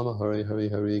Rama, Hare Hare,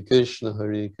 Hare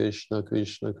Krishna,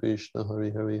 Krishna Krishna, Hare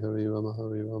Hare, Hare Rama, Rama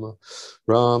Rama, Hare Hare, Hare Krishna, Krishna Krishna, Hare Hare, Hare Rama,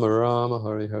 Rama Rama,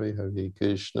 Hare Hare,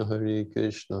 Hare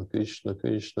Krishna, Krishna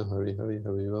Krishna, Hare Hare,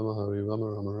 Hare Rama, Rama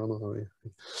Rama, Hare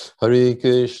Hare, Hare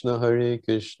Krishna,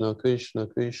 Krishna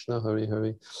Krishna, Hare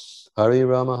Hare, Hare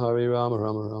Rama, Rama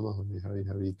Rama, Hare Hare,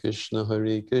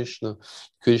 Hare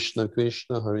Krishna,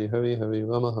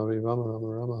 Krishna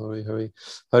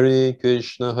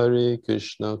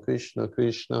Krishna,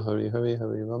 Hare Hare,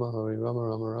 Hare Rama,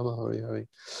 Rama Rama, Hare Hare,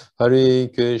 Hare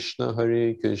Krishna, Krishna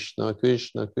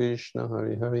Krishna, Hare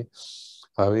Hare,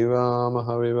 Hare Rama,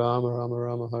 Rama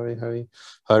Rama, Hare Hare,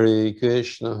 Hare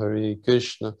Krishna,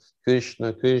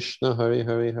 Krishna Krishna, Hare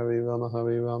Hare, Hare Rama,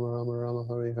 Rama Rama, Hare Hare, Hare Krishna, Krishna Krishna, Hare Hare, Hare Rama, Rama Rama,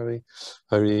 Hare Hare,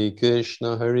 Hare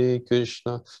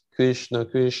Krishna, Krishna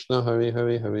Krishna, Hare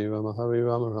Hare, Hare Rama, Rama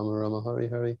Rama, Hare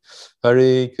Hare,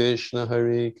 Hare Krishna,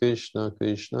 Krishna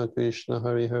Krishna,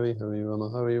 Hare Hare,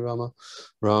 Hare Rama,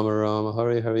 Rama Rama,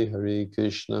 Hare Hare, Hare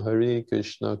Krishna,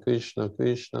 Krishna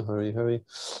Krishna, Hare Hare,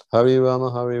 Hare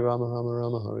Rama,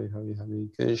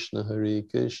 Rama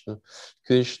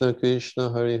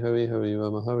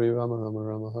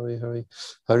Rama, Hare Hare,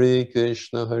 Hare Krishna,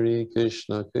 Krishna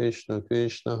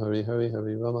Krishna, Hare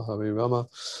Hare, Hare Rama,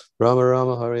 Rama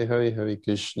Rama, Hare Hare, Hare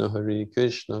Krishna,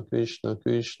 Krishna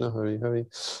Krishna, Hare Hare,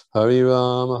 Hare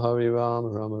Rama,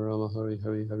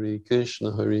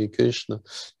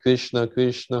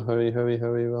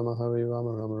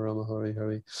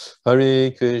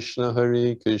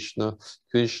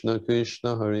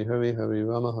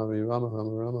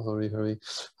 Rama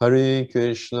Rama, Hare Hare, Hare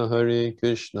Krishna,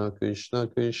 Krishna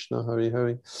Krishna, Hare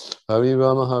Hare, Hare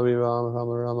Rama, Rama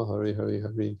Rama, Hare Hare,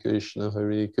 Hare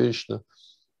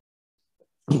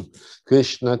Krishna,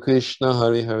 Krishna Krishna, Hare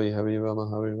Hare, Hare Rama,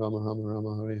 Rama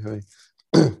Rama, Hare Hare,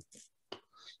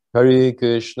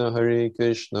 Hare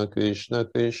Krishna, Krishna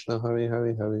Krishna, Hare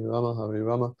Hare, Hare Rama,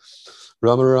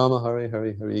 Rama Rama, Hare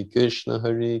Hare, Hare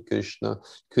Krishna,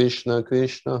 Krishna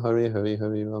Krishna, Hare Hare,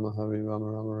 Hare Rama,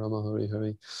 Rama Rama, Hare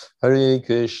Hare, Hare Krishna,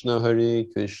 Krishna Krishna, Hare Hare, Hare Rama, Rama Rama, Hare Hare, Hare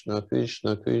Krishna,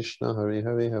 Krishna Krishna, Hare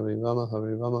Hare, Hare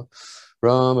Rama,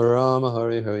 Rama Rama,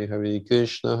 Hare Hare, Hare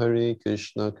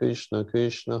Krishna, Krishna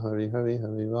Krishna, Hare Hare,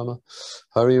 Hare Rama,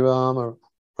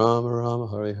 Rama Rama,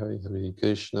 Hare Hare, Hare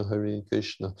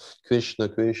Krishna, Krishna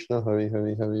Krishna, Hare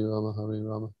Hare, Hare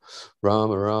Rama,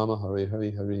 Rama Rama, Hare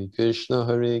Hare, Hare Krishna,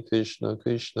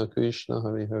 Krishna Krishna,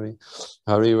 Hare Hare,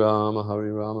 Hare Rama,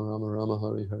 Rama Rama,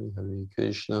 Hare Hare, Hare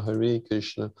Krishna,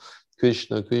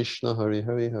 Krishna Krishna Hare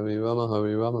Hare Hare Rama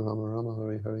Hare Rama Rama Rama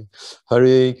Hare Hare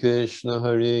Hare Krishna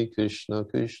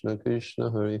Krishna Krishna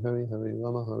Hare Hare Hare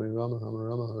Rama Rama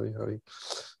Rama Hare Hare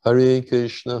Hare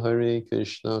Krishna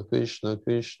Krishna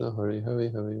Krishna Hare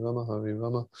Hare Hare Rama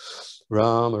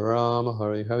Rama Rama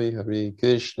Hare Hare Hare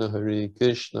Krishna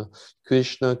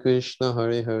Krishna Krishna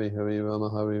Hare Hare Hare Rama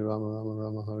Rama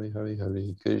Rama Hare Hare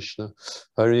Hare Krishna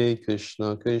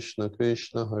Krishna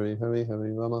Krishna Hare Hare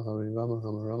Hare Rama Rama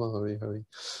Rama Hare Hare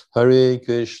Hare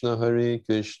Krishna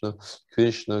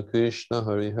Krishna Krishna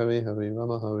Hare Hare Hare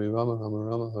Rama Rama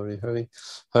Rama Hare Hare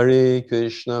Hare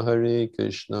Krishna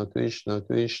Krishna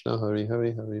Krishna Hare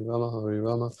Hare Hare Rama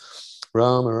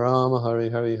Rama Hare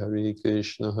Hare Hare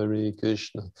Krishna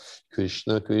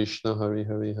Krishna Krishna Hare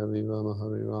Hare Hare Rama Rama Rama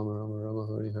Hare Hare Hare Krishna Krishna Krishna Hare Hare Hare Rama Rama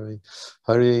Hare Hare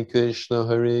Hare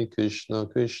Krishna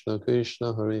Krishna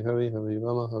Krishna Hare Hare Hare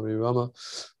Rama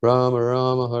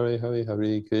Rama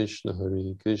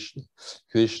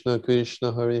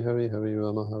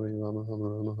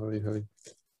Hare Hare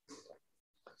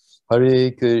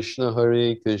Hare Krishna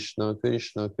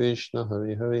Krishna Krishna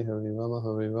Hare Hare Hare Rama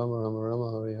Rama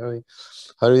Rama Hare Hare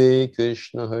Hare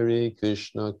Krishna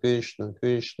Krishna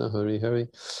Krishna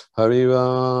Hare Hare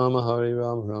Hare Rama Rama Rama Hare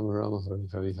Hare Hare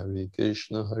Krishna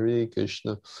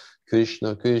Krishna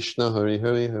Krishna Hare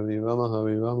Hare Hare Rama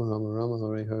Rama Rama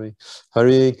Hare Hare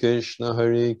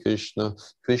Hare Krishna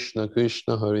Krishna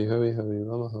Krishna Hare Hare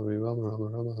Hare Rama Rama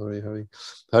Rama Hare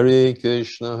Hare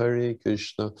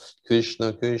Hare Krishna Krishna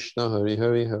Krishna Hare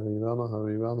Hare Hare Rama Rama Rama Hare Hare Hare Krishna Krishna Krishna Hare Hare Hare Rama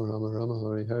Rama Rama Hare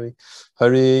Hare Hare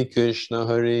Krishna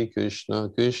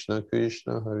Krishna Krishna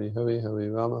Hare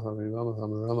Hare Hare Rama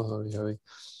Rama Rama Hare Hare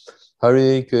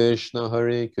Hare Krishna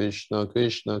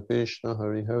Krishna Krishna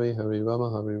Hare Hare Hare Rama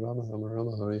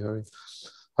Rama Hare Hare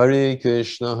Hare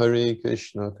Krishna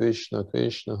Krishna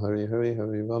Krishna Hare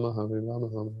Hare Hare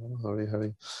Rama Rama Rama Hare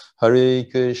Hare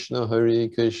Hare Krishna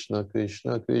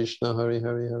Krishna Krishna Hare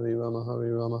Hare Hare Rama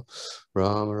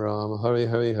Rama Rama Hare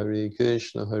Hare Hare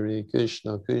Krishna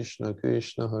Krishna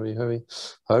Krishna Hare Hare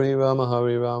Hare Rama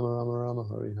Rama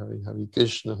Hare Hare Hare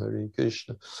Krishna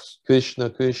Krishna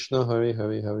Krishna Hare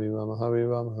Hare Hare Rama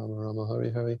Rama Hare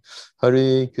Hare Hare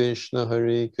Krishna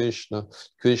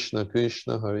Krishna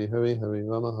Krishna Hare Hare Hare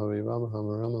Rama Rama Hare Hare Hare Krishna Krishna Krishna Hare Hare Hare Rama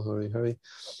Rama Hare Hare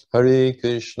Hare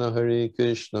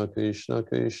Krishna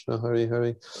Krishna Krishna Hare Hare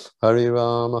Hare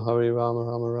Rama Rama Hare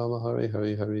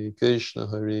Hare Hare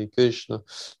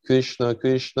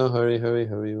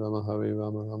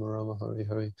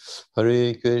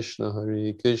Krishna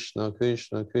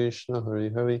Krishna Krishna Hare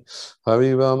Hare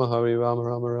Hare Rama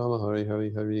Rama Hare Hare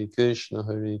Hare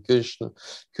Krishna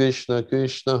Krishna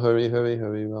Krishna Hare Hare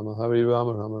Hare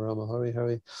Rama Rama Hare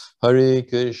Hare Hare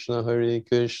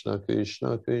Krishna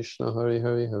Krishna Krishna Hare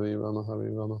Hare Hare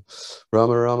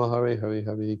Rama Rama Hare Hare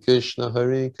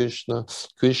Hare Krishna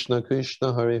Krishna Krishna Hare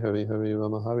Hare Hare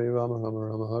Rama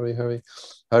Rama Hare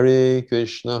Hare Hare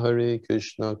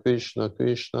Krishna Krishna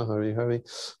Krishna Hare Hare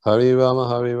Hare Rama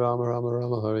Rama Hare Hare Hare Krishna Krishna Krishna Hare Hare Hare Rama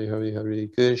Rama Hare Hare Hare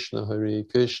Krishna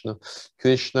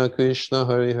Krishna Krishna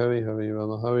Hare Hare Hare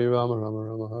Rama Rama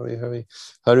Hare Hare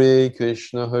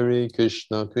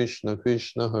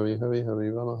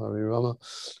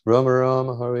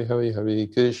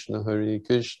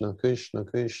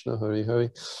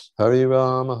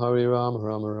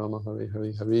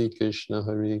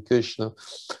Hare Krishna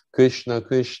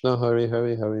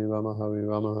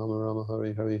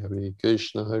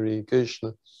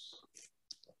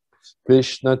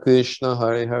Krishna Krishna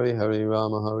Hare Hare Hare Rama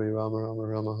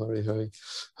Rama Hare Hare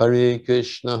Hare Krishna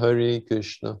Krishna Krishna Hare Hare Hare Rama Rama Hare Hare Hare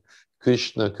Krishna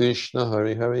Krishna Krishna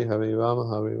Hare Hare Hare Rama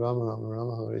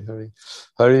Rama Hare Hare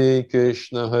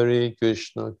Hare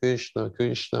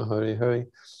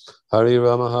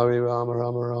Krishna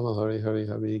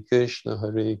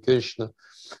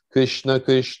Krishna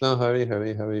Krishna Hare Hare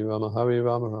Hare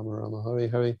Rama Rama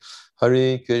Hare Hare Hare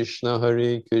Krishna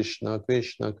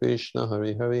Krishna Krishna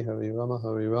Hare Hare Hare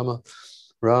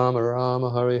Rama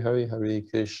Rama Hare Hare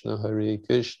Hare Krishna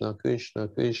Krishna Krishna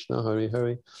Hare Hare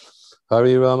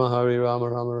Hare Rama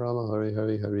Rama Hare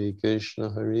Hare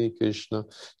Hare Krishna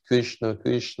Krishna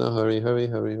Krishna Hare Hare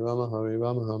Hare Rama Rama Hare Hare Hare Krishna Krishna Krishna Hare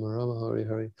Hare Hare Rama Rama Hare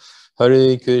Hare Hare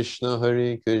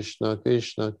Krishna Krishna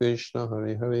Krishna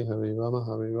Hare Hare Hare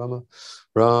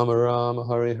Rama Rama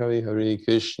Hare Hare Hare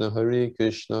Krishna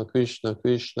Krishna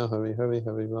Krishna Hare Hare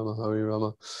Hare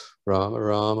Rama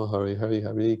Rama Hare Hare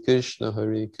Hare Krishna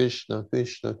Krishna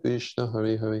Krishna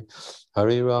Hare Hare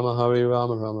Hare Rama Rama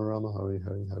Hare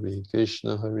Hare Hare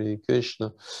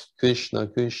Krishna Krishna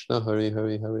Krishna Hare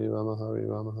Hare Hare Rama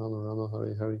Rama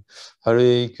Hare Hare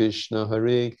Hare Krishna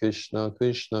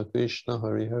Krishna Krishna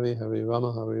Hare Hare Hare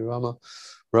Rama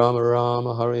Rama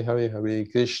Rama Hari Hari Hari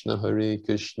Krishna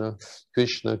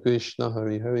Krishna Krishna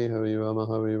Hari Hari Hari Rama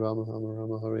Rama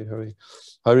Rama Hari Hari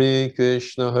Hare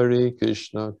Krishna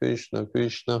Krishna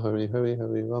Krishna Hari Hari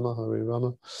Hari Rama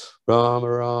Rama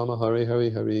Rama Hari Hari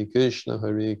Hari Krishna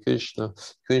Krishna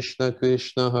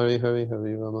Krishna Hari Hari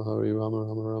Hari Rama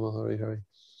Rama Rama Hari Hari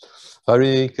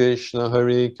Hare Krishna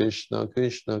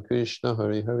Krishna Krishna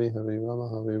Hari Hari Hari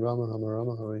Rama Rama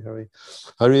Rama Hari Hari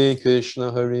Hare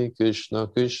Krishna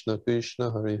Krishna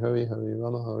Krishna Hari Hari Hari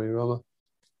Rama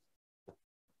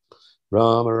Rama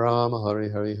Rama Rama Hari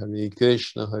Hari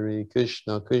Hare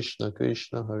Krishna Krishna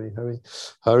Krishna Hari Hari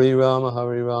Hari Rama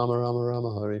Rama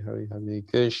Rama Hari Hari Hare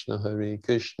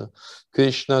Krishna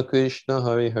Krishna Krishna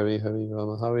Hari Hari Hari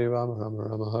Rama Rama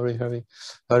Rama Hari Hari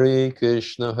Hare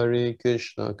Krishna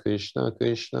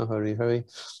Krishna Krishna Hari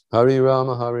Hari Hari Rama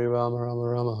Rama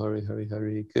Rama Hari Hari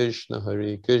Hare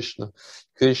Krishna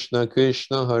Krishna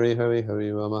Krishna Hari Hari Hari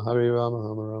Rama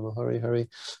Rama Rama Hari Hari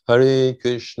Hare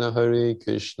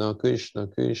Krishna Krishna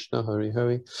Krishna Hari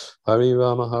Hari Hari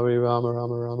Rama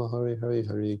Rama Rama Hari Hari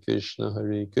Hare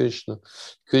Krishna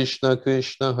Krishna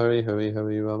Krishna Hari Hari Hari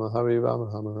Rama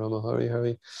Rama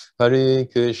Rama Hari Hari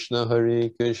Hare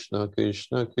Krishna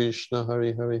Krishna Krishna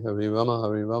Hari Hari Hari Rama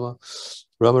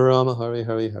Rama Hari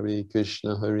Hari Hare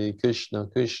Krishna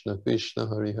Krishna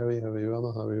Krishna Hari Hari Hari Rama Rama Hari Hari Hare Krishna Krishna Krishna Hari Hari Hari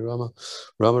Rama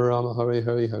Rama Hari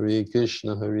Hari Hare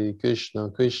Krishna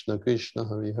Krishna Krishna Hari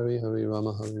Hari Hari Rama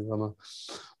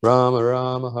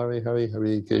Rama Hari Hari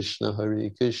Hare Krishna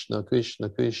Krishna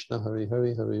Krishna Hari Hari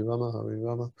Hari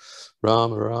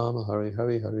Rama Rama Hari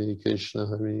Hari Hare Krishna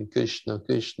Krishna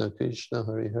Krishna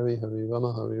Hari Hari Hari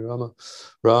Rama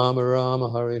Rama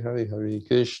Hari Hari Hare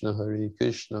Krishna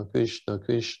Krishna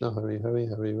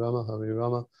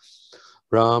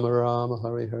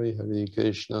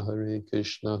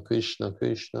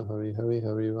Krishna Hari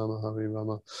Hari Hari Rama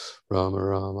Rama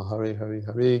Hari Hari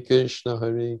Hare Krishna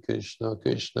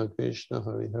Krishna Krishna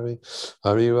Hari Hari Hari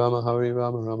Rama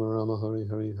Rama Hari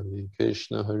Hari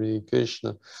Hare Krishna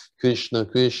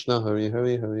Krishna Hari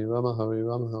Hari Hari Rama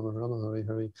Rama Hari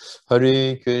Hari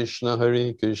Hare Krishna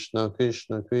Krishna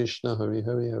Krishna Hari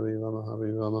Hari Hari Rama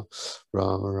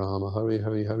Rama Hari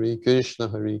Hari Hare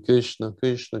Krishna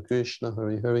Krishna Krishna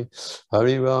Hari Hari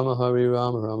Hari Rama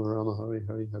Rama Hari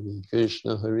Hari Hare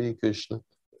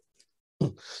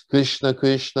Krishna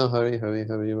Krishna Hari Hari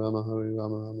Hari Rama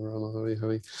Rama Hari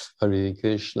Hari Hare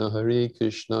Krishna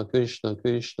Krishna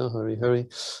Krishna Hari Hari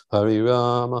Hari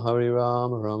Rama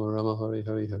Rama Hari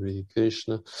Hari Hare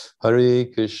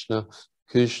Krishna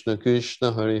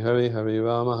Krishna Hari Hari Hari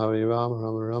Rama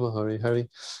Rama Hari Hari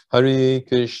Hare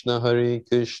Krishna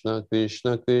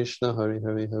Krishna Krishna Hari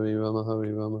Hari Hari Rama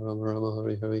Rama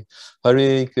Hari Hari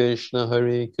Hare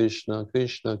Krishna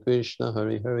Krishna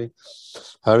Hari Hari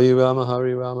Hari Rama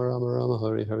Rama Hari Hari Hare Krishna Krishna Hari Hari Hari Rama Rama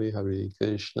Hari Hari Hare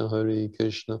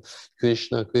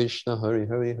Krishna Krishna Hari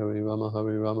Hari Hari Rama Rama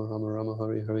Hari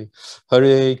Hari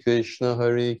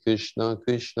Hare Krishna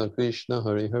Krishna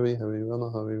Hari Hari Hari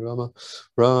Rama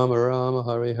Rama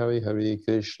Hari Hari Hare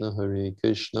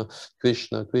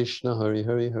Krishna Krishna Hari Hari Hari Rama Rama Hari Hari Hare Krishna Krishna Hari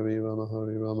Hari Hari Rama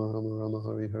Rama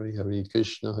Hari Hari Hare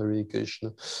Krishna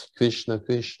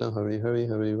Krishna Hari Hari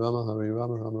Hari Rama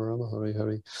Rama Hari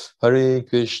Hari Hare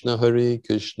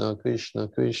Krishna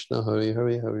Krishna Hari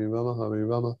Hari Hari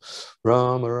Rama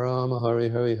Rama Hari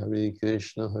Hari Hare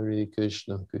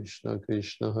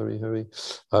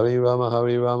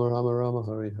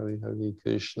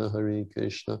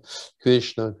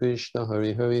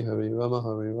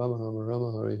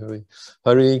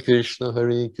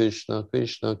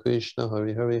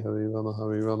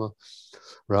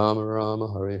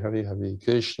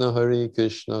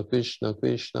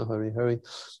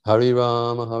Krishna Hari Hari Hari Rama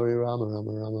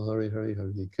Rama Hari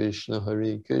Hari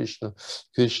Hare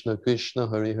Krishna Krishna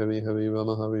Hari Hari Hari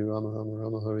Rama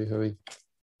Rama Hari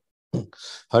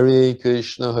Hari Hare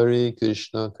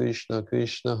Krishna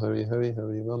Krishna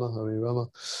Hari Hari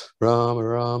Hari Rama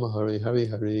Rama Hari Hari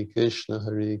Hare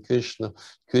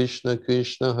Krishna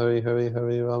Krishna Hari Hari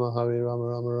Hari Rama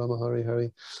Rama Hari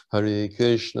Hari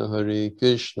Hare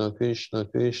Krishna Krishna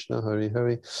Hari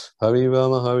Hari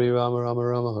Hari Rama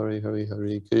Rama Hari Hari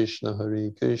Hare Krishna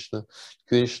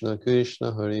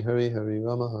Krishna Hari Hari Hari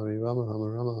Rama Hari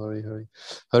Hari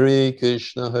Hare Krishna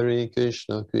Krishna Hari Hari Hari Rama Rama Hari Hari Hare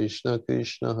Krishna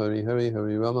Krishna Hari Hari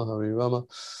Hari Rama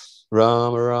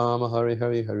Rama Hari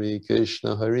Hari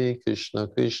Hare Krishna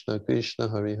Krishna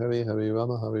Hari Hari Hari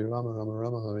Rama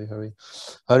Rama Hari Hari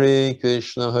Hare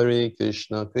Krishna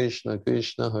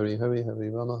Krishna Hari Hari Hari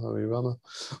Rama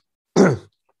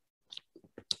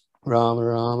Rama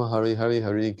Rama Hari Hari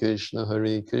Hari Krishna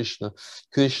Krishna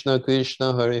Krishna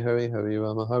Krishna Hari Hari Hari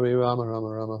Rama Rama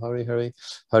Rama Hari Hari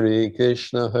Hari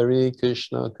Krishna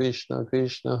Krishna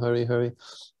Krishna Hari Hari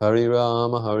Hari Rama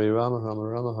Rama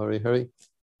Rama Hari Hari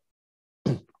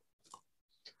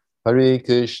Hari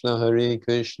Krishna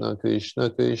Krishna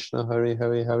Krishna Hari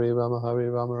Hari Hari Rama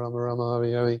Rama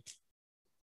Hari Hari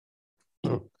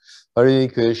Hare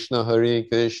Krishna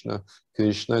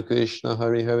Krishna Krishna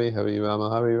Hare Hare Hare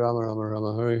Rama Rama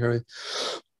Rama Hare Hare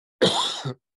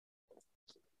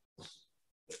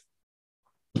Hare Krishna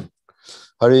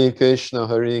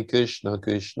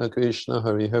Krishna Krishna Hare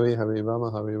Hare Hare Rama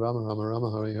Rama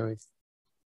Rama Hare Hare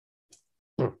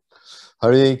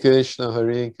Hare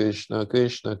Krishna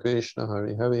Krishna Krishna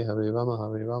Hare Hare Hare Rama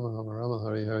Rama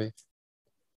Hare Hare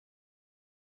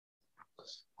Hare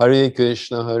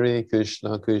Krishna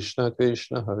Krishna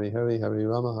Krishna Hare Hare Hare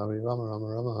Rama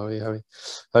Rama Hare Hare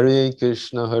Hare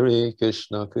Krishna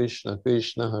Krishna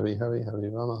Krishna Hare Hare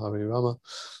Hare Rama Rama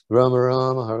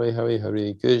Hare Hare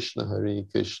Hare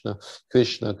Krishna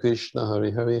Krishna Krishna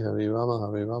Hare Hare Hare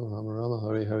Rama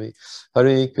Hare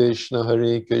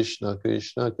Hare Hare Krishna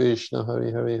Krishna Krishna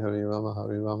Hare Hare Hare Rama Rama Hare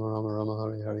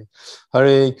Hare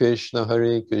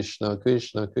Hare Krishna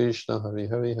Krishna Krishna Hare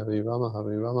Hare Hare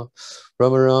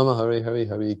Rama Rama Hare Hare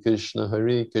Hare Krishna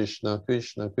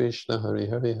Krishna Krishna Hare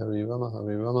Hare Hare Rama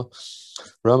Rama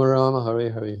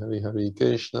Hare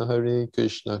Hare Hare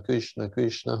Krishna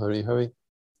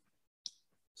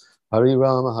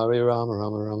Krishna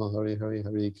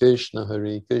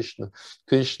Hare Hare Hare Rama Rama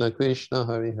Hare Hare Hare Krishna Krishna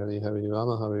Krishna Hare Hare Hare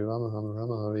Rama Rama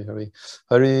Hare Hare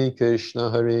Hare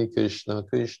Krishna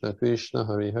Krishna Krishna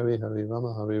Hare Hare Hare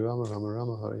Rama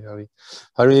Rama Hare Hare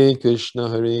Hare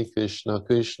Krishna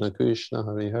Krishna Krishna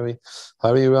Hare Hare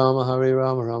Hare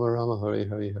Rama Rama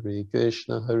Hare Hare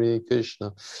Hare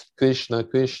Krishna Krishna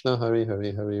Krishna Hare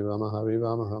Hare Hare Rama Hare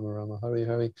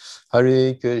Hare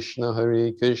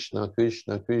Hare Krishna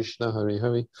Krishna Hare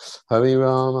Hare Hare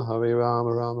Rama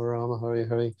Rama Hare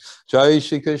Hare Jai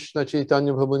Shri Krishna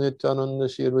Chaitanya Prabhu Nityananda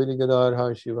Shri Advaita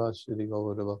Gadadhar Shivasati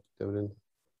Gaura Bhakta.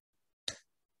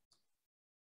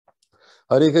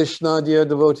 Hare Krishna, dear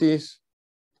devotees,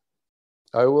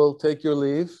 I will take your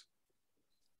leave.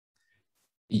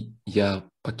 Я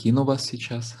покину вас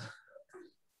сейчас.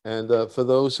 And for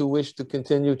those who wish to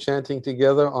continue chanting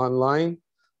together online,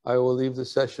 I will leave the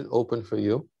session open for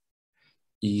you.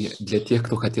 И для тех,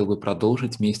 кто хотел бы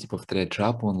продолжить вместе повторять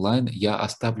джапу онлайн, я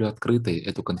оставлю открытой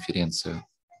эту конференцию.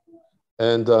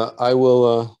 And I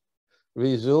will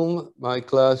resume my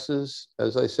classes,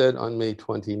 as I said, on May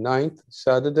 29th,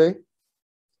 Saturday.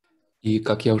 И,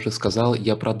 как я уже сказал,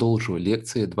 я продолжу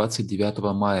лекции 29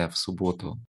 мая в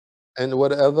субботу. And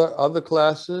whatever other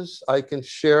classes I can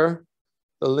share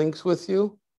the links with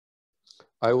you,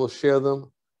 I will share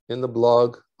them in the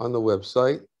blog on the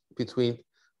website between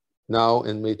now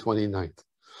and May 29th.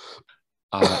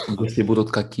 А если будут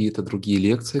какие-то другие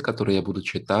лекции, которые я буду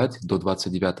читать до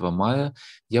 29 мая,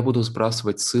 я буду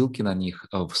сбрасывать ссылки на них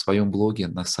в своем блоге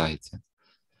на сайте.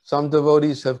 Some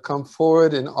devotees have come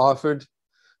forward and offered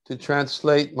to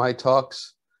translate my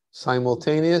talks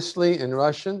simultaneously in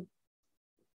Russian.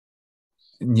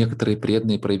 Некоторые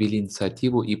преданные проявили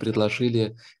инициативу и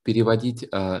предложили переводить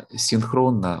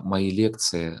синхронно мои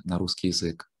лекции на русский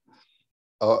язык.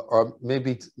 Or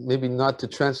maybe not to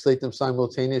translate them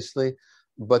simultaneously,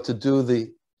 but to do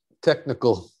the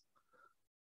technical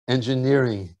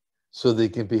engineering so they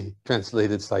can be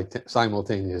translated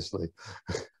simultaneously.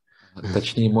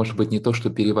 Точнее, может быть, не то,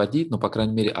 что переводить, но, по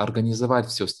крайней мере, организовать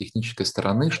все с технической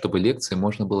стороны, чтобы лекции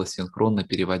можно было синхронно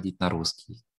переводить на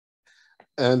русский.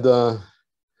 And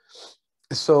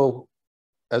so,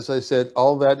 as I said,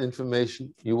 all that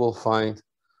information you will find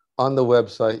on the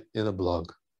website in a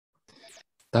blog.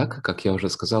 Так, как я уже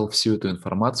сказал, всю эту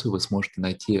информацию вы сможете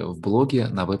найти в блоге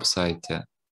на веб-сайте.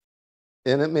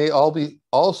 And it may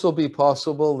also be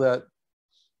possible that,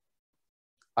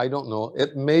 I don't know,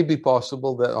 it may be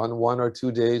possible that on 1 or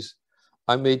 2 days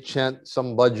I may chant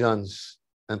some bhajans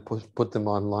and put them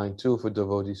online too for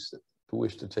devotees who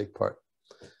wish to take part.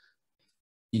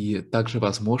 И также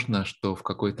возможно, что в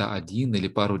какой-то один или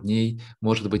пару дней,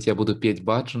 может быть, я буду петь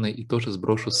баджаны и тоже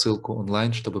сброшу ссылку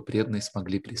онлайн, чтобы преданные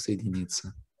смогли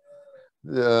присоединиться.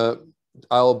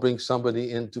 I'll bring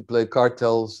somebody in to play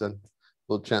cartels and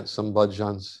we'll chant some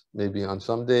bhajans maybe on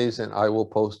some days, and I will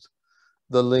post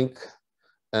the link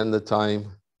and the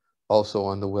time also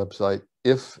on the website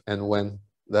if and when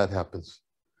that happens.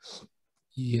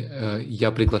 И я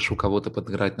приглашу кого-то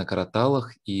подыграть на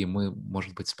караталах, и мы,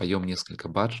 может быть, споем несколько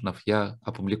баджанов. Я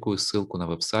опубликую ссылку на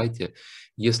веб-сайте,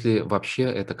 если вообще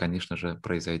это, конечно же,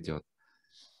 произойдет.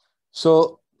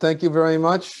 So thank you very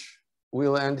much.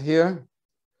 We'll end here.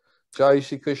 Jai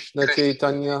Shri Krishna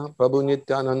Chaitanya Prabhu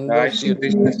Nityananda. Jai Shri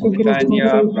Krishna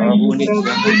Chaitanya Prabhu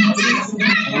Nityananda.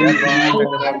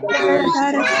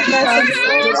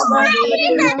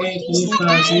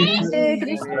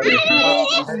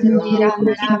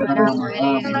 Rama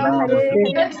Hare Rama Krishna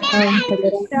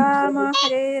Rama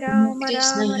Hare Rama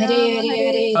Hare Hare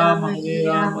Hare Rama Hare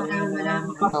Rama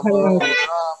Rama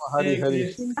Rama Hari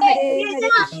Hari. Hare Hare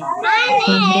Rama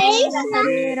Hare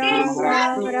Rama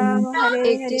Rama Rama Hare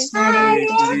Hare Hare Krishna Hare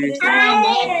Krishna Rama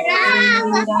Hare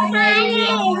Rama Hare Rama Rama Hare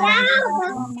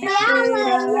Rama Hare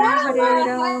Rama Rama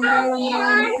Rama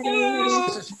Hare Hare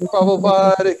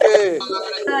Prabhupada ke.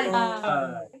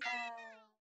 Rama